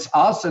 Well, it's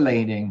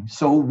oscillating.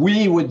 So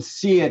we would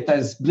see it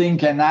as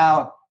blinking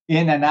out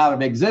in and out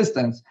of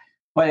existence,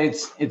 but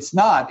it's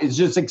not. It's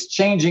just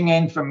exchanging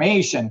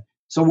information.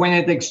 So when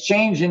it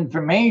exchanges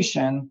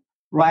information,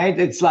 right,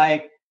 it's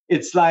like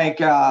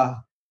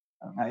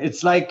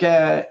it's like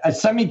a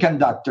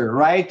semiconductor,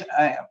 right?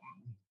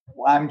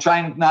 I'm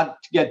trying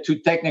not to get too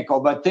technical,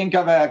 but think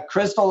of a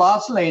crystal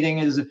oscillating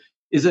is a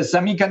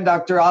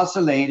semiconductor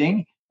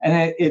oscillating,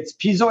 and it's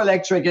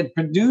piezoelectric. It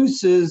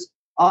produces,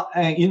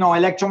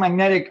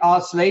 electromagnetic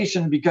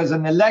oscillation because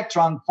an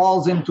electron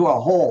falls into a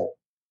hole,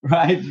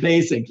 right?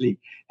 Basically,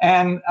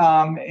 and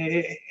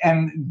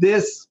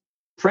this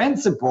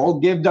principle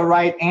give the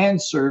right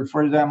answer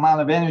for the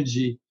amount of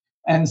energy,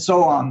 and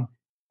so on,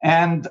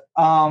 and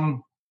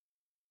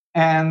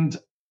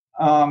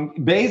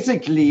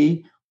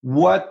basically.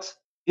 What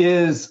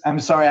is? I'm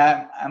sorry.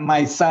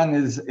 My son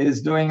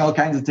is doing all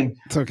kinds of things.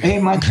 It's okay.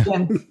 Hey,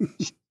 Munchkin,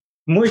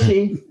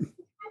 Mushy.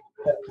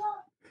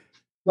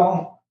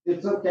 Don't.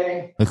 It's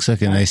okay. Looks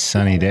like a nice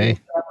sunny day.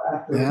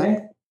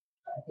 Yeah.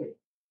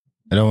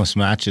 It almost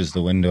matches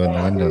the window in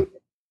the window.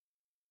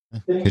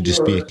 Could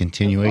just be a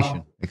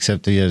continuation,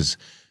 except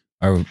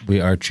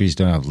our trees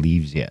don't have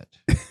leaves yet.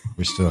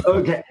 We're still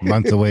a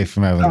month away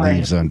from having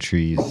leaves on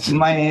trees.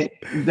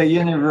 The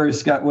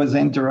universe was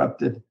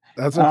interrupted.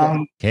 That's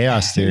okay.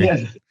 Chaos theory.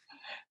 Yes.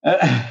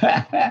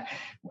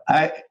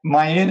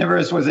 My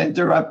universe was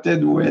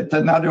interrupted with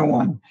another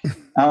one.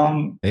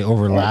 They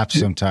overlap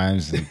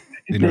sometimes. They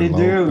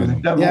do.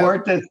 The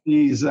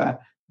vortices,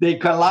 they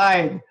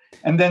collide,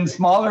 and then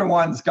smaller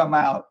ones come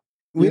out.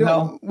 We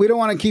don't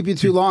want to keep you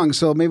too long,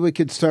 so maybe we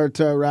could start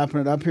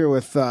wrapping it up here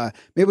with.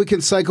 Maybe we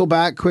can cycle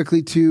back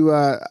quickly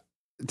to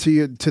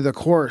the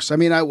course. I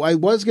mean, I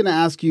was going to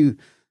ask you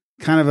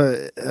kind of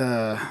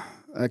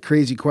a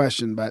crazy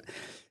question, but.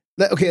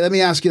 Okay, let me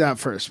ask you that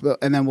first,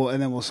 and then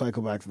we'll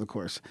cycle back to the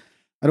course.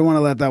 I don't want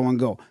to let that one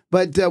go.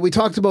 But we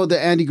talked about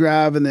the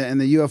anti-grav and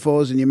the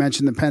UFOs, and you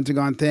mentioned the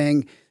Pentagon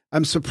thing.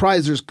 I'm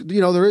surprised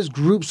there is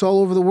groups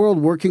all over the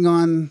world working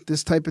on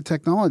this type of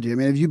technology. I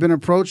mean, have you been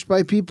approached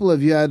by people?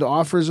 Have you had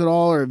offers at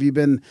all, or have you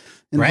been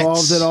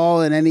involved at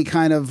all in any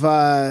kind of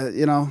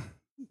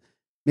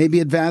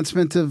maybe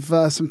advancement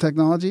of some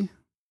technology?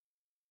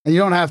 And you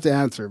don't have to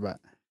answer, but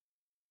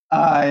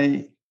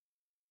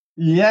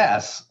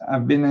yes, I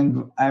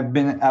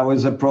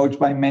was approached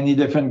by many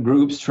different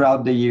groups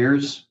throughout the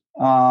years.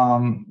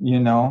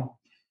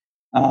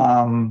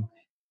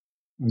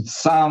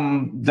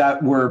 Some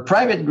that were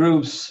private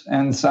groups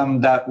and some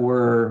that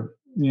were,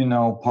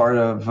 part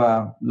of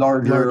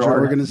larger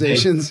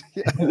organizations.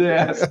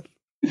 Yes.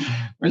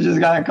 We're just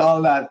going to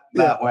call it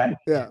that way.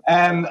 Yeah.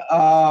 And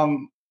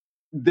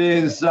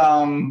there's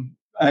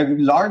a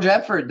large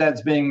effort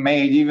that's being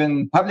made,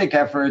 even public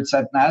efforts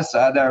at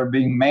NASA that are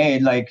being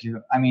made.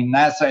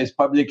 NASA is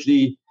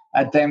publicly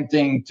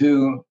attempting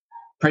to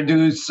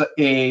produce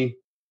a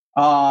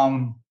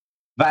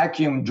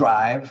vacuum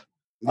drive,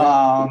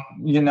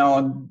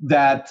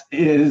 that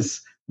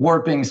is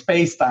warping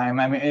space-time.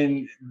 I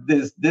mean,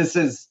 this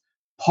is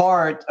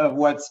part of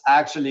what's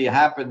actually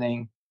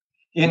happening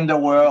in the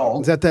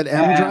world. Is that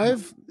M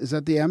drive? Is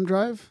that the M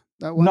drive?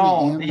 That one?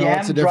 No, the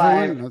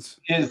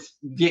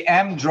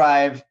M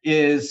drive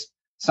is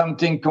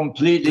something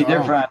completely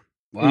different.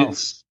 Wow.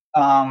 It's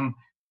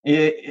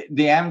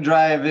the M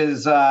drive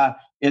is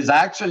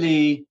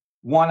actually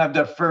one of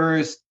the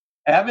first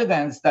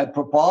evidence that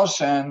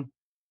propulsion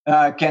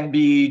can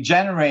be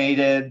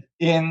generated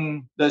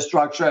in the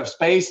structure of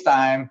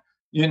space-time,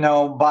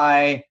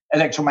 by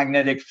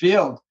electromagnetic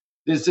field.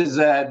 This is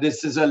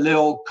a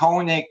little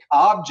conic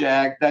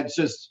object that's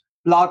just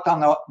blocked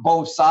on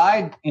both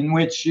sides, in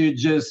which you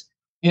just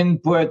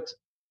input,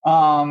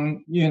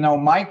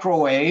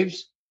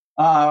 microwaves,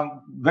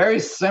 very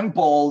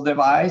simple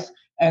device,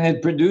 and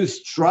it produces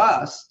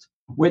thrust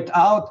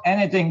without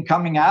anything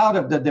coming out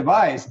of the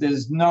device.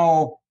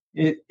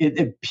 It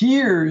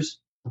appears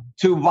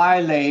to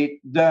violate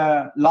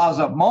the laws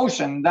of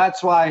motion.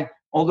 That's why,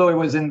 although it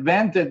was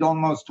invented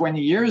almost 20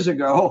 years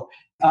ago,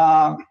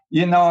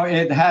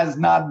 it has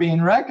not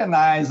been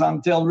recognized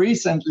until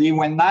recently,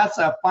 when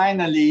NASA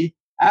finally,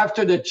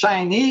 after the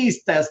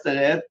Chinese tested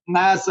it,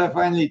 NASA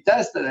finally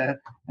tested it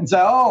and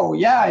said, oh,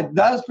 yeah, it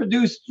does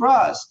produce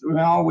thrust,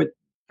 with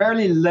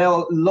fairly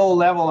low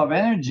level of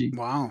energy.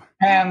 Wow.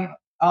 And,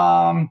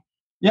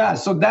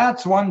 so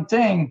that's one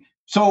thing.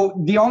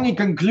 So the only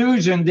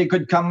conclusion they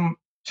could come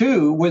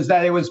to was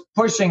that it was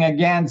pushing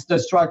against the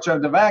structure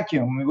of the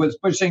vacuum. It was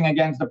pushing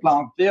against the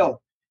Planck field.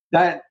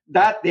 That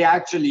they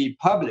actually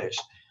published.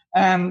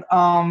 And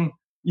but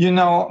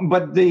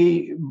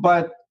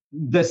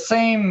the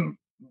same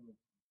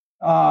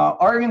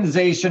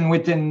organization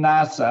within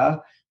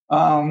NASA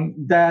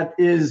that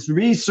is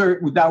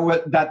research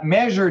that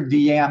measured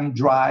the M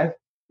drive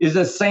is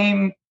the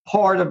same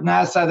part of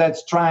NASA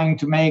that's trying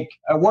to make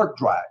a warp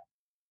drive.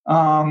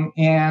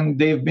 And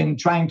they've been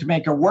trying to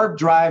make a warp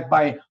drive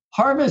by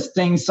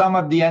harvesting some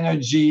of the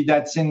energy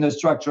that's in the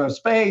structure of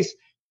space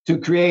to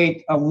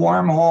create a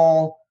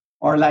wormhole,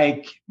 or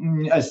like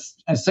a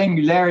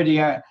singularity,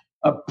 a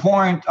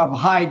point of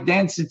high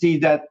density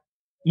that,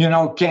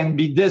 can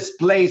be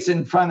displaced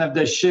in front of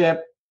the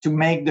ship to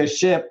make the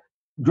ship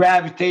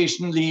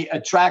gravitationally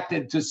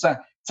attracted to some.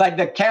 It's like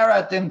the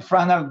carrot in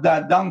front of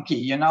the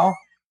donkey,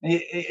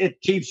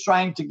 it keeps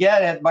trying to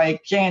get it, but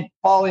it can't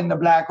fall in the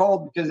black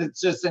hole because it's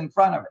just in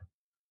front of it.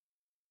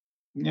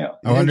 Yeah.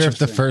 I wonder if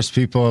the first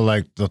people,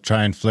 like, they'll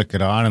try and flick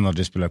it on and they'll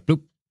just be like,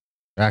 bloop,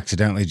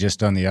 accidentally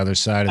just on the other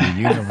side of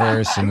the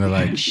universe. And they're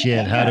like,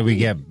 shit, how do we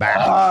get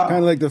back? Kind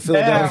of like the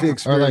Philadelphia Or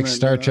experiment. like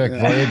Star Trek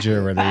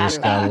Voyager, where they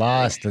just got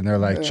lost and they're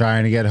like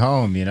trying to get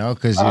home, you know?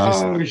 Because you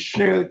just. Oh,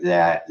 shoot.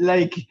 Yeah.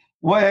 Like,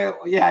 well,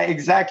 yeah,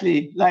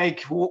 exactly.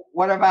 Like,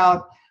 what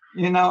about,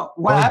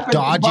 what happened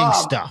dodging to Bob?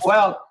 stuff.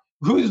 Well,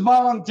 who's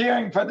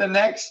volunteering for the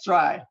next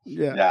try?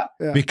 Yeah.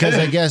 Because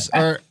I guess,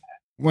 or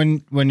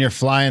when you're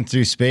flying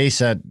through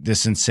space at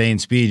this insane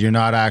speed, you're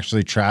not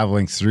actually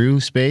traveling through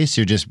space.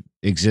 You're just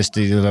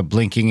existing,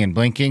 blinking and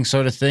blinking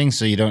sort of thing.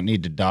 So you don't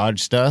need to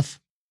dodge stuff.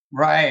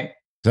 Right.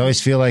 I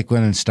always feel like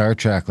when in Star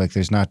Trek, like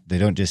they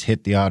don't just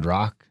hit the odd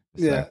rock.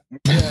 Yeah.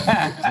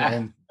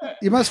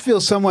 You must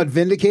feel somewhat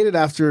vindicated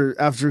after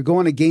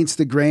going against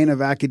the grain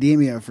of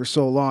academia for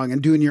so long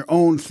and doing your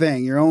own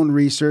thing, your own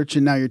research,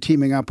 and now you're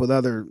teaming up with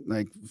other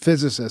like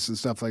physicists and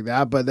stuff like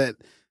that. But that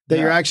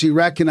you're actually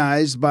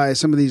recognized by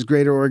some of these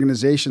greater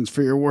organizations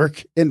for your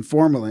work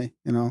informally,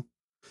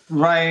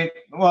 Right.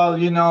 Well,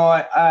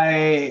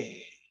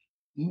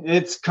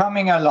 it's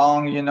coming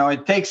along.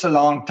 It takes a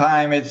long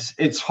time.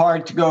 It's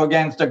hard to go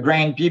against the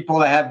grain. People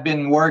that have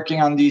been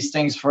working on these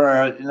things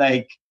for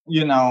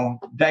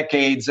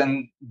decades,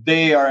 and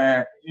they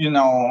are,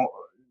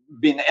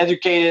 being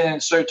educated in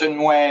a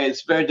certain way.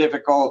 It's very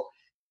difficult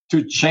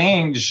to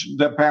change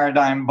the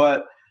paradigm,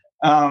 but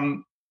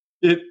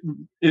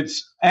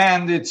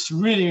it's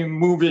really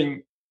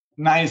moving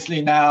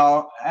nicely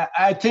now.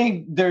 I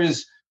think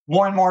there's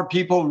more and more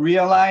people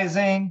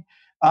realizing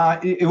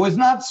it was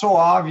not so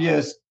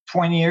obvious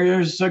 20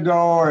 years ago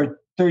or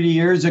 30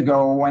 years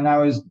ago when I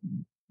was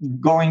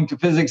going to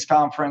physics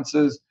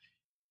conferences.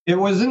 It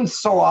wasn't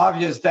so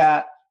obvious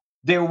that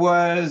there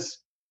was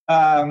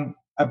a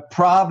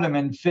problem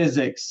in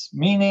physics,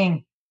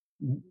 meaning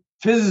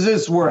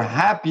physicists were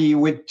happy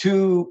with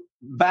two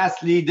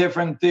vastly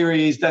different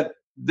theories that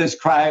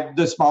described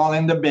the small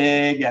and the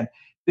big, and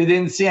they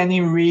didn't see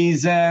any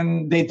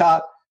reason. They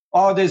thought,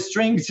 oh, the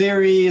string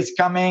theory is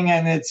coming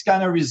and it's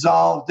going to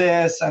resolve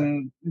this,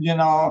 and,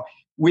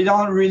 we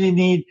don't really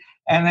need,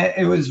 and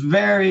it was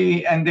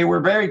and they were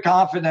very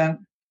confident.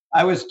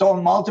 I was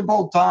told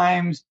multiple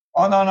times,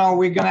 oh, no,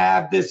 we're going to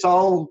have this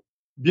all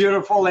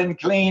beautiful and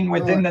clean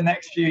within the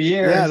next few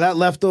years. Yeah, that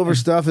leftover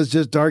stuff is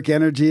just dark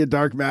energy and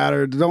dark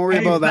matter. Don't worry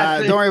about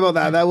that. Don't worry about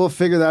that. We'll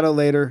figure that out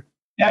later.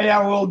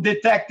 Yeah, we'll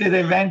detect it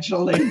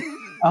eventually.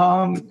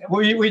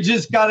 We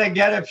just got to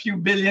get a few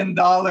 $1 billion,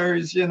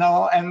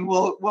 and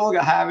we'll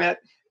have it.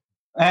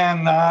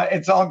 And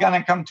it's all going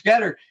to come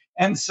together.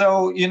 And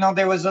so,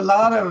 there was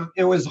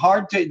there was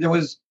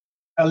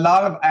a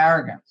lot of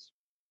arrogance,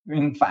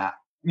 in fact,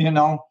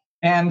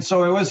 and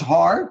so it was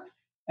hard.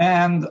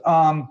 And,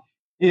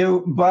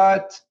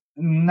 but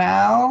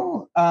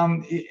now,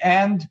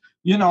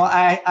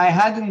 I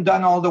hadn't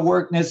done all the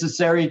work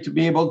necessary to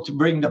be able to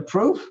bring the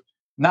proof.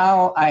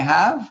 Now I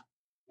have,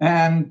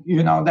 and,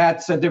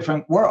 that's a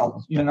different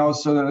world,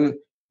 so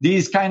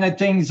these kind of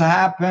things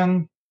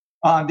happen.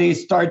 They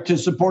start to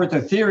support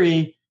a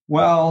theory.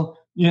 Well,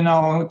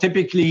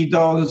 typically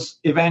those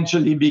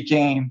eventually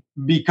become,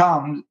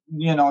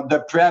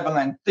 the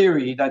prevalent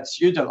theory that's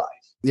utilized.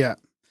 Yeah.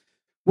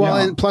 Well,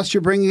 and plus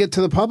you're bringing it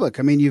to the public.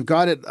 I mean, you've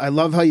got it. I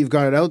love how you've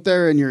got it out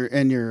there in your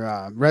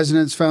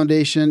Resonance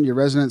Foundation, your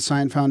Resonance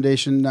Science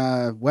Foundation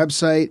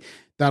website.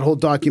 That whole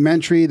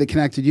documentary, The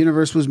Connected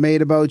Universe, was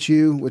made about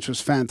you, which was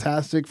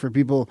fantastic for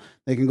people.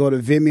 They can go to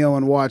Vimeo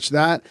and watch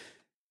that.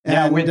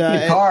 And, with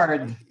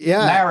Picard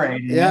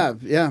narrating. Yeah.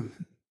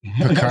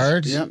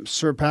 Picard? Yeah,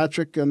 Sir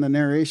Patrick on the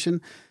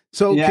narration.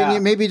 So can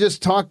you maybe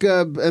just talk,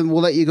 and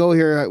we'll let you go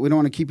here. We don't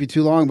want to keep you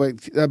too long,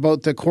 but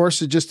about the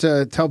courses, just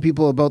to tell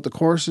people about the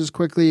courses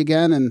quickly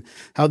again and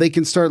how they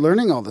can start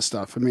learning all this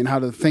stuff. I mean, how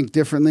to think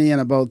differently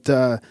and about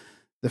the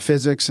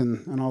physics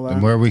and all that.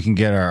 And where we can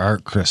get our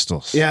art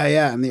crystals.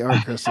 Yeah, and the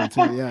art crystal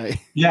too,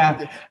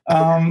 Yeah.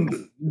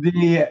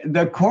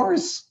 The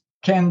course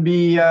can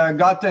be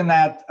gotten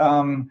at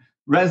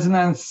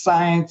Resonance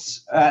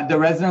Science, the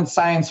Resonance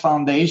Science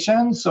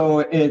Foundation. So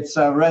it's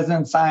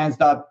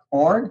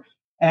resonanceScience.org.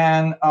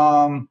 And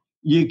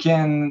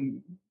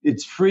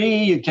it's free.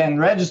 You can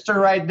register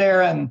right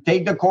there and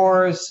take the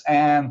course.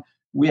 And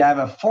we have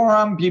a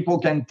forum people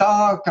can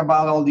talk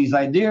about all these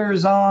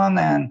ideas on.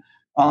 And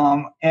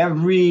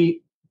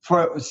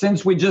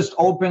since we just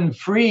opened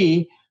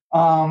free,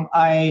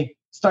 I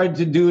started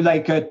to do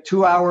like a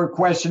 2-hour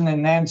question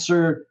and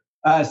answer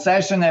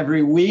session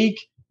every week,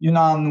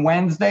 on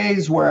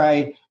Wednesdays, where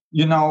I,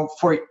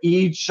 for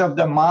each of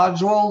the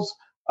modules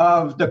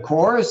of the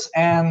course,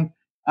 and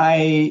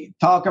I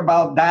talk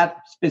about that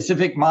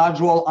specific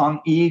module on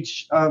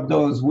each of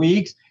those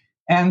weeks.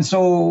 And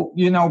so,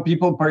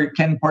 people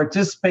can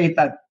participate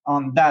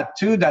on that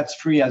too. That's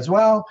free as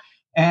well.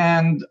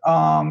 And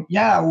we're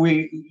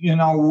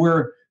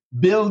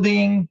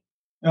building,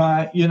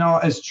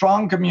 a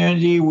strong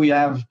community. We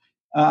have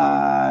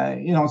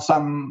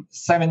some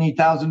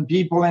 70,000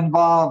 people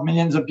involved,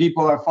 millions of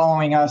people are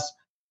following us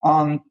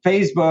on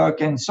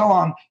Facebook and so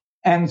on.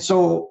 And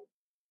so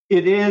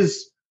it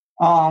is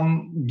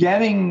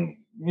getting,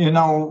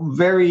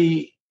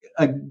 very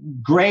a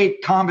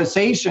great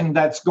conversation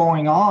that's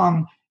going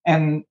on,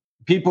 and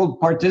people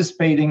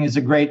participating is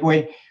a great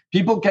way.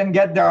 People can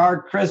get their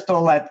art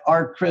crystal at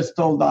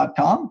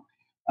artcrystal.com,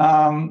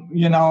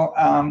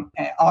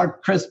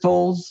 art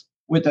crystals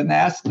with an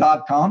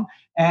s.com.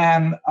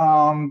 And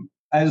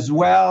as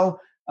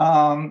well,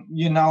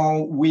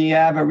 we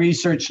have a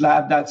research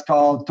lab that's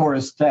called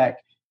Taurus Tech.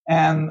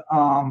 And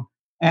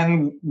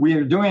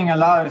we're doing a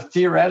lot of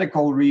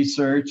theoretical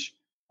research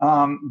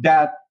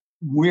that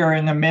we're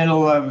in the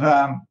middle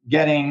of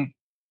getting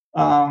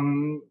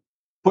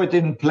put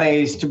in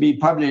place to be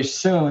published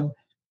soon.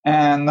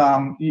 And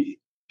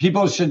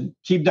people should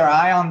keep their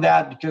eye on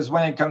that, because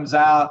when it comes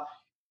out,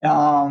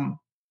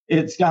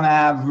 it's going to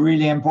have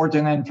really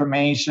important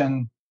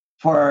information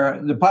for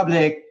the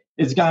public.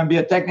 It's going to be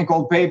a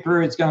technical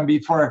paper. It's going to be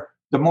for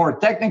the more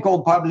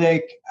technical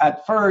public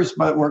at first,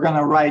 but we're going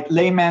to write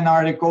layman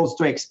articles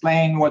to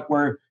explain what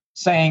we're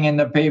saying in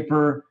the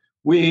paper.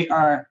 We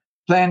are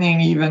planning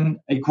even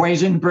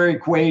equation per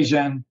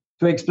equation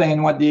to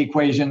explain what the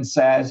equation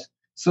says,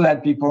 so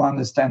that people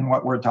understand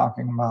what we're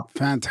talking about.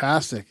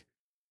 Fantastic.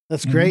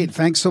 That's great.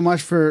 Thanks so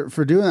much for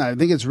doing that. I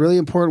think it's really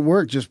important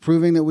work, just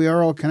proving that we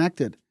are all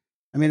connected.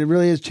 I mean, it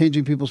really is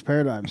changing people's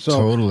paradigms. So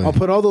Totally. I'll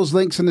put all those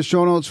links in the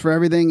show notes for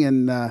everything.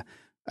 And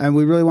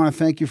we really want to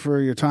thank you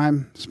for your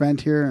time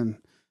spent here. And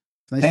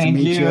it's nice Thank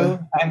to meet you.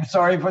 I'm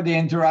sorry for the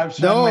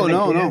interruption. No,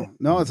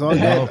 it's all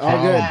good.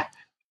 All good.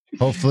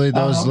 Hopefully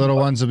those little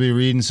ones will be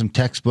reading some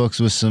textbooks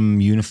with some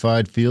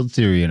unified field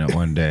theory in it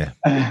one day.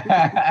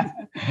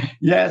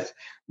 Yes,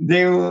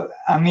 they will.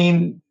 I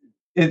mean,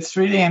 it's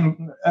really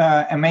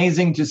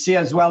amazing to see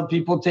as well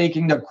people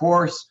taking the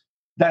course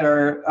that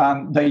are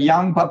the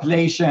young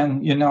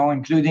population,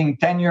 including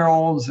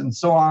 10-year-olds and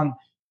so on,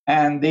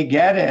 and they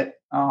get it.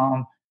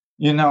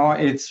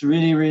 It's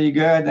really, really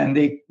good, and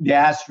they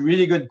ask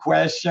really good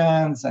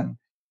questions, and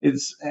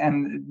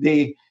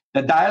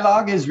the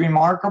dialogue is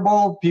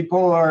remarkable.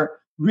 People are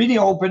really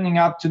opening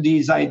up to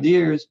these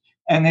ideas,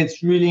 and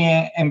it's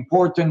really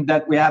important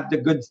that we have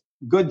the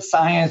good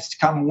science to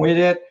come with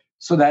it,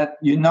 so that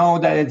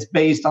that it's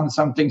based on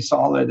something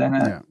solid,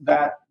 and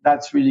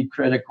that's really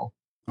critical.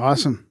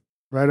 Awesome.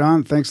 Right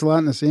on. Thanks a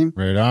lot, Nassim.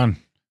 Right on.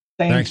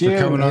 Thanks for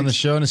coming on the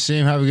show,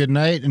 Nassim. Have a good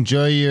night.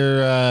 Enjoy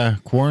your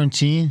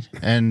quarantine.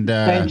 And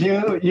thank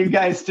you. You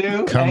guys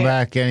too. Come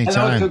back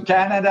anytime. Hello to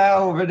Canada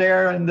over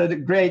there in the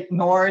great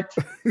north.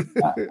 I miss you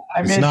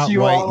all. It's not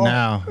white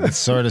now. It's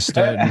sort of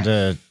starting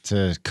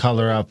to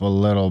color up a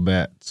little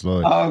bit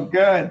slowly. Oh,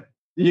 good.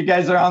 You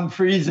guys are on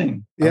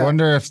freezing. Yeah. I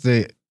wonder if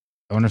the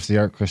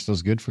art crystal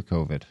is good for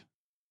COVID.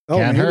 Oh,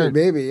 Can't hurt.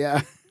 Maybe,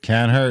 yeah.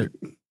 Can't hurt.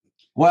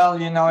 Well,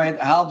 it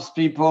helps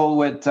people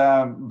with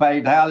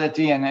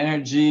vitality and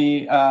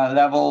energy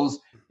levels.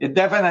 It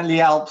definitely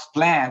helps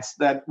plants.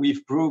 That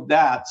we've proved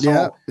that.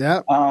 So,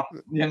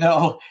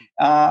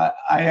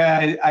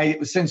 I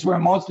since we're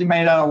mostly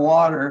made out of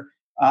water,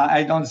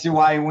 I don't see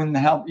why it wouldn't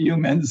help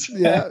humans.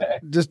 Yeah,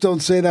 just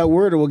don't say that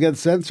word, or we'll get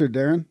censored,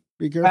 Darren.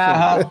 Be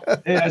careful.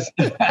 Yes.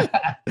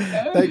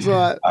 Thanks a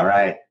lot. All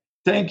right.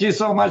 Thank you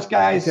so much,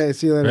 guys. Okay,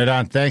 see you later. Right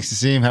on. Thanks,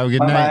 Nassim. Have a good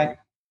night.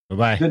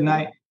 Bye-bye. Good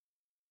night.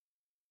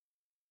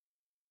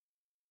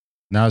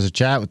 Now is a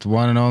chat with the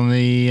one and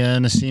only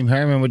Nassim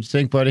Haramein. What'd you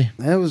think, buddy?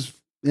 It was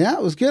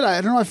good. I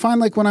don't know. I find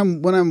like when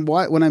I'm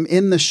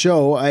in the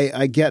show,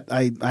 I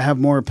have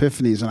more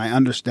epiphanies and I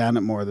understand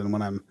it more than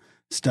when I'm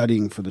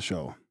studying for the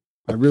show.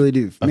 I really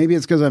do. Maybe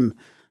it's because I'm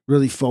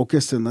really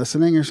focused and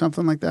listening or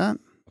something like that.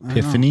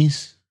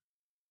 Epiphanies?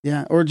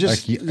 Yeah, or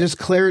just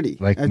clarity.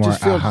 Like I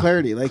just feel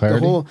clarity. Like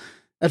clarity? the whole.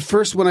 At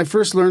first, when I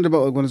first learned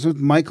about, when I was with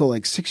Michael,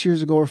 like 6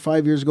 years ago or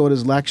 5 years ago at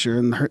his lecture,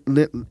 and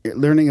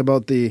learning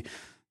about the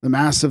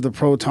mass of the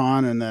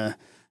proton and the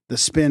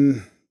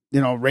spin,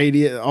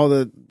 radius, all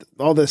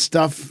the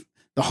stuff,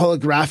 the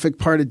holographic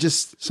part.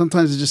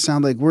 Sometimes it just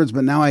sounds like words,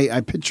 but now I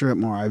picture it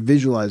more. I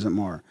visualize it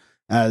more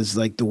as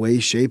like the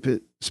way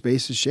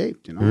space is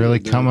shaped. Really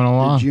coming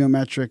along. The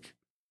geometric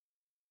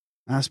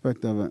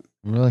aspect of it.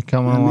 Really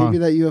coming along. Maybe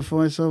that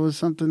UFO I saw was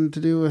something to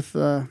do with,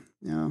 I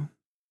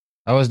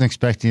wasn't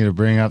expecting you to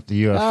bring up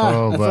the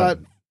UFO, I but thought,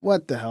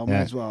 what the hell, might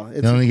as well.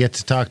 You only get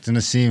to talk to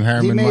Nassim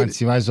Haramein once.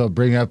 You might as well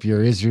bring up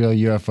your Israel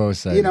UFO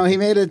site. He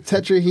made a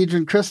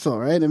tetrahedron crystal,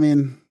 right? I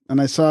mean,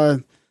 and I saw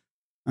an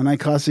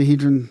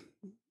icosahedron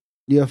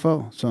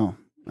UFO, so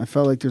I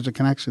felt like there's a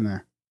connection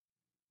there.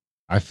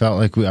 I feel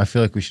like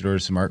we should order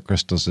some art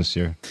crystals this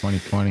year,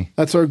 2020.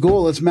 That's our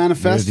goal. Let's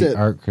manifest it.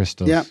 Art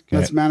crystals. Yeah,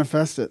 let's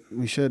manifest it.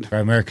 We should.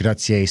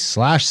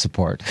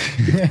 America.ca/support.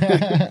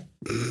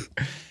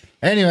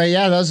 Anyway,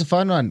 that was a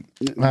fun one.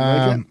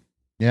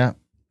 Yeah.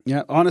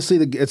 Yeah, honestly,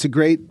 it's a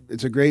great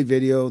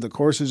video. The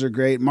courses are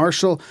great.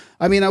 Marshall,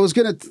 I mean, I was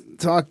going to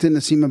talk to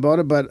Nassim about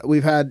it, but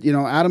we've had,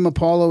 Adam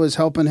Apollo is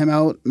helping him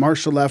out.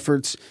 Marshall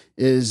Efforts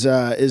is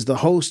the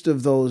host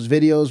of those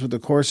videos with the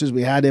courses.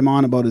 We had him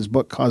on about his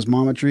book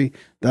Cosmometry.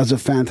 That was a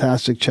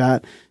fantastic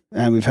chat.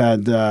 And we've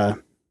had was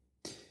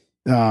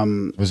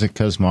it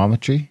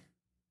Cosmometry?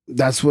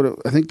 I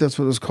think that's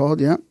what it was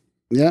called. Yeah.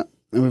 Yeah.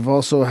 And we've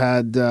also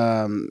had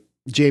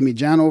Jamie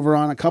Janover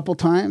on a couple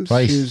times.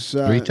 Twice.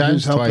 3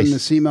 times? Who's helping Twice.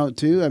 Nassim out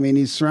too. I mean,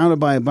 he's surrounded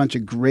by a bunch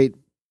of great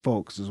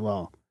folks as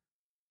well.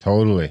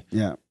 Totally.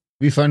 Yeah.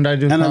 Be fun to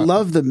do. And I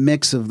love the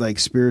mix of like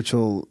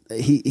spiritual.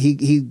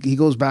 He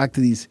goes back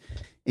to these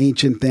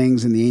ancient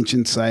things and the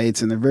ancient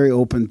sites, and they're very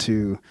open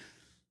to,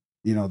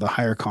 the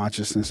higher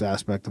consciousness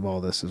aspect of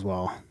all this as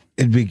well.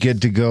 It'd be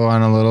good to go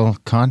on a little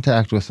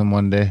contact with him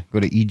one day. Go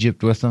to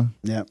Egypt with him.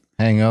 Yeah.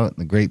 Hang out in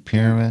the Great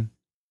Pyramid.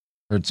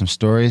 Heard some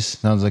stories.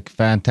 Sounds like a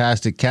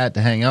fantastic cat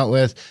to hang out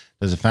with.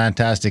 Does a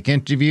fantastic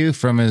interview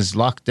from his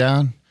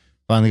lockdown.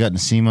 Finally got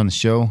Nassim on the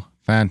show.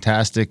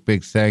 Fantastic.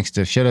 Big thanks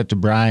shout out to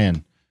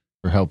Brian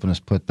for helping us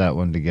put that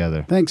one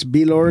together. Thanks,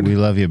 B-Lord. We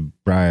love you,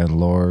 Brian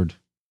Lord.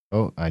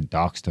 Oh, I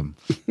doxed him.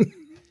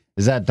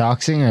 Is that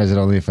doxing, or is it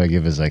only if I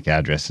give his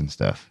address and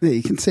stuff? Yeah,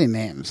 you can say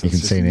names. You can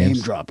say names.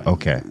 Name dropping.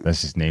 Okay,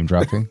 that's just name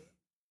dropping.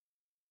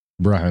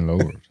 Brian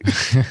Lord.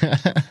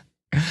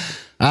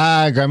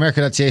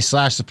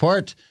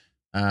 Grimerica.ca/support.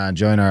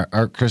 Join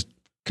our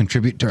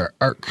contribute to our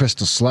Art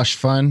Crystal Slush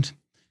Fund,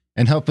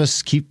 and help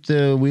us keep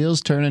the wheels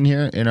turning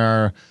here in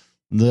our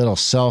little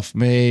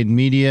self-made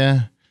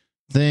media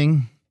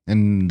thing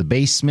in the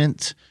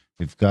basement.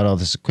 We've got all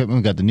this equipment.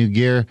 We got the new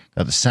gear,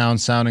 got the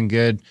sound sounding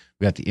good.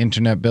 We got the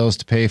internet bills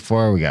to pay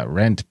for. We got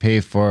rent to pay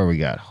for. We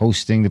got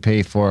hosting to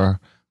pay for.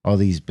 All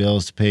these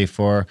bills to pay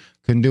for.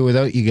 Couldn't do it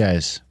without you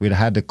guys. We'd have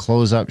had to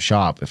close up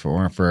shop if it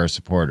weren't for our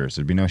supporters.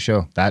 There'd be no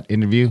show. That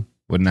interview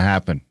wouldn't have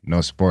happened. No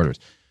supporters.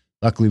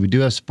 Luckily, we do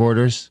have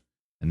supporters,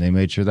 and they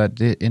made sure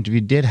that interview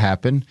did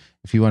happen.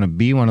 If you want to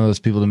be one of those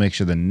people to make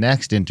sure the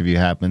next interview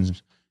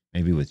happens,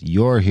 maybe with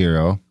your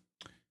hero,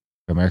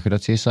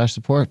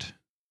 America.ca/support.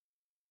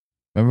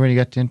 Remember when you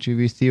got to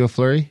interview Theo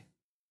Fleury?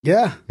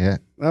 Yeah. Yeah.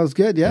 That was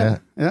good. Yeah.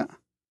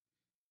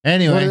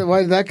 Anyway.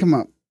 Why did that come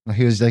up?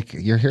 He was like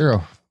your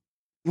hero.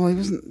 Well, he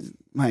wasn't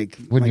like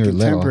when my you were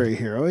contemporary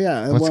little. hero.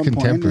 Yeah. At What's one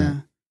contemporary? Point,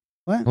 yeah.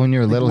 What? When you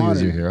were little, modern,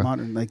 he was your hero.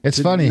 Modern, it's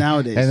funny.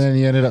 Nowadays. And then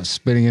you ended up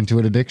spinning into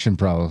an addiction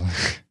problem.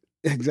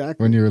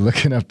 Exactly. When you were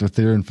looking up to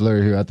Theo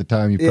Fleury, who at the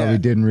time you probably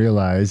didn't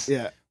realize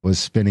was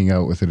spinning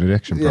out with an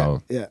addiction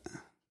problem. Yeah.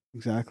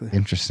 Exactly.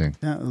 Interesting.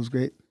 Yeah, it was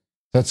great.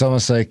 That's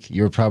almost like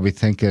you were probably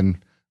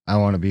thinking, I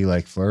want to be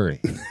like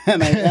Fleury.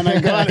 and I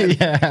got it.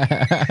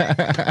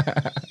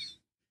 Yeah.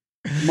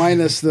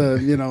 Minus the,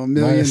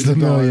 millions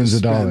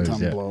of dollars.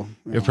 Yeah. Blow,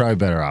 You're probably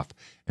better off.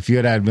 If you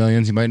had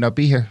millions, you might not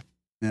be here.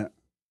 Yeah.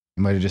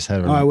 You might have just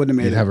had I wouldn't have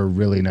made it. You'd have a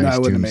really nice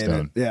tombstone.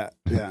 Have made it.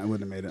 Yeah, I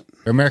wouldn't have made it.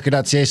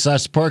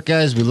 America.ca/support,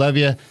 guys. We love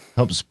you.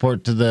 Help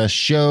support to the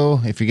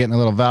show. If you're getting a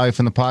little value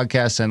from the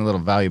podcast, send a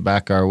little value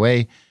back our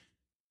way. Of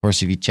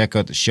course, if you check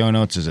out the show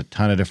notes, there's a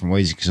ton of different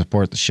ways you can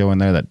support the show in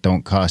there that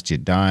don't cost you a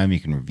dime. You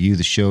can review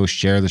the show,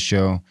 share the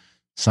show,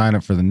 sign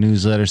up for the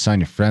newsletter, sign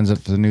your friends up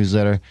for the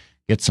newsletter,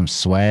 get some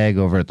swag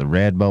over at the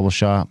Redbubble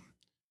shop.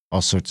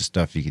 All sorts of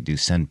stuff you could do.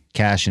 Send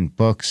cash and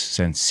books,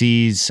 send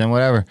seeds, send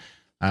whatever.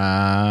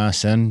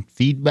 Send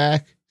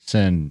feedback,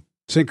 send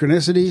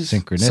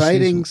synchronicities,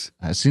 sightings.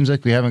 It seems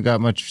like we haven't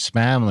got much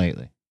spam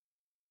lately.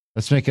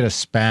 Let's make it a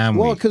spam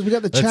Well, week. because we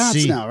got the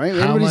chats now, right?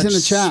 Everybody's in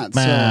the chat.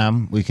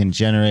 Spam we can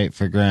generate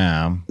for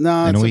Graham.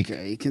 No, in it's a week.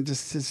 okay. You can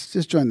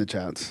just join the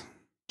chats.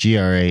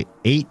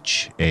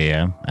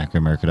 GRAHAM at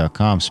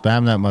grimerica.com.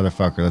 Spam that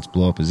motherfucker. Let's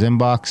blow up his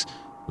inbox.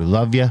 We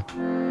love you.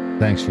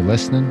 Thanks for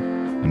listening,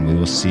 and we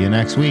will see you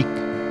next week.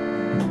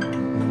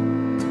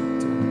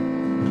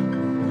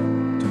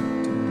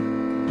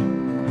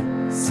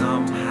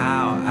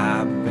 Somehow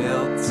I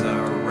built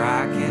a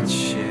rocket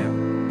ship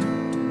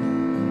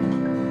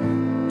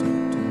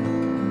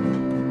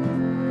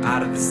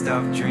out of the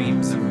stuff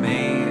dreams are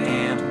made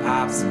and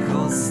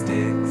popsicle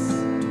sticks.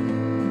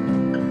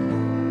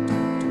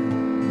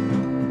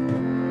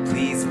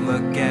 Please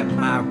look at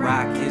my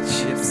rocket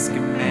ship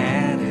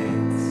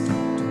schematics.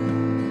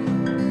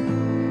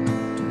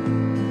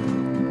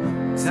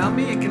 Tell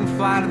me you can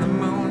fly to the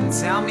moon.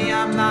 Tell me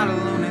I'm not a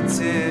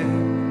lunatic.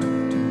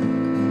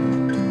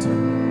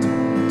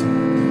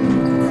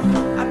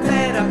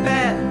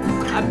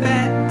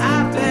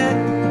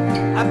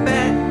 I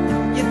bet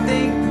you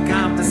think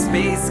I'm a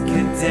space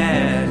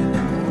cadet.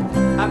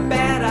 I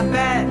bet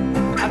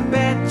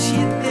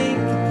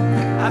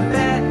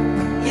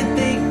you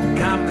think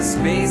I'm a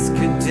space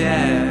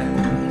cadet.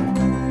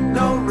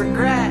 No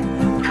regret,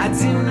 I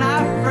do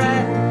not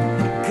fret,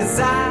 'cause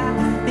I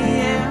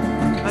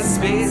am a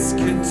space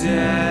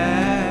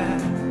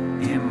cadet.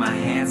 In my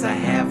hands I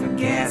have a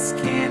gas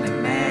can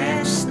and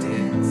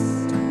matchsticks.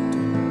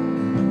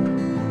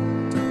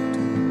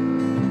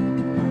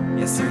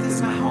 Yes, Earth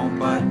is my home,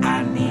 but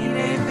I need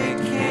a vacation.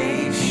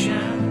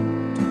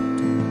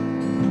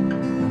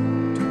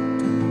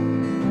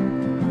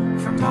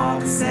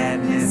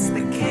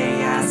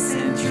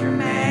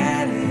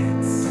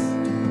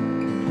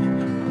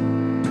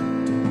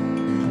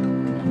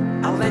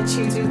 let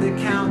you do the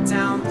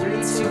countdown. 3,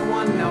 2,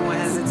 1, no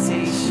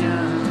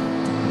hesitation.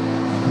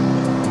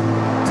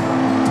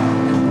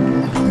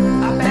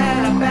 I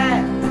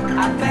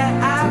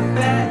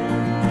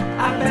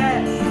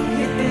bet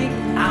you think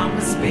I'm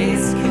a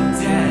space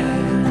cadet.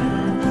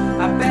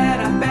 I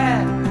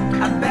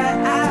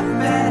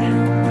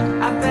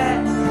bet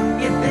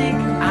you think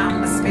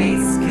I'm a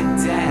space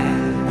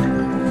cadet.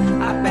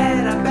 I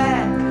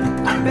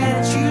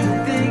bet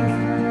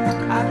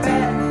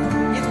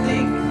you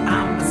think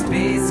I'm a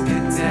space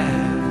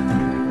cadet.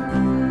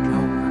 No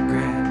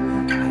regret,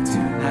 I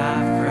do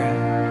not fret,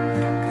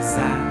 'cause I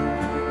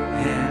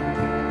am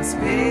a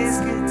space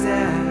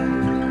cadet.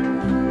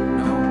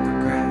 No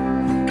regret,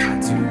 I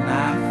do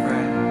not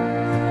fret,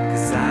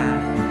 'cause I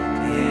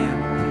am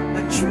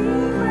a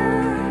dreamer.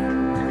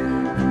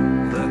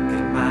 Look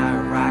at my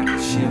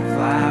rocket ship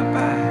fly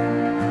by,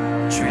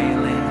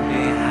 trailing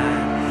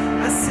behind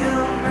a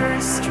silver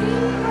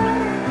streamer.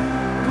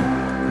 No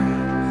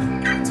regret,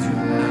 I do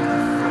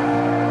not fret,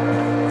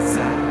 'cause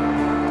I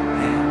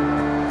am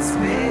a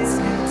space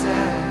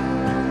cadet.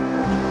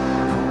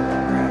 No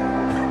regret,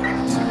 I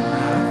do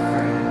not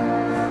fret,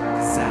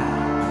 'cause I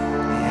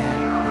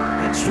am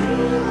a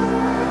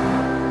dreamer.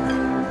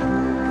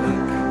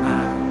 Look at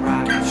my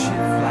rocket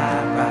ship fly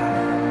by,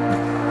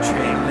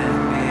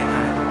 trailing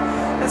behind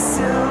a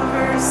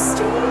silver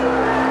steamer.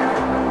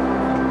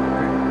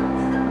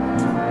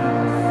 Do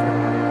not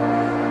fret,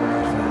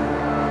 'cause I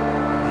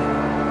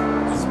am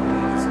a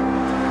space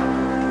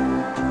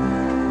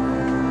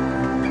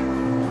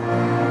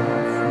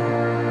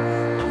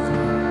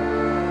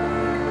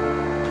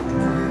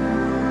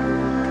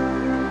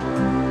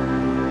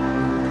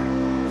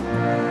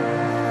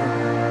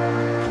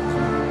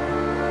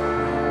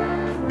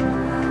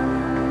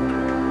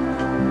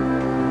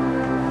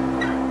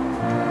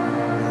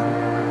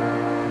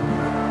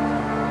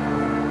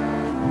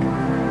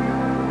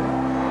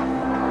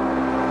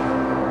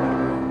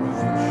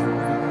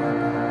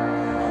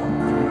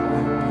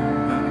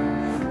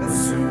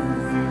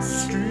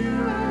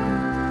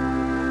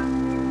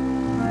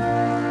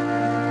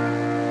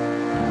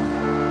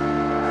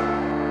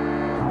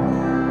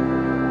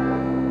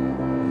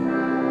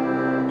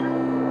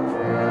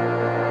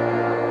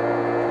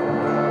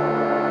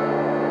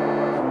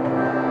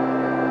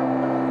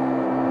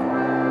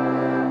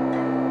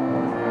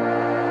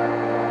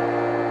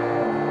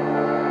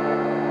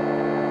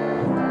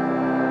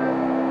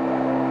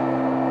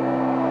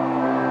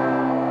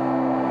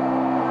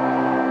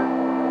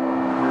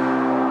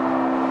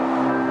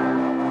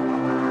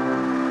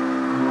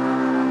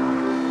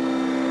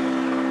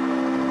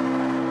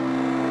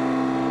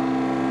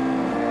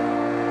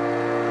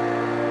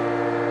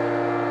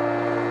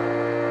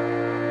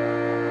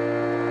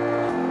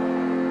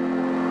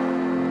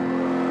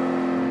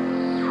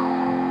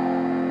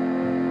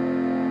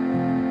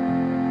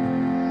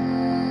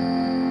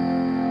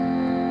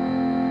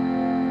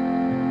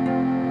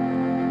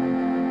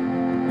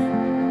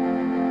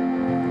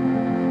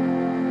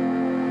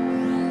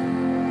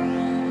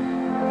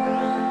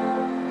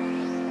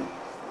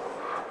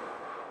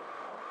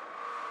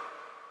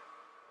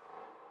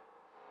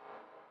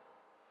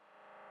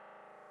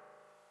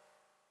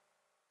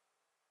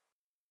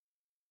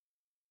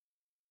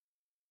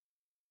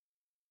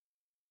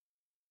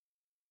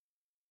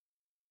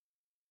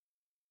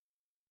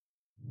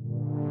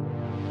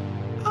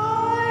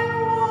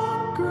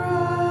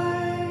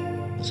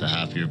It's a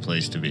happier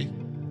place to be.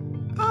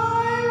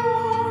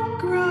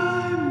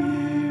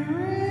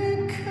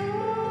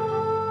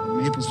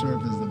 Maple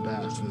syrup is the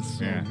best. It's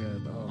so Yeah.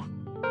 good. Oh.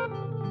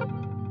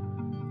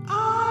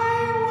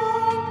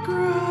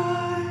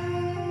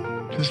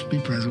 Just be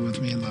present with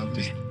me and love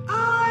me.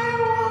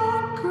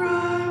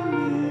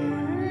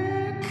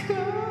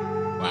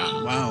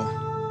 Wow. Wow.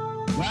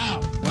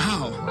 Wow.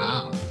 Wow.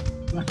 Wow.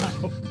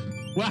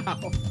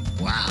 Wow.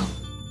 Wow.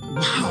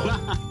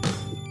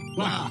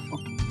 Wow.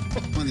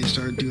 When they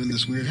started doing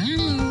this weird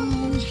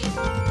hello.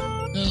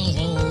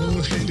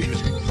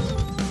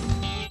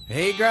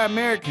 Hey,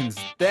 Grammericans,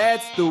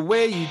 that's the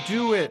way you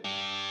do it.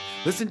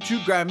 Listen to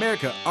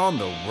Grammerica on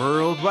the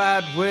World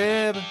Wide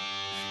Web.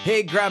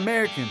 Hey,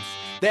 Grammericans,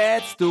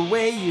 that's the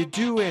way you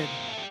do it.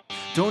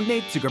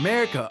 Donate to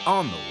Grammerica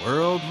on the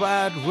World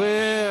Wide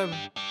Web.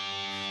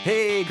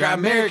 Hey,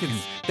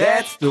 Grammericans,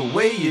 that's the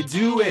way you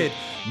do it.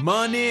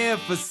 Money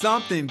for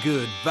something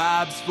good,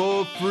 vibes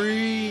for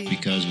free.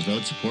 Because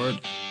without support,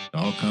 it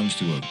all comes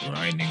to a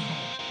grinding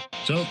halt.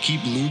 So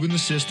keep lubing the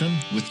system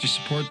with your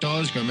support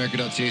dollars.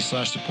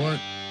 GoAmerica.ca/support.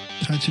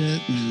 Touch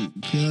it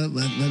and feel it.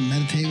 Let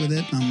meditate with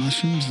it on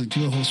mushrooms. Like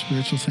do a whole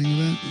spiritual thing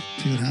with it.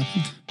 See what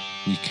happens.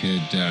 We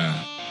could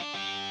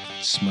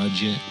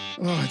smudge it.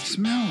 Oh, it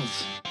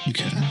smells. You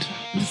can't.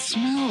 It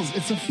smells.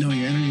 No,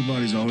 your energy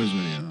body's always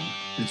with you, though.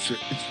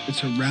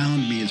 It's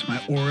around me. It's my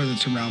aura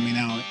that's around me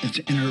now. It's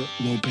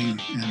interloping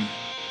and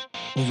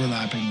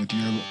overlapping with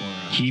your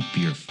aura. Keep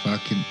your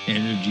fucking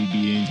energy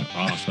beings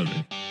off of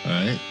it. All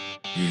right?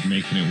 You're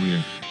making it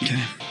weird.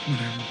 Okay,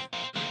 whatever.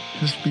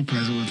 Just be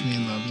present with me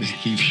and love me.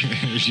 Just keep your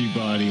energy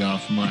body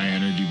off my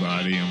energy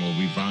body and we'll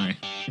be fine.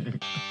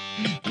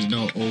 There's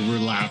no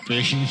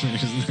overlapping.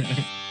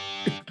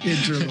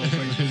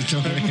 Interloping. There's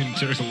no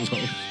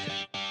interlope.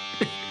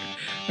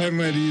 I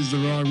might have used the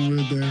wrong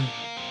word there.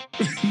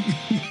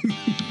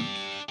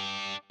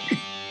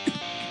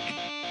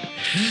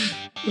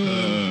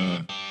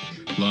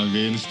 Long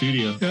day in the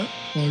studio. Yeah,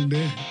 long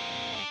day.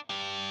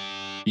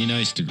 Be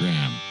nice to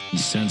Graham.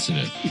 He's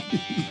sensitive.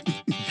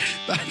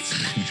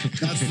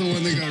 That's the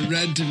one that got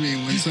read to me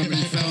when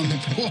somebody found the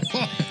poll.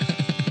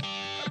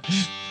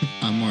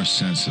 I'm more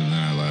sensitive than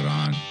I let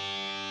on.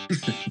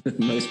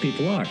 Most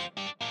people are.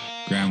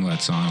 Graham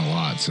lets on a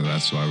lot, so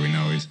that's why we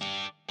know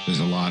there's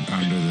a lot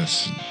under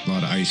this, a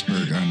lot of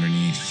iceberg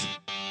underneath.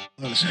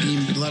 A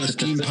lot of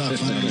steam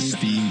puff underneath.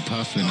 Steam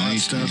puff and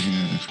ice stuff.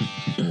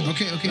 Cool.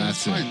 Okay,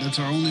 that's fine. That's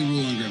our only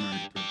rule in grammar.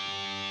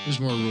 There's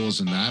more rules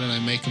than that, and I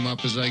make them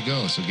up as I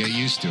go, so get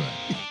used to it.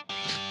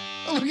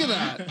 Oh, look at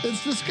that.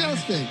 It's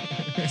disgusting.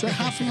 It's a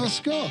half of a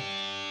skull.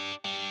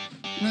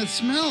 And it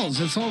smells.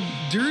 It's all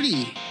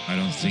dirty. I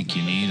don't think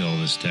you need all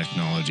this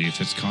technology.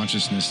 If it's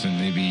consciousness, then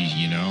maybe,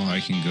 I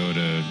can go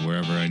to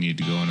wherever I need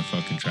to go in a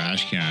fucking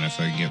trash can if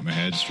I can get my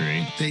head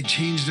straight. They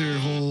changed their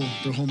whole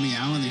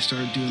meow and they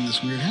started doing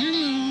this weird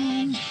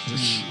hello.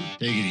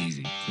 Take it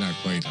easy. It's not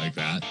quite like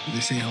that. They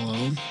say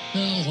hello.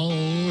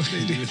 Hello.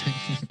 They do.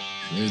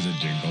 There's a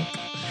jingle.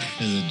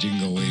 There's a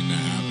jingle waiting to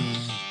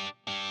happen.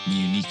 The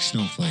unique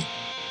snowflake.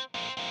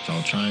 It's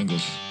all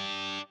triangles.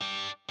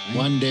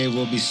 One day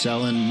we'll be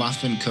selling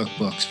muffin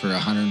cookbooks for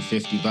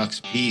 $150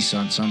 a piece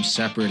on some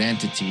separate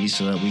entity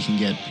so that we can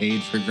get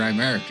paid for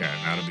Grimerica,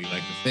 and that'll be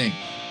like the thing.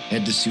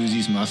 Head to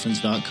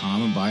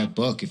susiesmuffins.com and buy a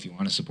book if you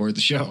want to support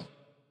the show.